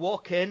 You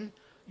walk in.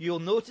 You'll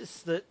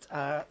notice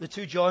that the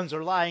two Johns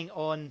are lying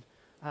on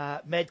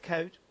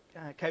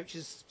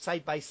couches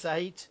side by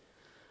side.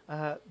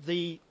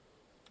 The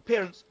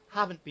parents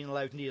haven't been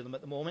allowed near them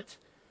at the moment.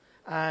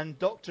 And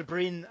Dr.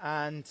 Breen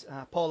and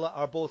Paula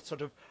are both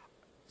sort of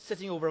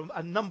sitting over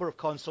a number of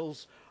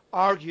consoles,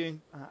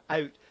 arguing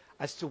out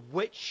as to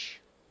which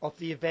of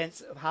the events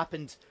that have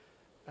happened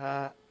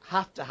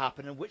have to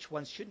happen and which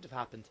ones shouldn't have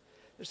happened.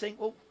 They're saying,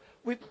 well,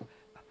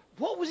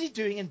 what was he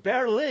doing in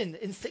Berlin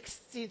in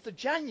 16th of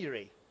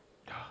January,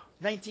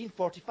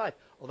 1945?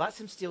 Well, that's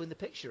him stealing the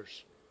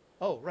pictures.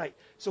 Oh, right.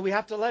 So we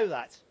have to allow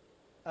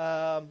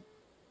that.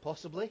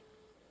 Possibly.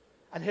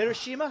 And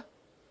Hiroshima?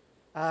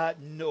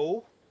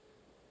 No.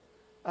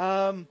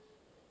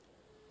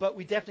 but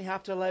we definitely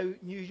have to allow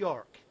New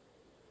York.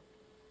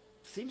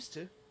 Seems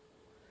to.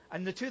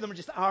 And the two of them are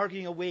just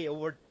arguing away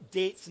over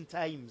dates and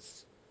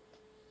times.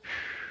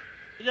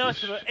 You know,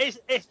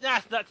 it's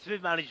nice not to be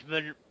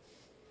management.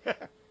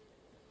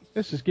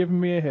 This is giving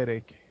me a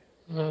headache.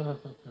 So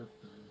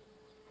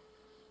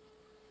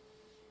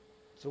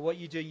what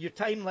you do, your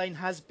timeline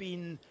has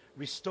been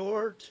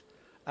restored.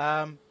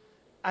 As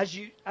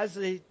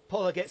the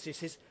Paula gets there,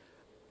 says,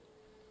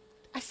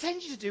 I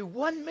send you to do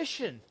one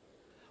mission.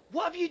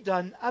 What have you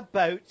done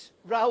about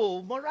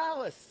Raul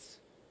Morales?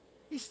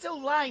 He's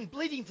still lying,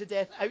 bleeding to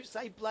death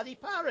outside bloody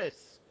Paris.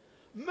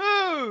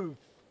 Move!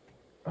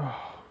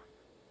 Oh.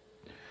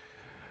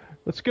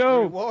 Let's The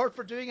go. reward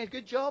for doing a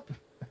good job?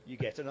 You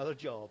get another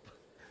job.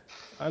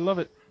 I love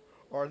it.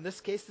 Or in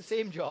this case, the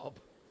same job.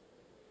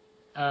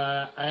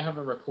 I have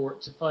a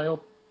report to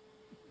file.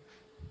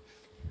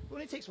 It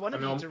only takes one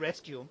of you to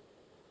rescue him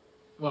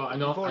Well, I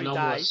know. before he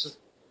dies.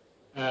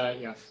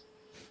 Yeah.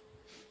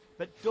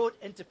 But don't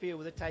interfere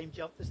with the time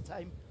jump this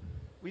time.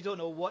 We don't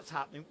know what's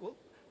happening.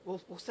 We'll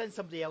send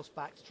somebody else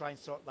back to try and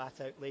sort that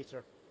out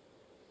later.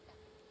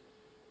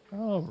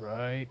 All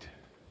right.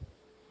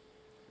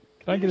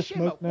 Can I get a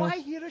smoke now? Why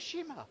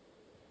Hiroshima?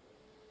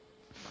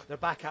 They're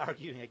back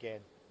arguing again.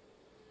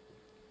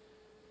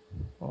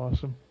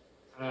 Awesome.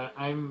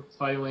 I'm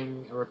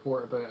filing a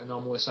report about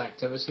anomalous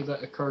activity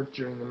that occurred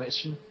during the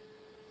mission.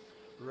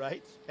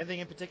 Right. Anything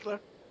in particular?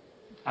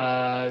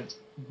 Yes.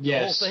 The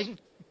whole thing?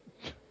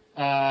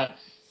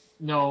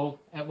 No.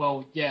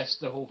 Well, yes,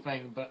 the whole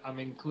thing, but I'm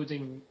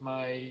including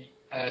my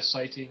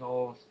sighting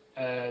of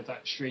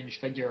that strange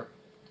figure.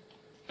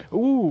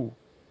 Ooh,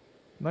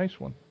 nice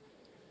one.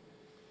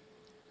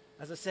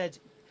 As I said,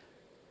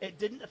 it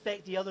didn't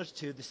affect the others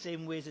two the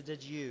same way as it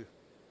did you.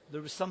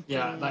 There was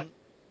something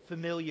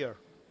familiar.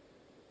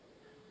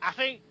 I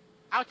think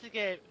out of the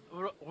game,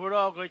 we're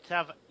all going to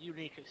have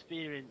unique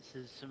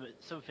experiences.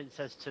 Something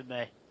says to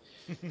me.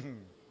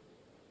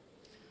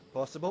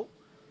 Possible.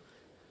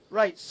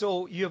 Right,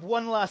 so you have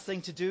one last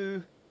thing to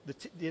do,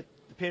 the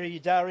pair of you,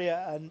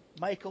 Daria and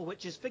Michael,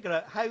 which is figure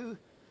out how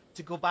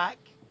to go back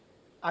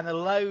and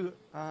allow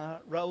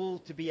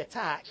Raul to be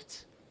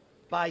attacked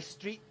by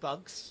street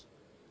thugs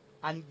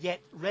and yet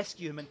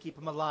rescue him and keep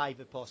him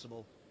alive if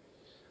possible.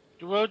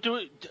 Well,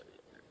 do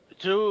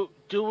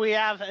we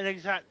have an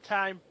exact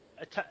time,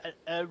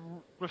 a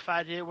rough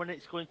idea when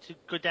it's going to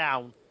go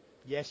down?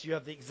 Yes, you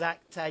have the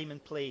exact time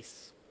and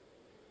place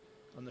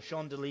on the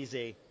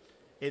Champs-Élysées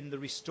in the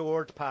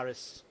restored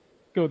Paris.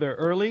 Go there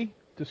early,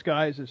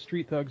 disguise as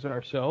street thugs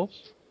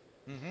ourselves.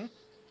 Mm-hmm.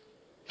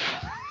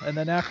 And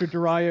then after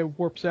Daria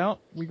warps out,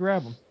 we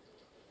grab them.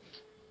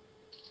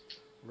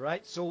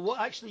 Right, so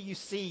what actually you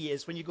see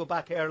is when you go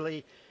back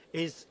early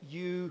is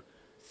you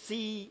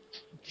see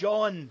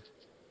John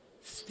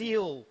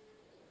steal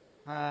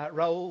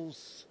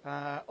Raul's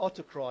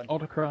autochron.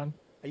 Autochron.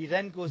 He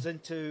then goes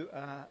into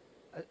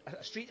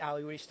a street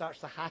alley where he starts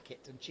to hack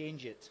it and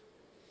change it.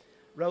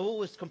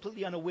 Raul is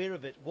completely unaware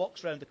of it,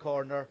 walks around the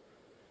corner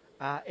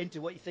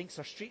into what he thinks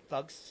are street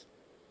thugs,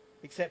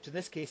 except in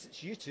this case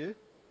it's you two.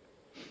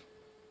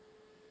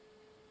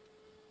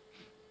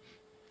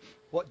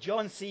 What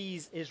John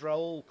sees is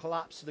Raul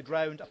collapse to the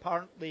ground,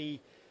 apparently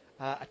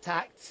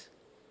attacked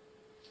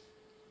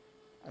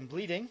and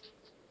bleeding,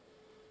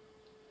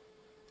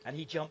 and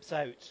he jumps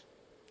out.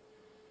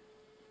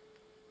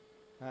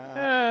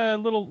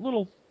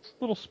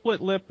 Little split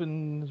lip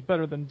and is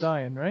better than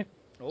dying, right?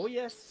 Oh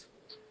yes,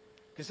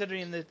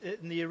 considering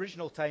in the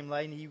original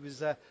timeline he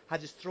was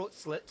had his throat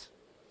slit.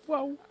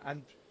 Well,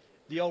 and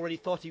they already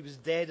thought he was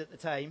dead at the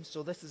time.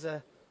 So this is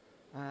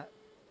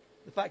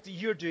the fact that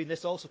you're doing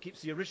this also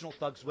keeps the original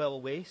thugs well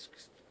away.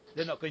 'Cause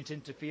they're not going to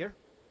interfere.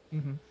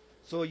 mm-hmm.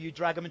 So you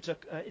drag him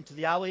into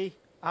the alley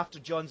after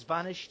John's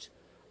vanished,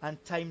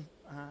 and time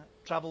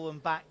travel him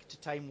back to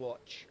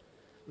Timewatch,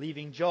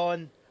 leaving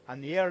John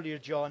and the earlier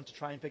John to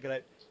try and figure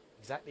out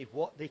exactly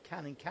what they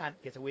can and can't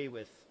get away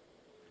with.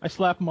 I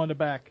slap him on the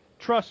back.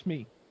 Trust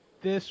me,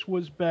 this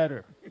was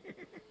better.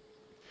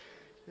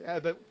 Yeah,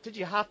 but did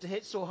you have to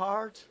hit so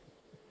hard?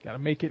 Gotta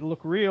make it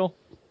look real.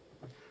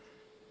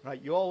 Right,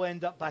 you all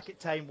end up back at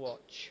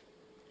Timewatch.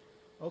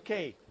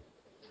 Okay,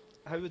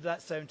 how would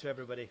that sound to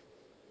everybody?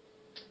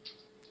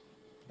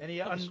 Any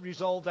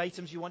unresolved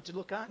items you want to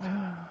look at?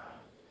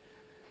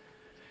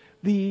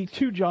 The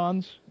two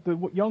Johns,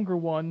 the younger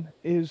one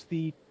is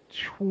the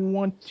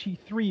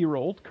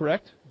 23-year-old,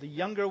 correct? The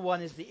younger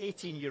one is the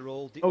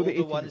 18-year-old. The the older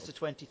 18-year-old. one is the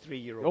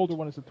 23-year-old. The older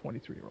one is the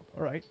 23-year-old.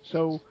 All right.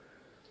 So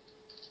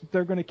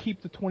they're going to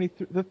keep the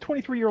 23. The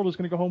 23-year-old is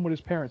going to go home with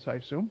his parents, I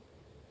assume,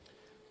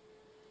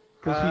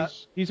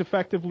 because he's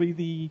effectively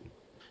the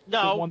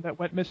one that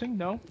went missing.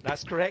 No,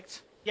 that's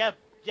correct. Yeah,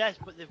 yes,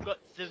 but they've got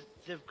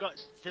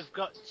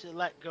to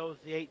let go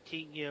of the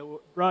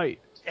 18-year-old. Right.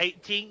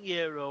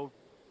 18-year-old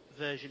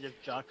version of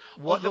John.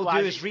 What they'll do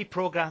is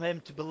reprogram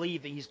him to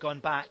believe that he's gone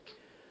back,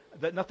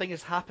 that nothing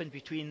has happened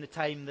between the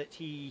time that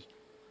he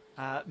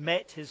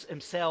met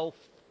himself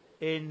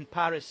in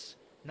Paris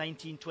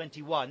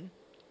 1921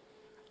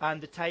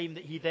 and the time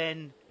that he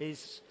then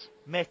is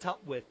met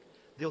up with.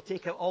 they'll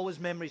take out all his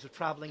memories of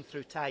travelling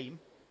through time.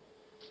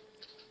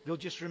 They'll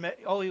just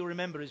all he'll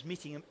remember is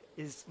meeting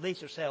his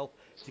later self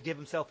to give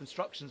himself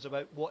instructions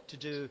about what to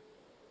do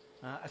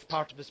as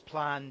part of his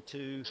plan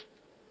to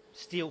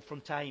steal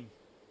from time.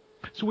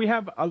 So we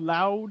have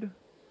allowed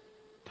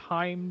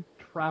time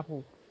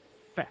travel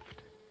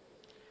theft.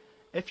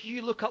 If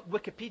you look up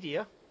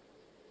Wikipedia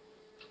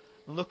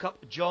and look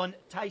up John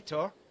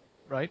Titor,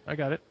 Right, I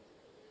got it.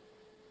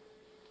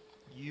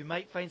 you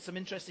might find some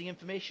interesting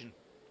information.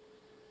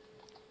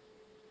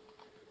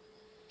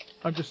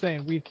 I'm just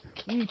saying, we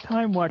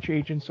Timewatch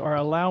agents are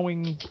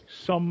allowing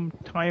some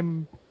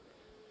time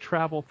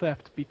travel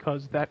theft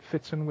because that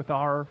fits in with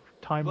our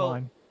timeline.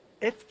 Well,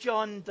 if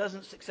John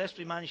doesn't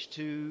successfully manage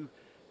to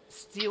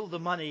steal the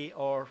money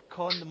or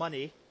con the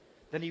money,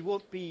 then he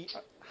won't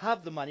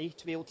have the money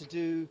to be able to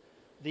do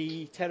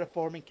the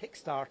terraforming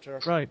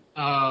Kickstarter. Right.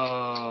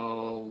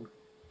 Oh.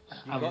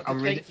 You've got to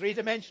think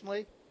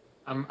three-dimensionally.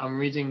 I'm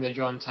reading the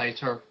John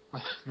Titor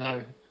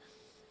now.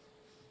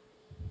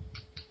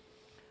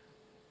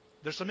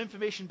 There's some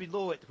information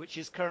below it which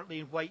is currently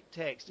in white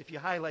text. If you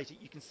highlight it,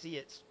 you can see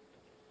it.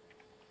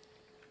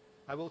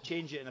 I will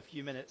change it in a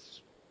few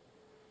minutes.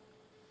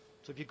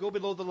 So if you go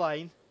below the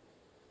line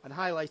and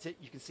highlight it,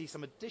 you can see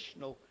some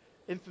additional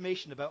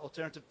information about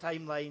alternative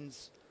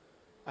timelines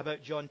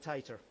about John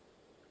Titor.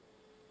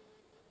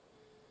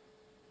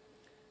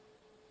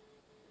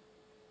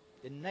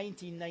 In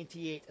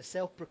 1998, a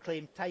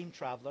self-proclaimed time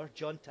traveller,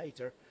 John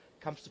Titor,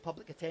 comes to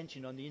public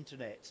attention on the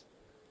internet.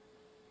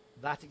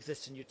 That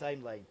exists in your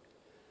timeline.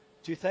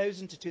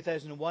 2000 to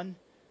 2001,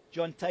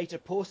 John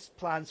Titor posts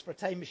plans for a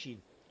time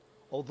machine.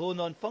 Although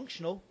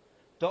non-functional,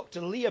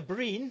 Dr. Leah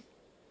Breen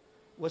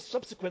was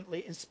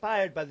subsequently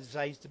inspired by the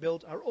designs to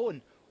build her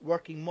own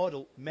working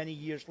model many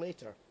years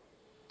later.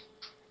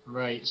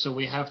 Right, so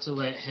we have to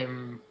let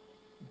him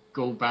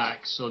go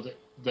back so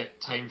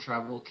that time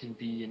travel can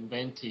be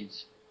invented.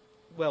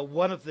 Well,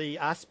 one of the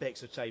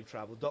aspects of time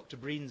travel, Dr.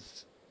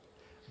 Breen's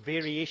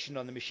variation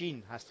on the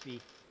machine has to be,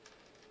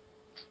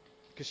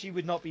 because she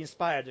would not be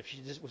inspired if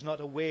she just was not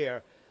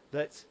aware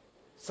that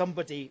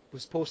somebody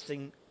was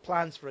posting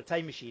plans for a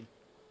time machine,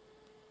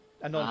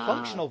 a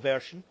non-functional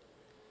version,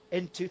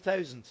 in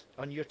 2000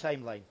 on your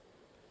timeline.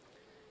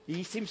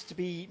 He seems to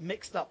be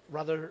mixed up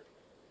rather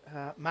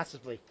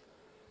massively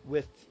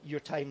with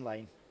your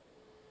timeline.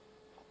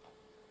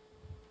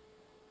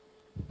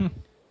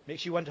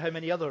 Makes you wonder how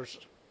many others.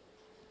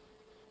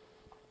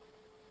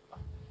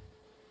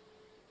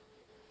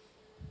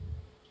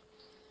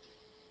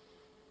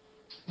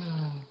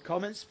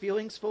 Comments,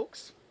 feelings,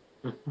 folks?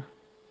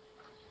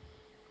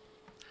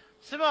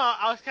 So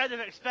I was kind of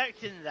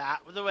expecting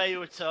that with the way you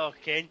were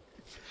talking.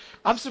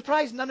 I'm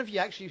surprised none of you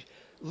actually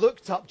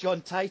looked up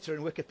John Titor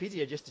in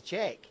Wikipedia just to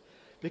check,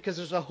 because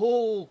there's a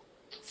whole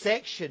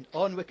section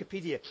on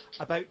Wikipedia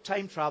about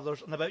time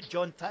travellers and about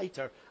John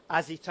Titor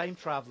as a time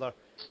traveller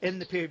in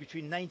the period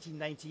between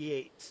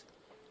 1998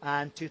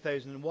 and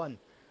 2001,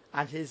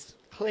 and his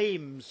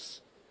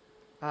claims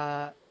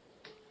to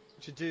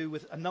do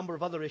with a number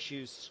of other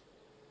issues,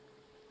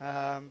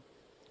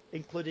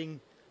 including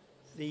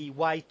the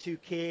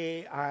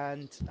Y2K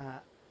and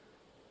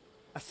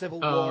a civil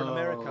war in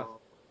America.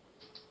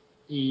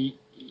 He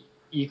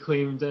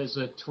claimed as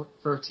a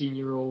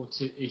 13-year-old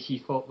he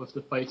fought with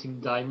the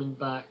Fighting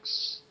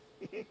Diamondbacks.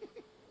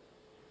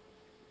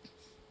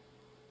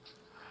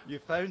 You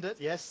found it,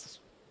 yes.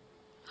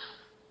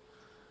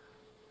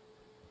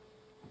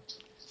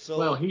 So,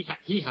 well,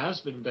 he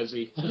has been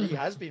busy. He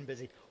has been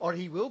busy, or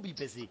he will be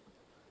busy.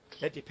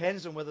 It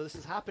depends on whether this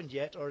has happened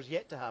yet or is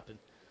yet to happen.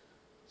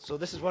 So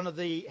this is one of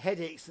the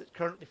headaches that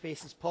currently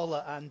faces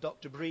Paula and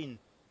Dr. Breen.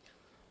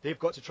 They've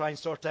got to try and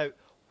sort out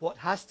what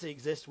has to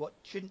exist, what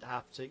shouldn't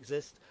have to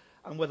exist,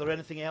 and whether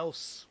anything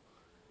else.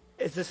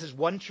 Is this his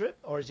one trip,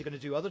 or is he going to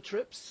do other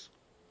trips?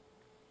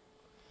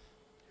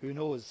 Who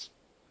knows?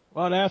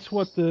 Well, that's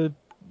what the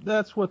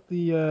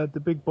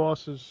big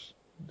bosses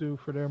do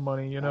for their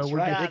money. You know, That's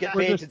right. They get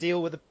paid to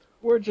deal with the.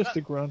 We're just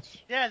the grunts.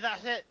 Yeah,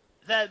 that's it.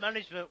 Their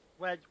management,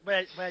 we're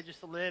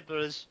just the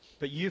labourers.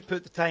 But you've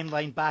put the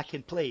timeline back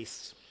in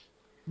place.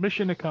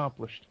 Mission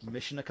accomplished.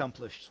 Mission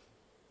accomplished.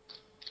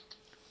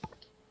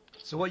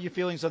 So what are your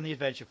feelings on the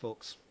adventure,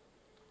 folks?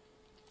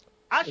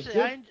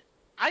 Actually,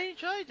 I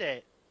enjoyed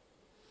it.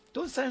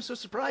 Don't sound so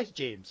surprised,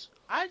 James.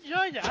 I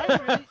enjoyed it.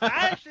 I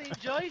actually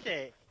enjoyed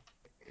it.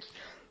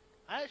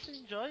 I actually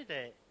enjoyed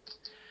it.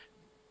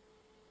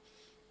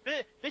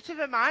 Bit of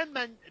a mind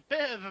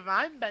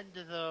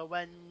bender though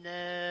when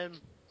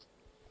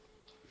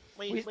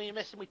you're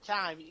messing with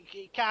time.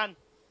 It can.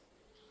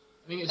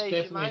 I think it's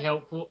definitely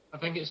helpful. I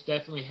think it's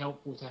definitely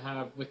helpful to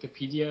have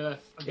Wikipedia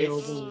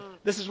available.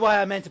 This is why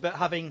I meant about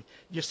having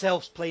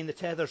yourselves playing the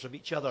tethers of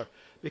each other,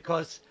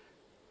 because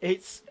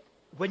it's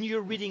when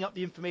you're reading up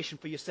the information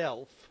for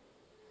yourself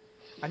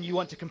and you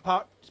want to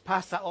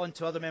pass that on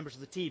to other members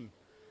of the team,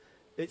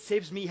 it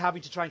saves me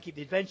having to try and keep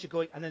the adventure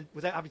going, and then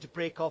without having to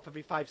break off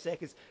every 5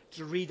 seconds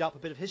to read up a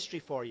bit of history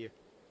for you.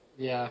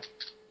 Yeah.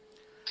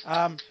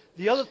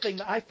 The other thing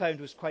that I found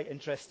was quite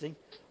interesting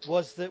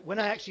was that when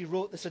I actually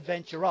wrote this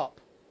adventure up,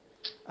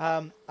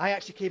 I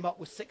actually came up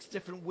with 6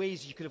 different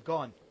ways you could have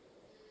gone.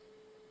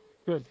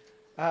 Good.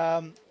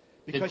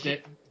 Because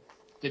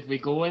Did we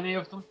go any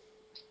of them?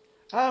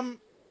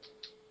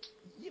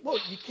 well,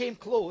 you came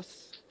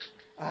close,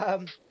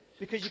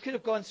 because you could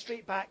have gone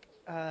straight back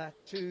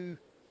to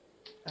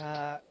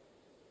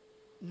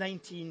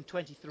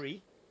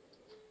 1923,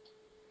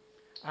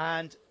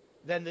 and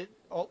then they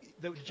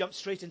would jump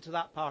straight into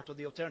that part of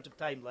the alternative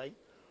timeline,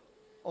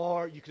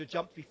 or you could have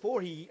jumped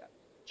before he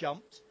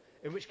jumped,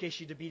 in which case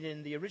you'd have been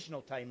in the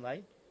original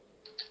timeline.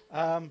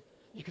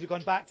 You could have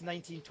gone back to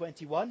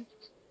 1921.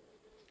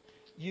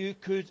 You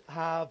could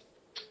have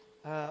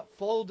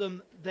followed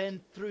them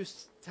then through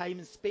time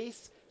and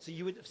space, so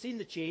you would have seen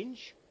the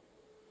change.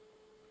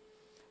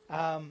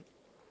 And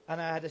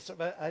I had a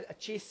sort of a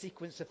chase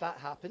sequence if that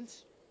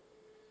happens.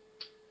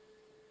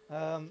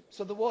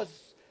 So there was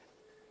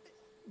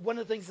one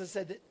of the things I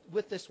said that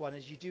with this one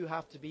is you do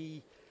have to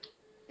be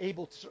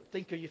able to sort of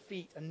think on your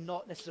feet and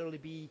not necessarily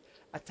be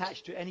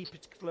attached to any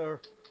particular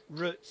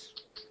route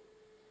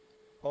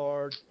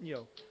or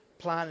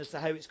plan as to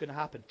how it's going to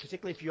happen,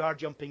 particularly if you are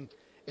jumping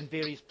in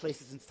various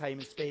places in time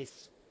and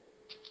space.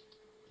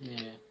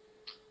 Yeah.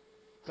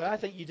 But I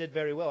think you did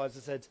very well, as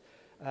I said.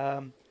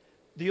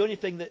 The only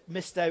thing that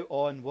missed out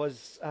on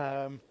was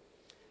him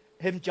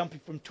jumping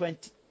from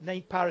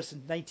Paris in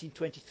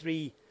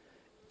 1923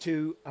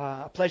 to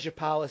a pleasure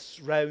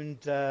palace round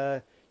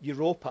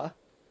Europa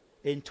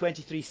in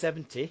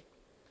 2370,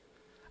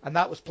 and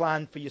that was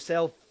planned for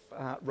yourself,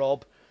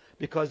 Rob,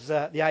 because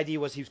the idea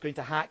was he was going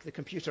to hack the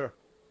computer,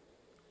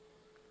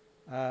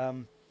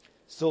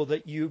 so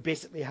that you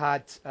basically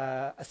had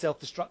a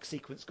self-destruct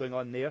sequence going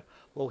on there.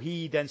 Well,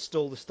 he then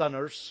stole the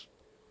stunners.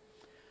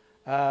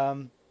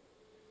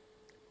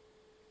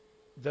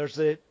 There's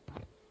a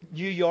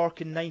New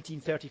York in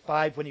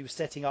 1935 when he was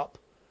setting up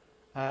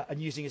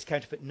and using his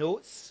counterfeit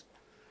notes.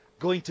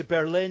 Going to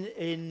Berlin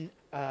in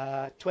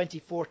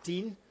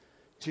 2014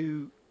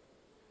 to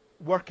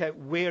work out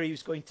where he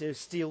was going to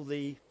steal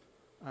the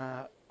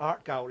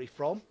art gallery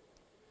from.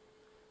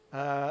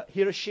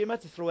 Hiroshima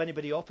to throw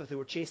anybody off if they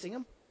were chasing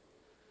him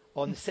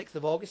on the 6th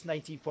of August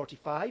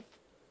 1945.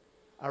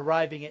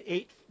 Arriving at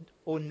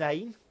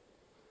 8:09.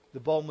 The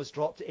bomb was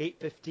dropped at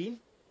 8:15.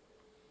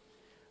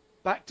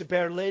 Back to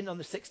Berlin on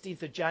the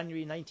 16th of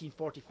January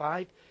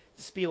 1945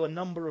 to steal a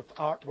number of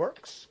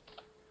artworks.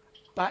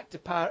 Back to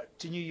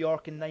New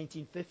York in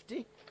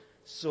 1950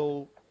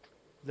 so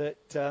that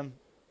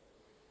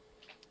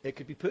it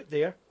could be put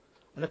there.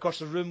 And of course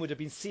the room would have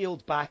been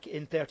sealed back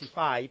in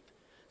 35,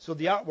 so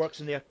the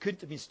artworks in there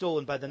couldn't have been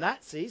stolen by the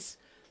Nazis,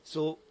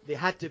 so they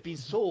had to have been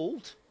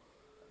sold,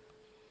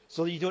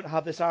 so that you don't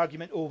have this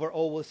argument over,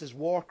 oh, well, this is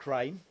war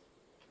crime.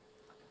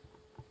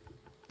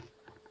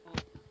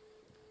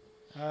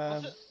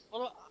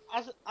 Well,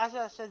 as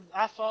I said,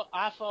 I thought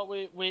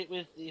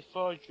with the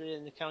forgery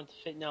and the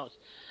counterfeit notes,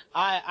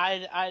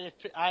 I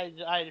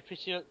had a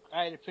pretty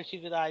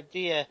good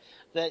idea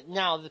that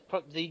now the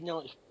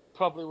notes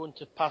probably wouldn't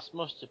have passed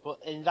muster, but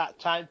in that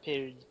time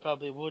period they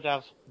probably would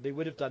have. They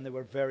would have done. They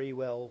were very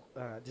well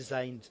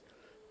designed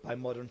by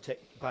by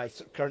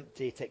current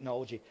day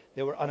technology.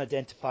 They were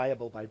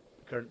unidentifiable by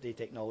current day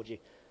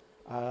technology,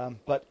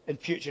 but in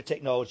future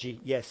technology,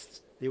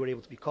 yes, they were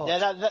able to be caught.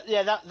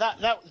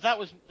 That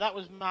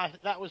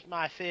was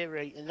my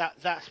theory, and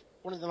that's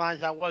one of the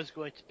lines I was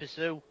going to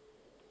pursue.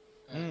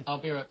 I'll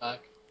be right back.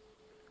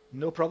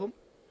 No problem.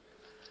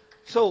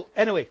 So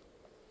anyway,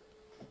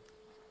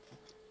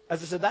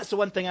 as I said, that's the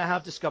one thing I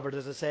have discovered.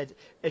 As I said,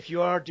 if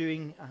you are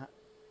doing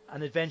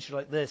an adventure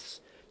like this,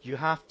 you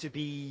have to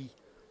be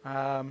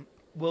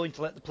willing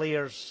to let the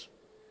players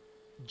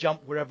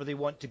jump wherever they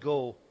want to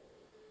go,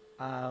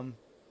 and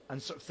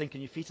sort of think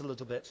on your feet a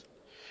little bit.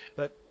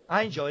 But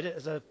I enjoyed it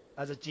as a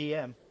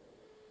GM.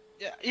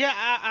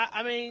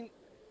 I mean,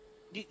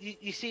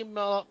 you seem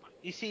a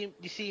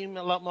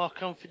lot more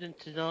confident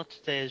to know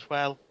today as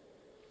well.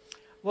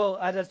 Well,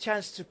 I had a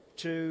chance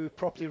to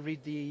properly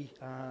read the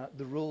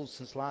rules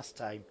since last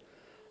time.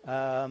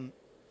 I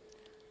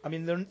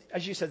mean,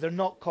 as you said, they're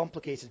not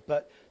complicated,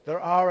 but there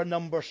are a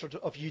number sort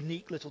of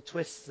unique little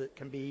twists that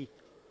can be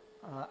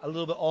a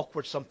little bit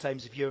awkward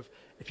sometimes if you're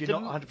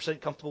not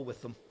 100% comfortable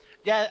with them.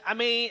 Yeah, I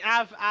mean,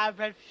 I've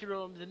read through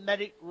them. The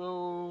medic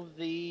rule,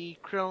 the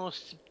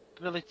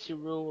chronostability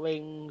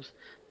rulings,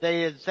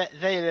 they're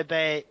a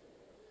bit.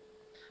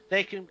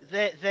 They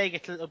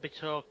get a little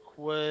bit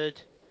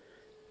awkward.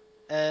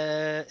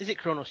 Is it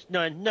Chronos?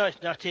 No,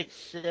 it's not.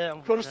 It's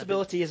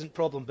chronostability isn't a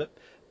problem, but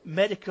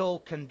medical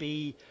can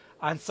be,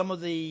 and some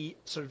of the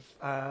sort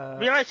of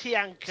reality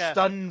anchor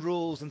stun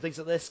rules and things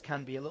like this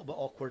can be a little bit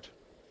awkward.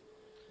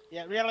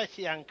 Yeah,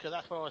 reality anchor.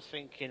 That's what I was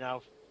thinking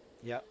of.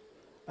 Yeah.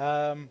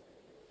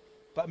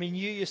 But I mean,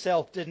 you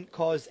yourself didn't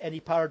cause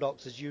any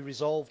paradoxes. You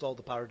resolved all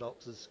the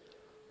paradoxes,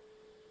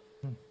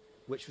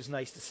 which was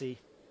nice to see.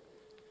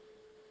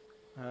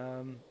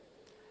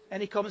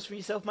 Any comments from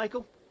yourself,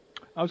 Michael?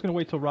 I was going to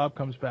wait till Rob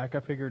comes back. I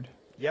figured.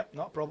 Yep,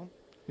 not a problem.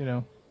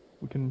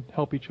 We can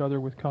help each other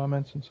with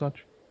comments and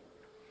such.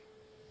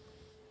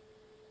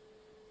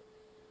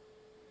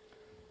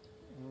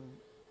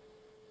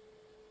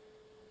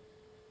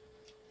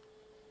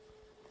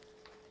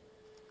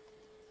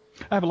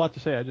 I have a lot to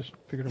say. I just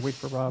figured I'd wait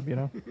for Rob,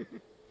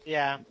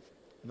 Yeah.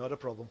 Not a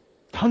problem.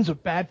 Tons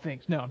of bad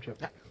things. No, I'm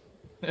joking.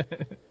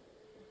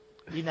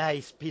 Be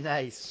nice. Be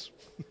nice.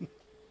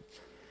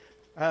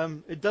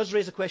 It does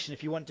raise a question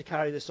if you want to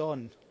carry this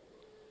on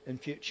in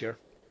future.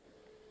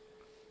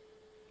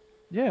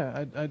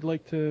 Yeah, I'd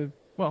like to.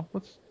 Well,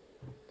 let's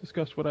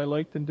discuss what I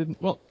liked and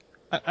didn't. Well,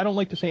 I don't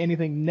like to say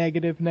anything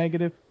negative.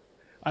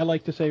 I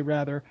like to say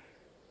rather,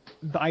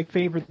 I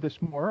favored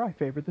this more. I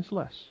favored this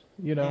less.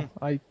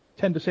 I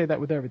tend to say that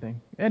with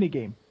everything, any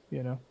game.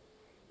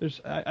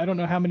 I don't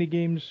know how many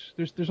games.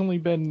 There's only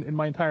been in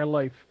my entire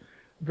life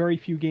very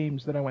few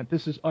games that I went,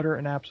 this is utter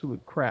and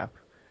absolute crap.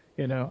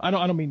 I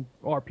don't mean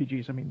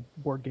RPGs. I mean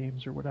board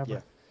games or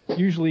whatever. Yeah.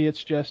 Usually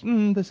it's just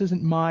this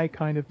isn't my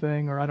kind of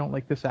thing, or I don't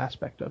like this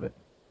aspect of it.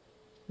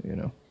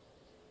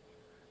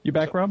 You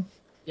back, Rob?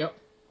 Yep.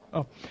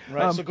 Oh,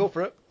 Right. So go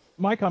for it.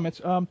 my comments.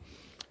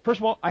 First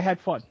of all, I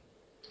had fun.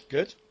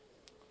 Good.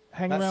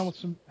 Hanging around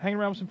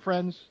with some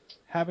friends,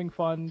 having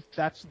fun.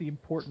 That's the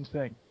important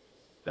thing.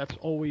 That's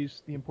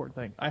always the important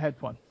thing. I had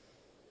fun.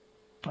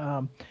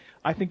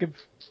 I think of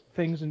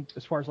things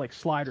as far as like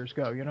sliders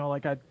go.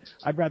 Like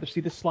I'd rather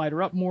see this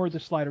slider up more,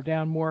 this slider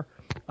down more.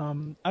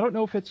 I don't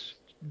know if it's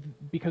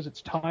because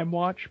it's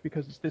Timewatch,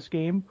 because it's this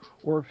game,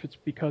 or if it's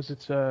because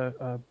it's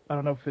I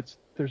don't know if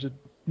there's a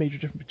major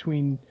difference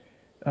between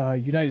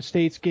United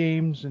States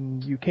games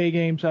and UK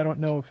games. I don't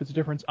know if it's a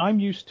difference. I'm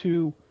used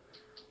to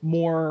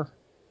more,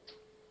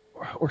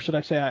 or should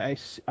I say,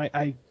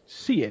 I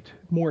see it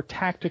more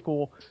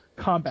tactical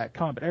combat.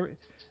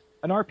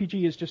 An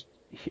RPG is just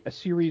a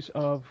series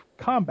of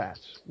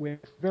combats with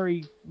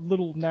very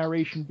little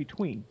narration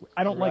between.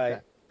 I don't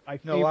like that.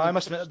 I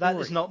must admit that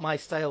is not my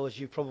style, as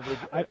you probably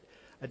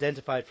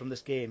identified from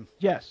this game.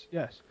 Yes.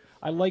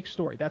 I like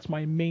story. That's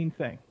my main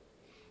thing.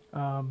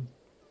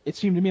 It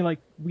seemed to me like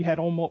we had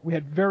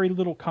very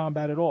little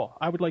combat at all.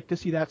 I would like to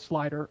see that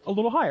slider a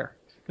little higher,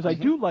 because I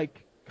do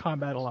like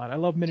combat a lot. I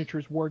love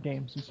miniatures, war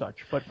games, and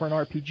such. But for an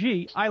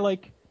RPG, I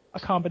like a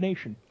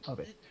combination of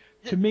it.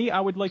 To me, I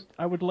would like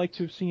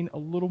to have seen a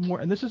little more,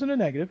 and this isn't a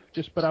negative,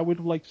 but I would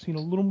have liked to seen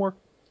a little more,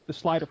 the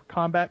slider for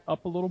combat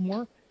up a little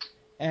more,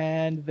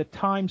 and the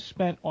time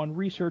spent on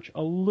research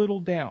a little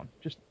down,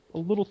 just a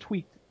little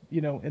tweaked,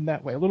 in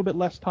that way. A little bit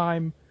less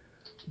time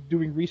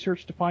doing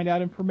research to find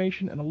out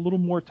information, and a little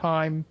more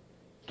time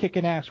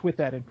kicking ass with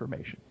that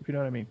information, if you know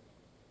what I mean.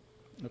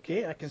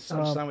 Okay, I can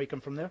understand where you come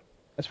from there.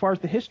 As far as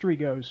the history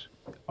goes,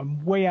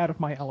 I'm way out of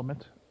my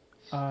element.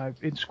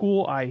 In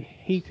school, I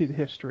hated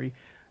history.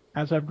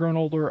 As I've grown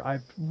older,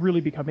 I've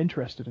really become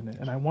interested in it,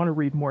 and I want to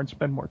read more and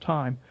spend more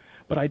time,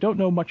 but I don't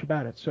know much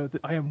about it, so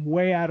I am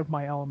way out of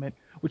my element,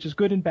 which is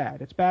good and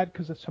bad. It's bad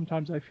because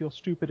sometimes I feel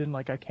stupid and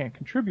like I can't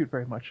contribute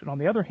very much, and on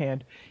the other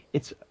hand,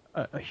 it's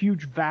a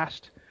huge,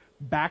 vast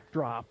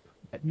backdrop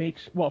that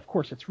makes, well, of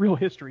course, it's real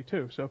history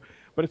too,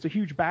 but it's a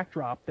huge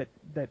backdrop that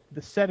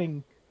the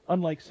setting,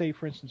 unlike, say,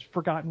 for instance,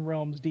 Forgotten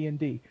Realms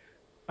D&D,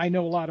 I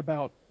know a lot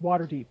about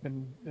Waterdeep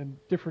and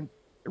different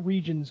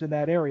regions in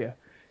that area.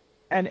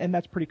 And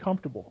that's pretty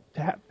comfortable.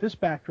 To have this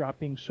backdrop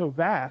being so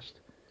vast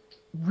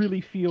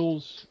really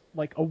feels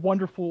like a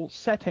wonderful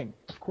setting.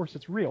 Of course,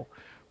 it's real,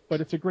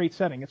 but it's a great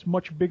setting. It's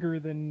much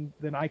bigger than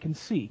I can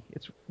see.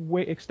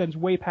 Extends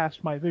way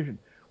past my vision,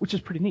 which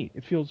is pretty neat.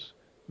 It feels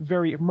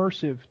very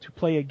immersive to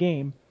play a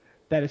game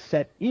that is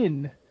set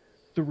in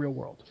the real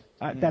world.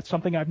 That's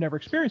something I've never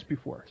experienced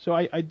before, so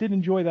I did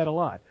enjoy that a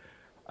lot.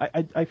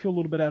 I feel a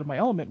little bit out of my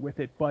element with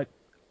it, but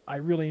I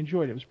really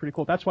enjoyed it. It was pretty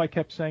cool. That's why I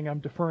kept saying I'm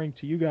deferring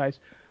to you guys.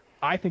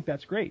 I think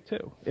that's great,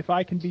 too. If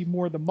I can be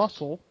more the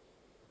muscle,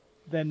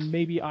 then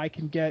maybe I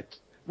can get...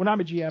 When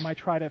I'm a GM, I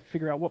try to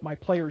figure out what my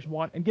players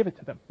want and give it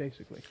to them,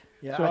 basically.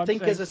 Yeah, so I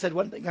think, as I said,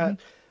 one thing,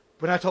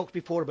 when I talked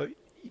before about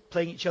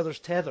playing each other's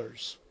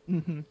tethers,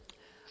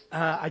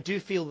 I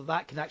do feel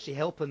that can actually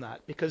help in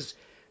that, because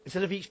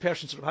instead of each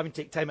person sort of having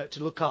to take time out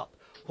to look up,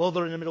 while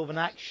they're in the middle of an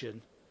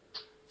action,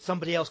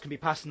 somebody else can be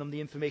passing them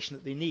the information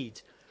that they need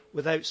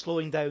without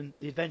slowing down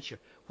the adventure.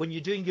 When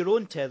you're doing your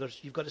own tethers,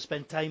 you've got to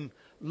spend time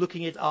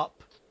looking it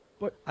up,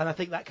 and I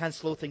think that can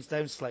slow things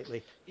down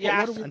slightly,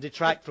 and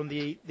detract from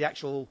the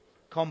actual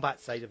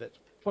combat side of it.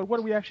 But what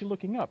are we actually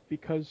looking up?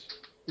 Because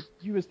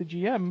you as the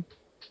GM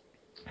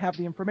have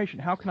the information.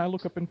 How can I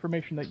look up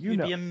information that you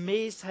know? You'd be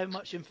amazed how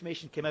much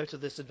information came out of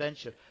this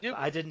adventure that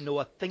I didn't know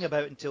a thing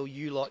about until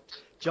you lot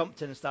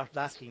jumped in and started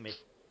asking me.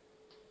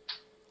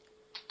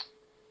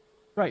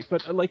 Right,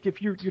 but like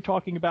if you're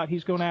talking about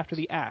he's going after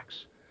the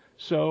axe,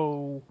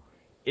 so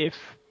if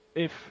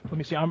let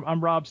me see,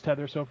 I'm Rob's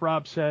tether, so if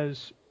Rob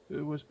says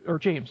it was, or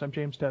James, I'm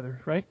James Tether,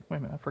 right? Wait a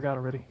minute, I forgot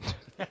already.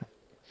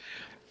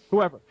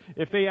 Whoever,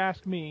 if they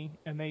ask me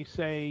and they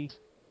say,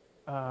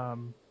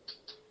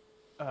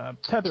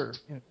 Tether,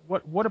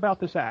 what about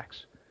this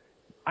axe?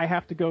 I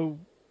have to go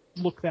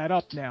look that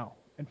up now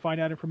and find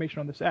out information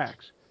on this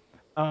axe.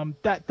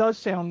 That does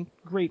sound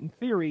great in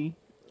theory,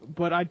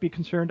 but I'd be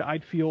concerned.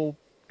 I'd feel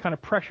kind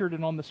of pressured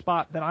and on the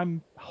spot that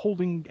I'm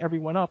holding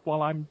everyone up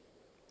while I'm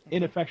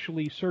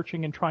ineffectually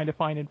searching and trying to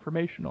find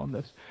information on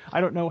this.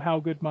 I don't know how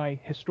good my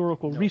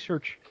historical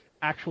research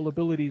actual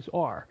abilities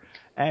are.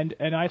 And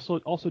I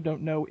also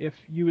don't know if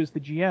you as the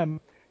GM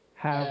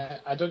have.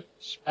 I don't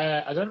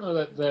know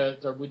that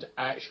there would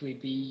actually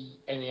be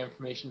any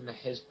information in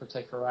his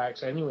particular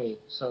acts anyway.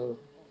 So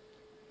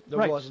There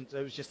Right. wasn't.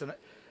 It was just the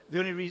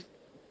only reason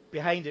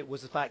behind it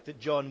was the fact that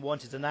John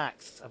wanted an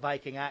axe, a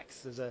Viking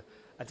axe, as a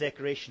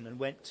decoration, and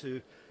went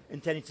to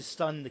intending to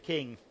stun the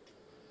king.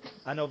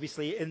 And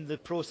obviously, in the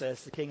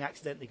process, the king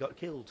accidentally got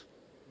killed.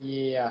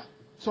 yeah,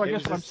 So I It guess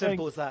was what I'm as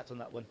simple saying, as that on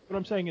that one. what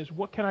I'm saying is,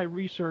 what can I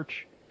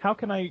research? How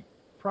can I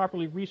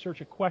properly research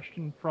a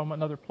question from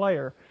another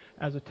player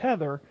as a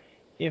tether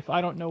if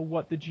I don't know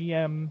what the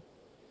GM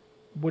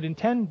would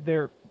intend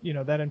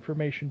that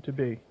information to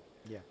be?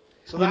 Yeah.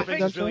 So You know that what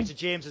brings I'm us really saying? to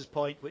James's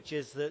point, which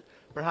is that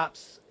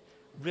perhaps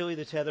really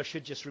the tether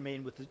should just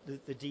remain with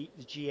the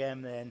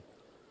GM then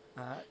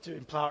to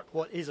impart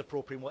what is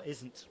appropriate and what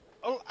isn't.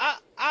 Oh,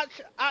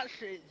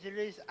 actually, there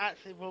is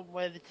actually one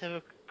way the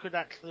tether could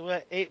actually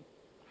work. It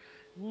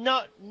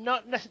not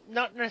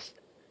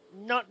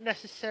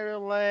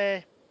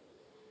necessarily.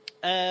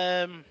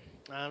 I'm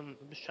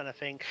just trying to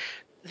think.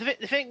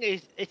 The thing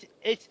is,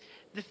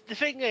 the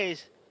thing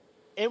is,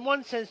 in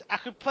one sense, I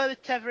could play the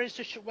tether in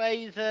such a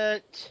way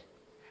that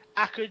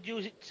I could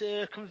use it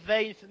to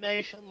convey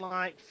information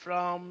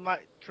from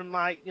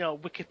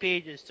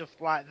Wikipedia and stuff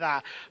like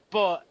that.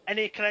 But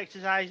any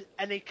characterization,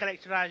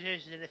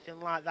 anything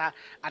like that,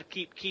 I'd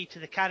keep key to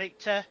the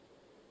character.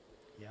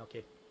 Yeah,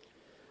 okay.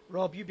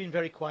 Rob, you've been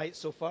very quiet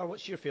so far.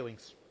 What's your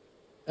feelings?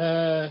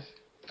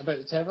 about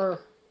the tether.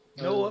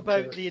 No,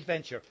 about the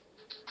adventure.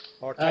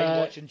 Or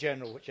Timewatch in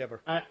general,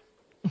 whichever.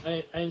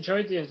 I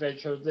enjoyed the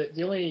adventure.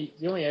 The only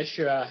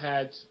issue I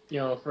had,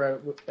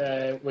 for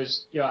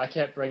was, I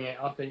kept bringing it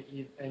up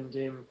in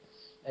game,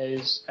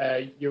 is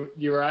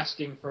you were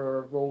asking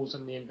for roles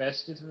in the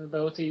investigative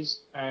abilities,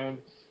 and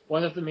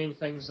one of the main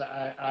things that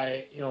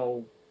I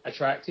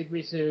attracted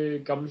me to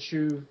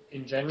Gumshoe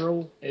in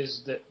general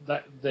is that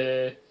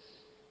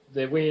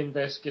the way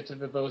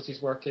investigative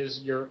abilities work is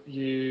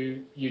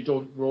you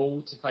don't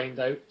roll to find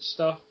out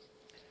stuff.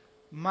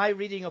 My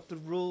reading of the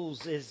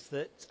rules is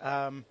that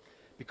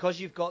because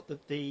you've got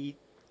the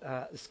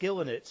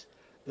skill in it,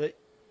 that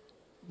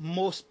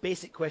most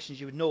basic questions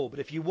you would know, but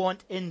if you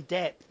want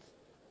in-depth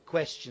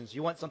questions,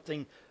 you want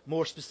something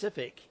more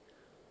specific,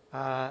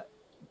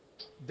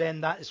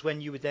 then that is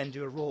when you would then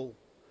do a roll.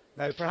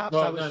 Now, perhaps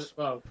I was...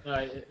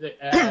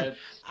 I,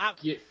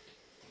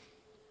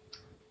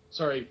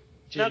 Sorry, no,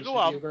 James. go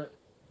on.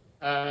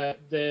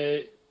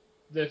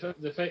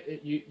 The fact that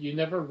you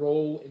never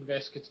roll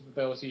investigative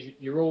abilities,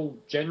 you roll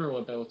general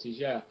abilities,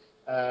 yeah.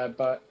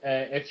 But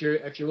if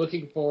you're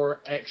looking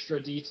for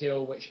extra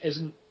detail, which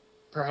isn't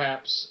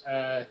perhaps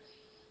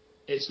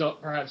it's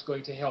not perhaps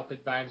going to help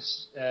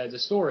advance the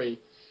story,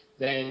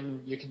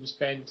 then you can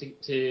spend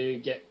to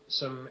get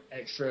some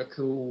extra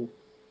cool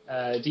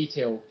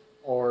detail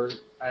or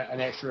an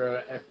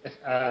extra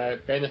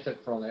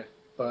benefit from it.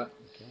 But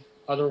Okay.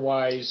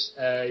 otherwise,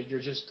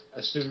 you're just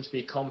assumed to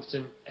be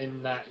competent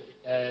in that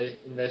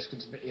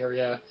investigative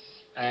area,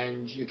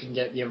 and you can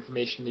get the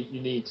information that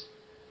you need.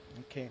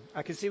 Okay,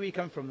 I can see where you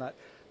come from that.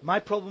 My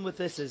problem with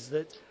this is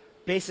that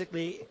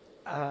basically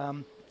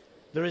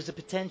there is a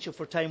potential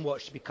for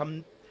Timewatch to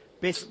become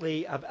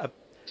basically a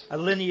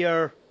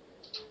linear.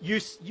 You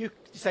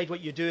decide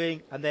what you're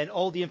doing, and then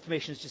all the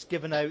information is just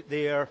given out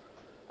there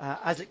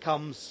as it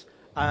comes,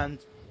 and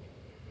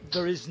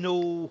there is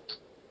no.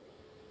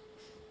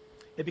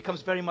 It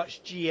becomes very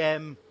much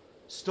GM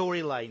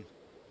storyline.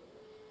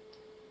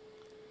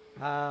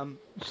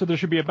 So there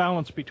should be a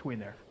balance between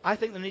there. I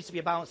think there needs to be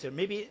a balance here.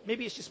 Maybe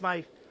it's just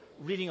my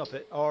reading of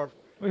it, or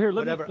Well, here,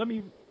 whatever. let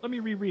me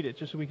reread it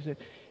just so we can say.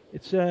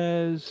 It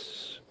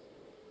says,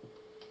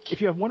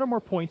 if you have one or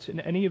more points in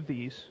any of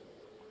these,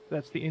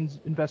 that's the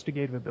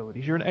investigative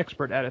abilities, you're an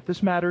expert at it.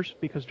 This matters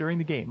because during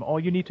the game, all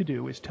you need to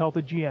do is tell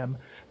the GM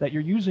that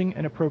you're using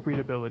an appropriate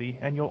ability,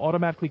 and you'll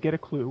automatically get a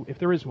clue if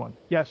there is one.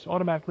 Yes,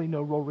 automatically,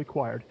 no roll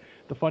required.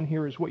 The fun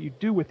here is what you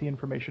do with the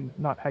information,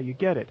 not how you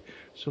get it.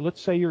 So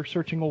let's say you're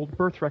searching old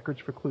birth records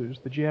for clues.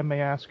 The GM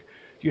may ask,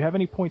 do you have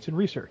any points in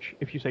research?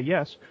 If you say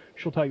yes,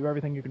 she'll tell you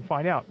everything you can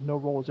find out. No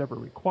roll is ever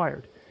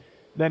required.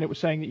 Then it was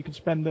saying that you can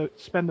spend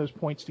those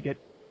points to get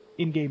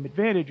in-game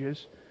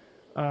advantages.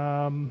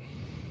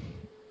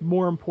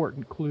 More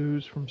important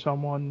clues from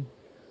someone.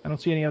 I don't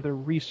see any other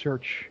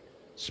research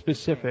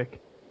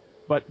specific.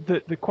 But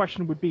the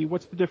question would be,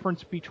 what's the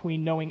difference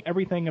between knowing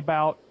everything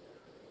about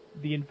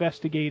the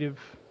investigative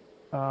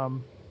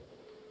and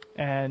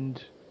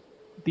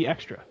the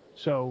extra?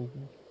 So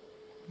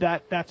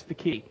that's the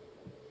key.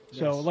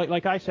 So Yes.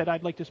 like I said,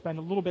 I'd like to spend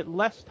a little bit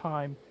less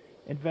time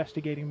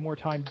investigating, more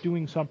time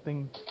doing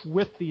something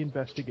with the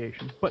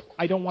investigation. But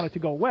I don't want it to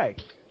go away.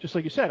 Just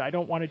like you said, I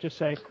don't want to just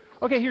say,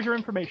 okay, here's your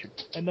information,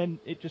 and then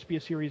it just be a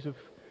series of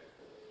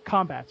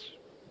combats,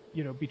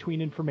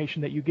 between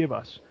information that you give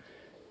us.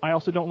 I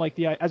also don't like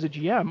as a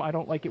GM, I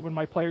don't like it when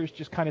my players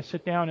just kind of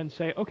sit down and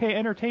say, okay,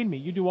 entertain me,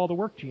 you do all the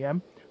work,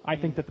 GM. I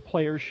think that the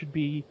players should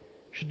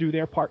do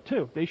their part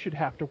too. They should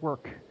have to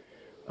work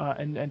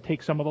and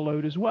take some of the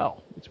load as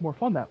well. It's more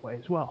fun that way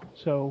as well.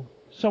 So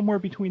somewhere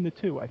between the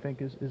two, I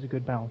think, is a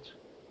good balance.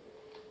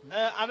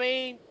 I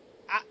mean,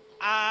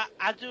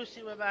 I do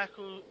see where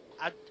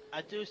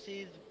I do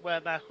see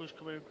where Michael's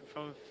coming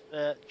from,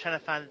 trying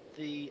to find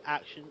the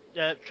action,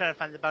 trying to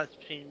find the balance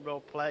between role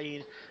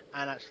playing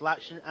and actual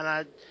action,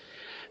 and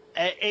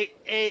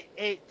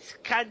it's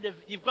kind of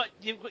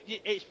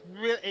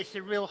it's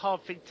a real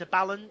hard thing to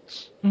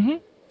balance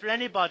for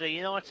anybody.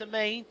 You know what I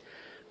mean?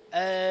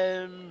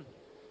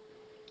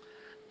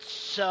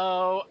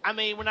 So I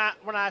mean, when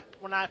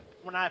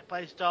I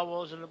play Star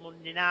Wars on a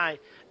Monday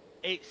night,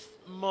 it's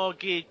more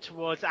geared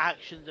towards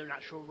action than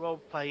actual role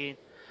playing,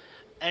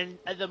 and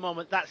at the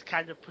moment that's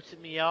kind of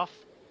putting me off.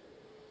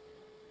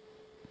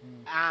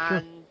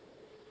 And Sure.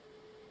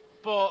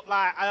 but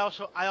like I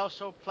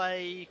also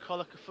play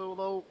Call of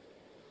Cthulhu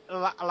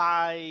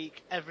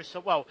like it's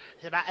about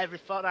every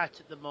fortnight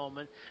at the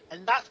moment,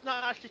 and that's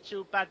not actually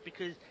too bad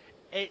because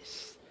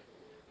it's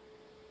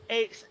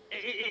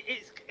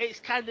it's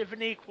kind of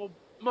an equal,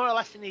 more or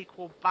less an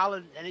equal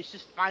balance, and it's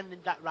just finding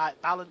that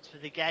right balance for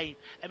the game.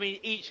 I mean,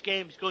 each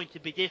game is going to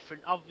be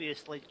different,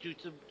 obviously, due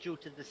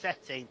to the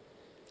setting.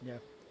 Yeah.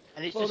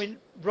 And it's Well, just, I mean,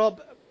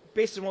 Rob,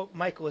 based on what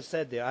Michael has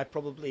said there, I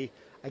probably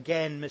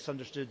again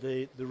misunderstood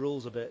the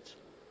rules a bit.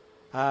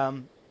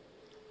 For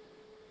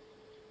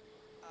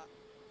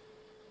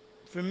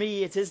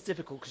me, it is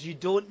difficult because you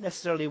don't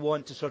necessarily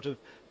want to sort of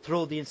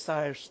throw the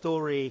entire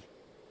story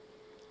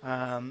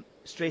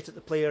straight at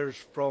the players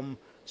from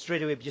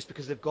straight away just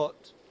because they've got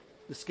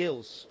the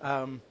skills.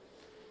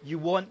 You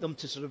want them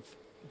to sort of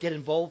get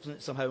involved in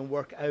it somehow and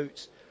work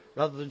out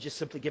rather than just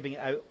simply giving it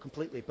out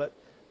completely. But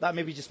that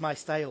may be just my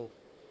style.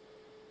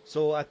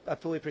 So I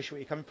fully appreciate where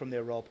you're coming from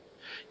there, Rob.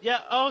 yeah.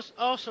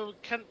 Also,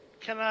 can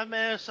I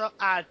may also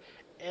add,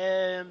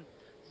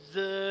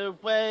 the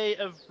way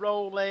of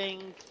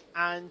rolling,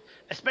 and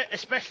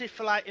especially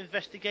for like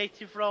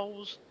investigative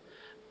roles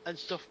and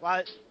stuff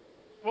like.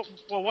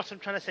 What I'm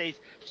trying to say is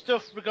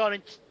stuff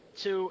regarding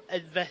to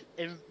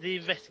the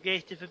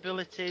investigative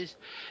abilities.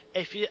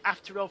 If you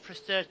have to roll for a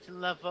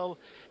certain level,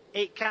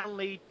 it can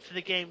lead for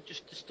the game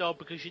just to stall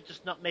because you're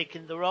just not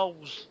making the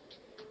rolls.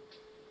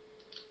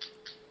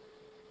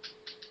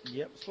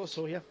 Yep, I suppose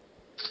so, yeah.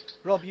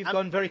 Rob, you've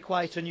gone very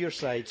quiet on your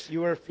side. You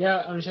were...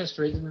 Yeah, I'm just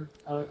reading.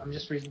 I'm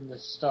just reading the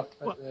stuff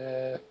at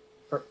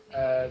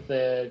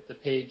the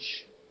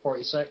page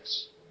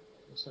 46.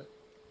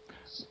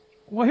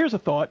 Well, here's a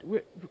thought.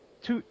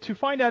 To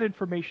find out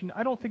information,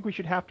 I don't think we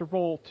should have to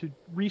roll to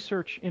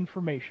research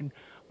information.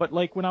 But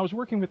like when I was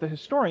working with a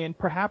historian,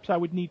 perhaps I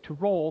would need to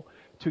roll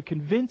to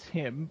convince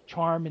him,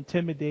 charm,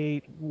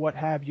 intimidate, what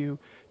have you,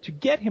 to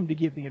get him to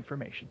give the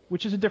information,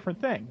 which is a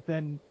different thing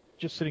than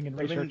just sitting and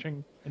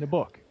researching in a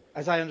book.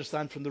 As I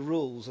understand from the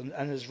rules, and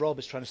as Rob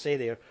is trying to say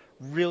there,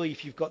 really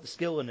if you've got the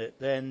skill in it,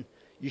 then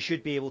you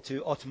should be able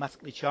to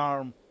automatically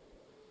charm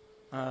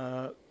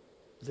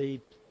the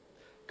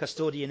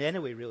custodian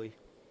anyway, really.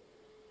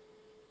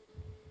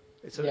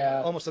 It's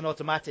almost an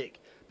automatic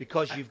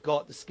because you've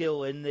got the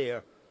skill in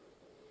there,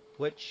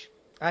 which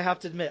I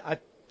have to admit,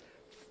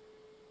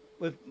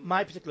 with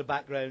my particular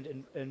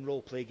background in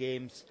role-play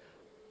games,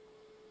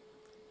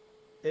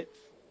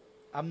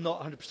 I'm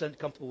not 100%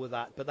 comfortable with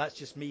that, but that's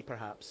just me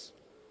perhaps.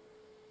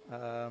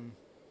 But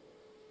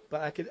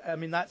I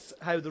mean, that's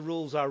how the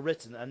rules are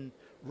written, and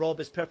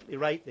Rob is perfectly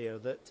right there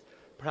that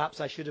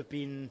perhaps I should have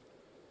been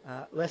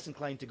less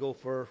inclined to go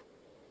for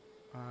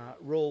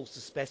roles to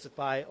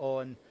specify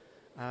on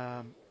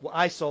what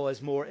I saw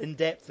as more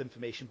in-depth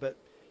information, but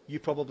you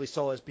probably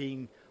saw as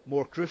being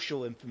more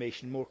crucial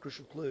information, more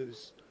crucial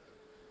clues.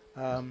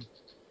 So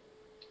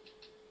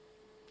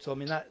I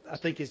mean, that I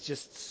think is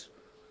just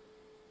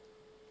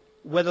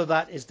whether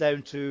that is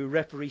down to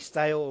referee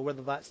style or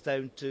whether that's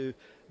down to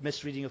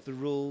misreading of the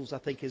rules, I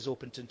think is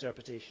open to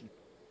interpretation.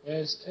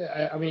 Yes,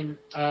 I mean,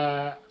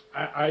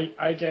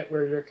 I get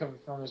where you're coming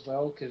from as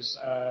well, because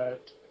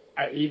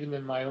even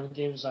in my own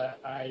games,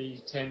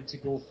 I tend to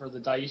go for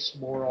the dice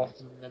more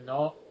often than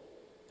not.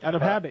 Out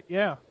of habit,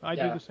 yeah. I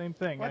do Yeah. the same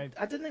thing. Well,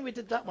 I didn't think we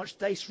did that much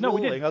dice No, we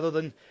rolling didn't. other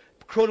than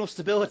chrono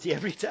stability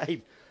every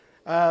time.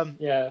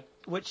 Yeah.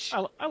 Which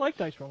I like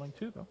dice rolling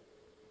too, though.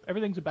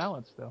 Everything's a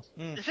balance, though.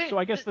 The thing, So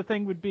I guess the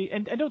thing would be,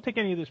 and don't take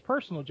any of this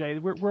personal, Jay.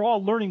 We're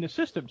all learning the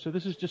system, so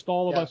this is just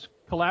all of us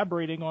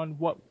collaborating on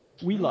what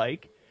we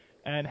like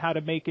and how to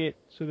make it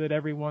so that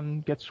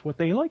everyone gets what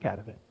they like out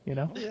of it. You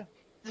know? Oh, yeah.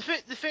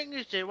 the thing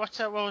is, Jay,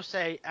 what I will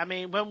say, I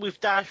mean, when we've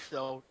dice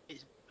rolled,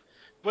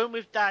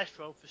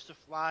 for stuff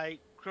like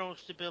chrono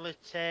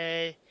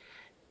stability,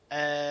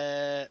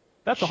 That's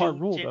a hard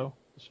rule, shooting. though.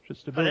 Pardon?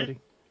 Stability.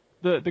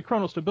 The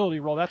chrono stability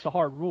roll. That's a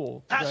hard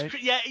rule, That's right?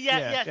 yes,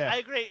 Yeah. I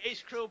agree.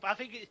 It's cruel, but I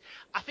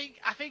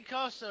think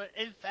also,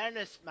 in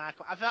fairness,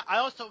 Michael, I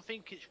also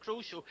think it's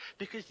crucial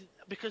because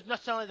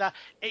not only that,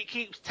 it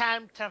keeps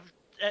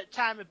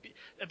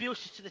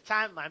abuses to the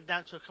timeline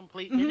down to a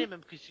complete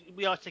minimum because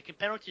we are taking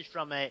penalties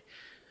from it.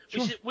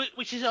 Sure.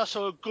 which is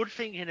also a good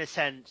thing in a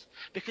sense,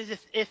 because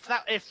if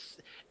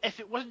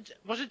it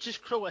wasn't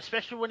just cruel,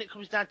 especially when it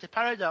comes down to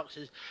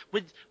paradoxes,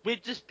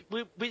 we'd just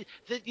be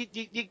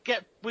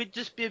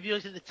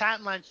abusing the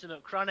timeline so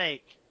not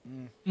chronic.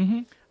 Mm-hmm.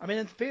 I mean,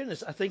 in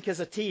fairness, I think as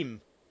a team,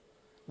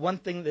 one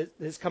thing that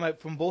has come out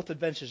from both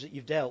adventures that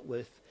you've dealt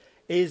with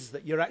is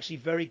that you're actually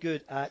very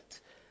good at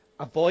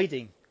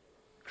avoiding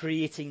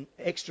creating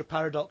extra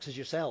paradoxes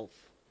yourself.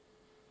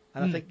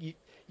 And I think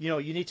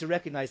you need to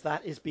recognise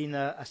that as being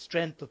a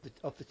strength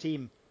of the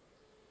team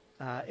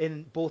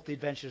in both the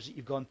adventures that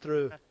you've gone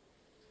through.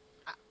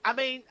 I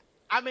mean,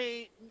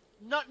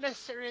 not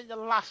necessarily in the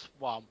last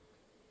one,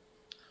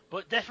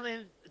 but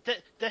definitely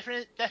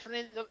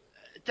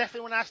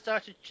when I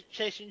started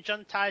chasing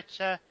John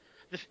Titor,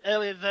 the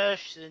earlier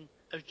version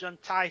of John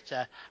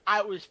Titor,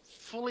 I was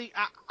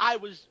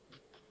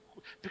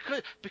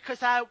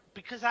because I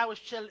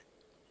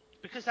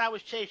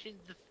was chasing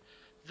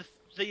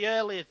the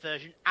earlier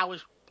version. I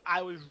was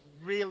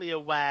really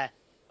aware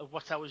of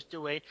what I was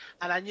doing,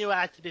 and I knew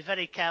I had to be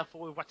very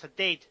careful with what I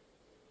did.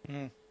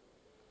 Mm.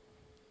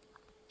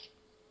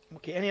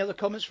 Okay, any other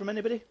comments from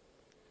anybody? I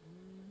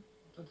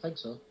don't think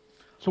so.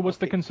 So what's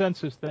the Okay.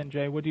 consensus then,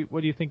 Jay? What do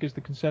you think is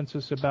the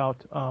consensus about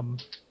the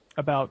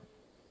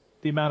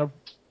amount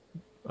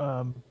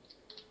of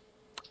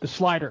the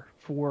slider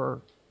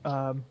for?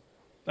 I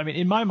mean,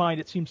 in my mind,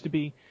 it seems to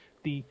be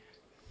the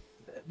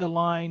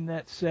line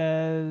that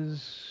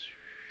says,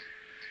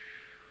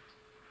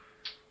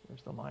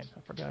 where's the line?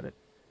 I forgot it.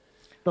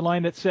 The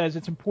line that says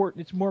it's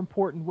important. It's more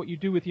important what you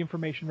do with the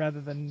information rather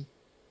than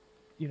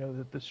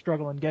the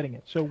struggle in getting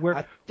it. So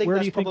I think where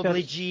that's do you think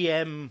probably that's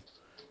GM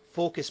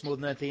focus more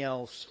than anything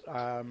else.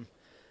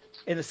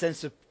 In the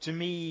sense of, to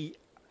me,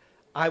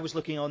 I was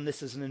looking on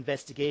this as an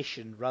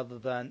investigation rather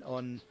than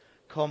on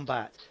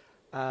combat.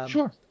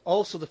 Sure.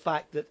 Also, the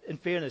fact that, in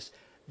fairness,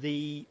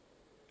 the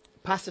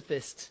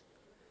pacifist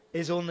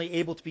is only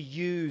able to be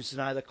used in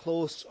either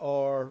close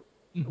or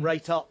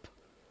right up,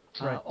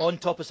 Right. on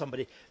top of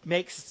somebody,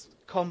 makes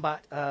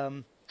combat.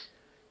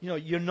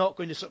 You're not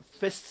going to sort of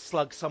fist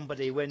slug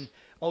somebody when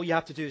all you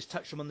have to do is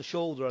touch them on the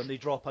shoulder and they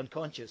drop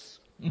unconscious.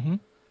 Mm-hmm.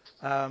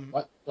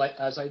 Like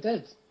as I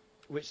did.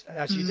 Which,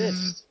 as you did.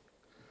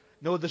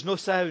 No, there's no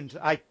sound.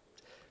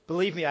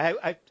 Believe me,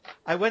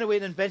 I went away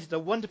and invented a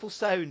wonderful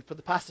sound for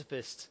the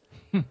pacifist,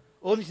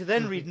 only to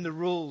then read in the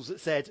rules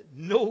that said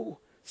no,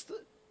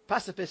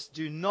 pacifists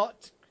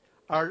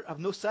have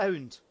no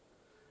sound.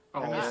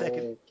 Give me a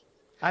second.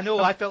 I know,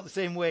 I felt the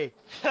same way.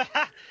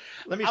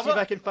 Let me see if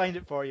I can find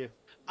it for you.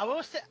 I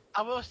will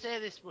say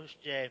this much,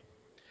 Jay.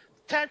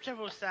 Time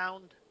travel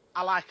sound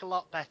I like a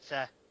lot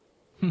better.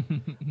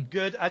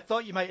 Good. I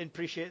thought you might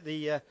appreciate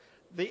the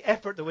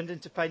effort that went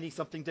into finding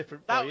something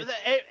different for you.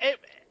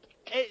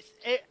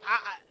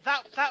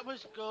 That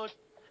was good.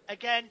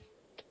 Again,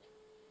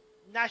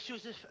 nice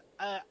use of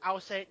I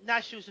would say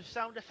nice use of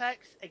sound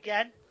effects.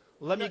 Again,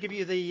 Let me give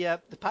you the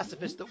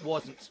pacifist that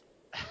wasn't.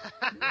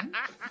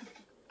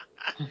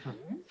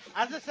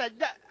 as I said,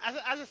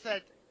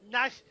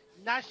 nice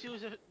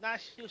use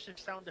of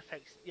sound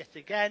effects yet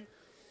again.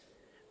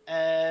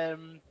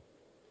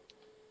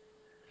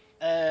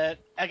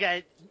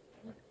 Again,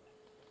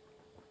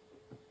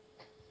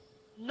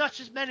 not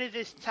as many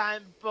this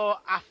time,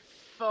 but I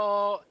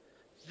thought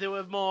there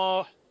were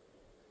more.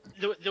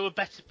 There were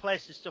better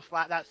places and stuff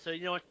like that. So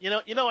you know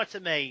what I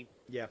mean.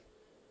 Yeah,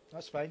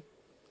 that's fine.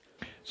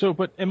 So,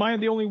 but am I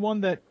the only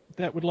one that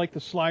would like the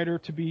slider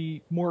to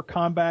be more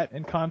combat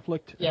and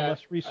conflict and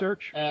less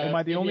research? Am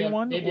I the only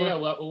one?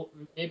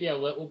 Maybe a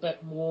little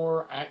bit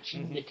more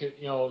action, because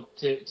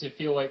to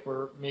feel like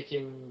we're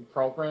making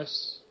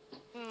progress.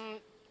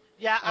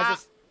 Yeah,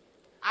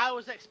 I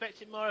was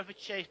expecting more of a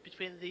chase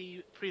between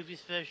the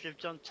previous version of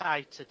John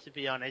Titor, to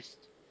be honest.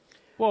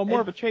 Well,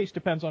 more of a chase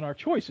depends on our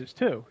choices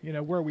too.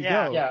 Where we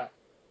go. Yeah.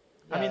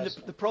 I mean,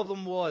 the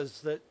problem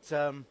was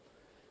that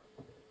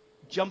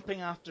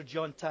jumping after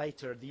John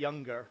Titor, the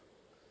younger,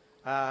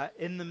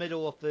 in the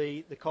middle of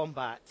the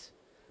combat,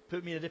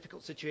 put me in a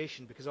difficult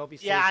situation because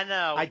obviously I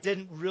know. I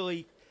didn't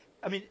really.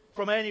 I mean,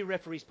 from any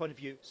referee's point of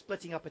view,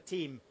 splitting up a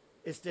team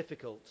is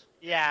difficult.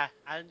 Yeah,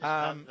 I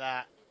understand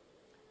that.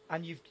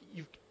 And you've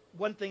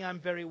one thing I'm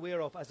very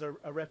aware of as a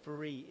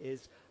referee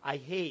is I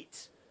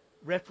hate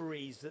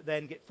referees that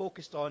then get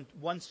focused on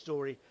one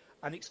story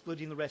and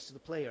excluding the rest of the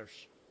players.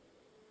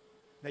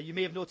 Now, you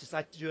may have noticed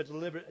I do a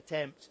deliberate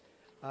attempt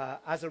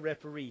as a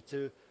referee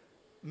to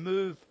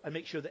move and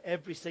make sure that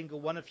every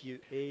single one of you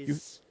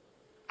is.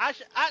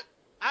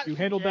 You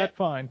handled that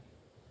fine.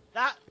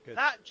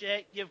 That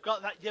Jake, you've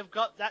got that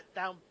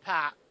down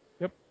pat.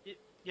 Yep.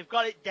 You've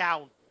got it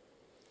down.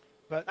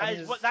 But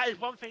that is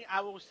one thing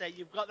I will say.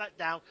 You've got that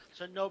down,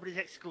 so nobody's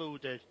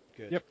excluded.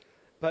 Good. Yep.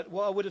 But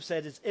what I would have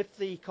said is, if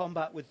the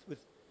combat with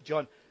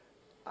John,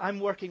 I'm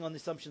working on the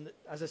assumption that,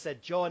 as I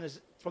said, John is,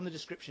 from the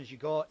descriptions you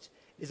got,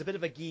 is a bit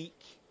of a geek.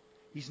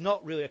 He's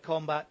not really a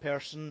combat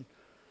person,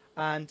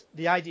 and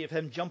the idea of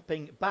him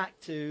jumping back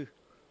to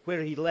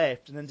where he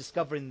left and then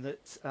discovering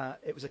that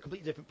it was a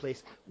completely different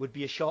place would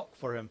be a shock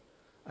for him,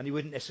 and he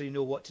wouldn't necessarily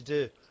know what to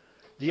do.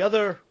 The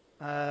other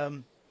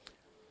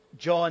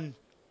John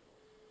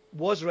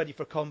was ready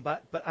for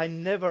combat, but I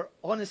never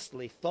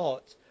honestly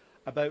thought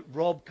about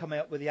Rob coming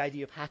up with the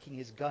idea of hacking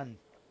his gun.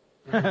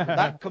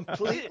 That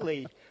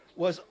completely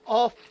was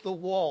off the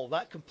wall.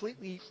 That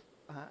completely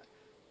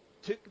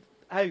took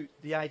out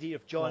the idea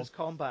of John's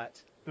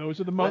combat.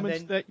 Those are the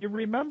moments that you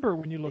remember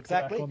when you look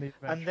back on the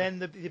adventure. And then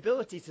the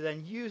ability to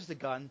then use the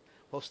gun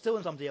while still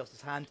in somebody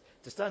else's hand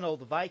to stun all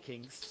the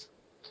Vikings.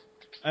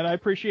 And I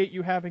appreciate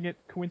you having it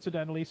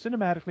coincidentally,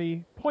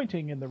 cinematically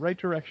pointing in the right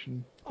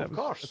direction. Of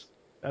course.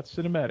 That's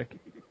cinematic.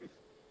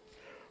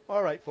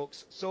 All right,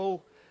 folks.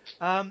 So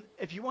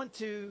if you want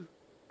to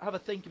have a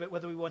think about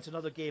whether we want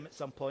another game at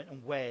some point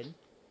and when,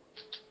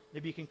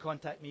 maybe you can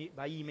contact me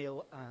by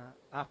email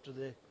after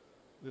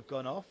we've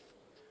gone off.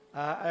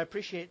 I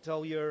appreciate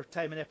all your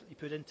time and effort you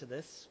put into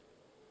this.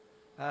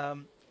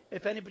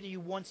 If anybody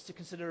wants to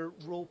consider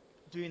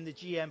doing the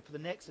GM for the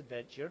next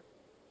adventure,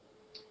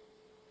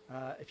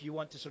 if you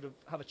want to sort of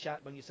have a chat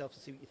among yourselves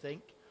to see what you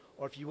think,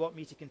 or if you want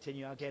me to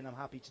continue, again, I'm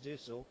happy to do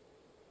so.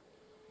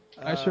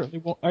 I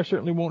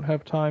certainly won't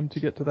have time to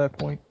get to that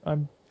point.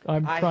 I'm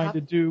trying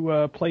to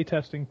do play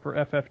testing for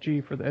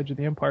FFG for the Edge of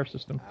the Empire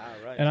system,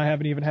 right. and I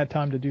haven't even had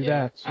time to do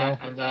that. So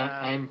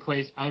I'm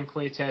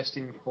play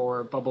testing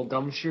for Bubble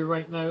Gumshoe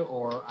right now,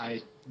 or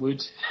I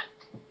would.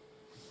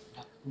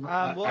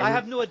 Well, I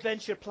have no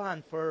adventure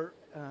planned for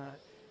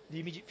the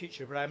immediate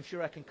future, but I'm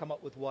sure I can come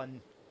up with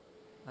one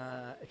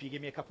if you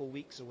give me a couple of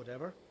weeks or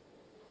whatever.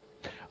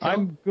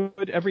 I'm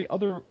good every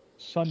other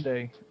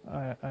Sunday.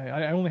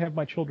 I only have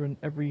my children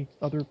every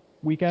other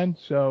weekend,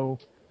 so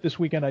this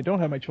weekend I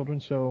don't have my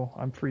children, so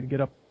I'm free to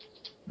get up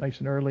nice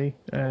and early.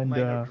 And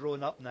mine are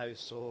grown up now,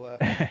 so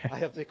I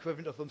have the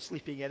equivalent of them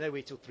sleeping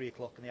anyway till 3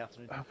 o'clock in the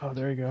afternoon. Oh,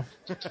 there you go.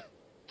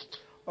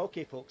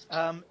 Okay, folks.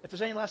 If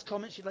there's any last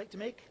comments you'd like to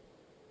make?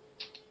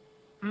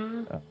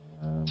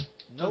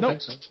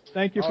 Nope.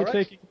 Thank you for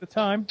taking the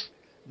time.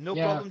 No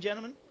problem,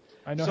 gentlemen.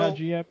 I know how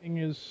GMing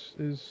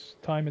is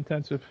time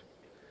intensive.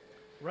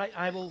 Right,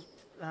 I will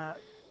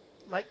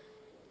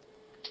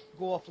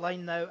go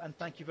offline now, and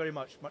thank you very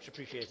much. Much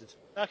appreciated.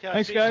 Okay,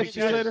 thanks, guys. See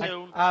you later.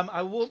 Soon.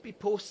 I won't be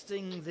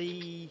posting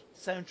the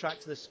soundtrack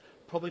to this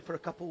probably for a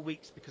couple of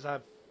weeks because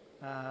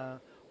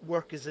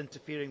work is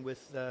interfering with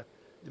the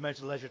amount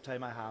of leisure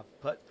time I have.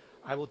 But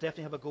I will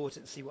definitely have a go at it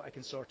and see what I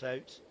can sort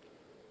out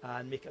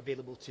and make it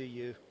available to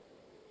you.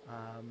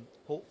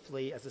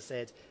 Hopefully, as I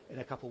said, in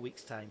a couple of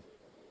weeks' time.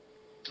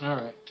 All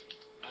right.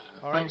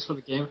 Thanks for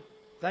the game.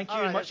 Thank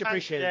you. Much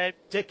appreciated.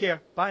 Take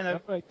care. Bye now.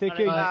 All right. Take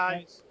care.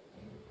 Bye. Nice.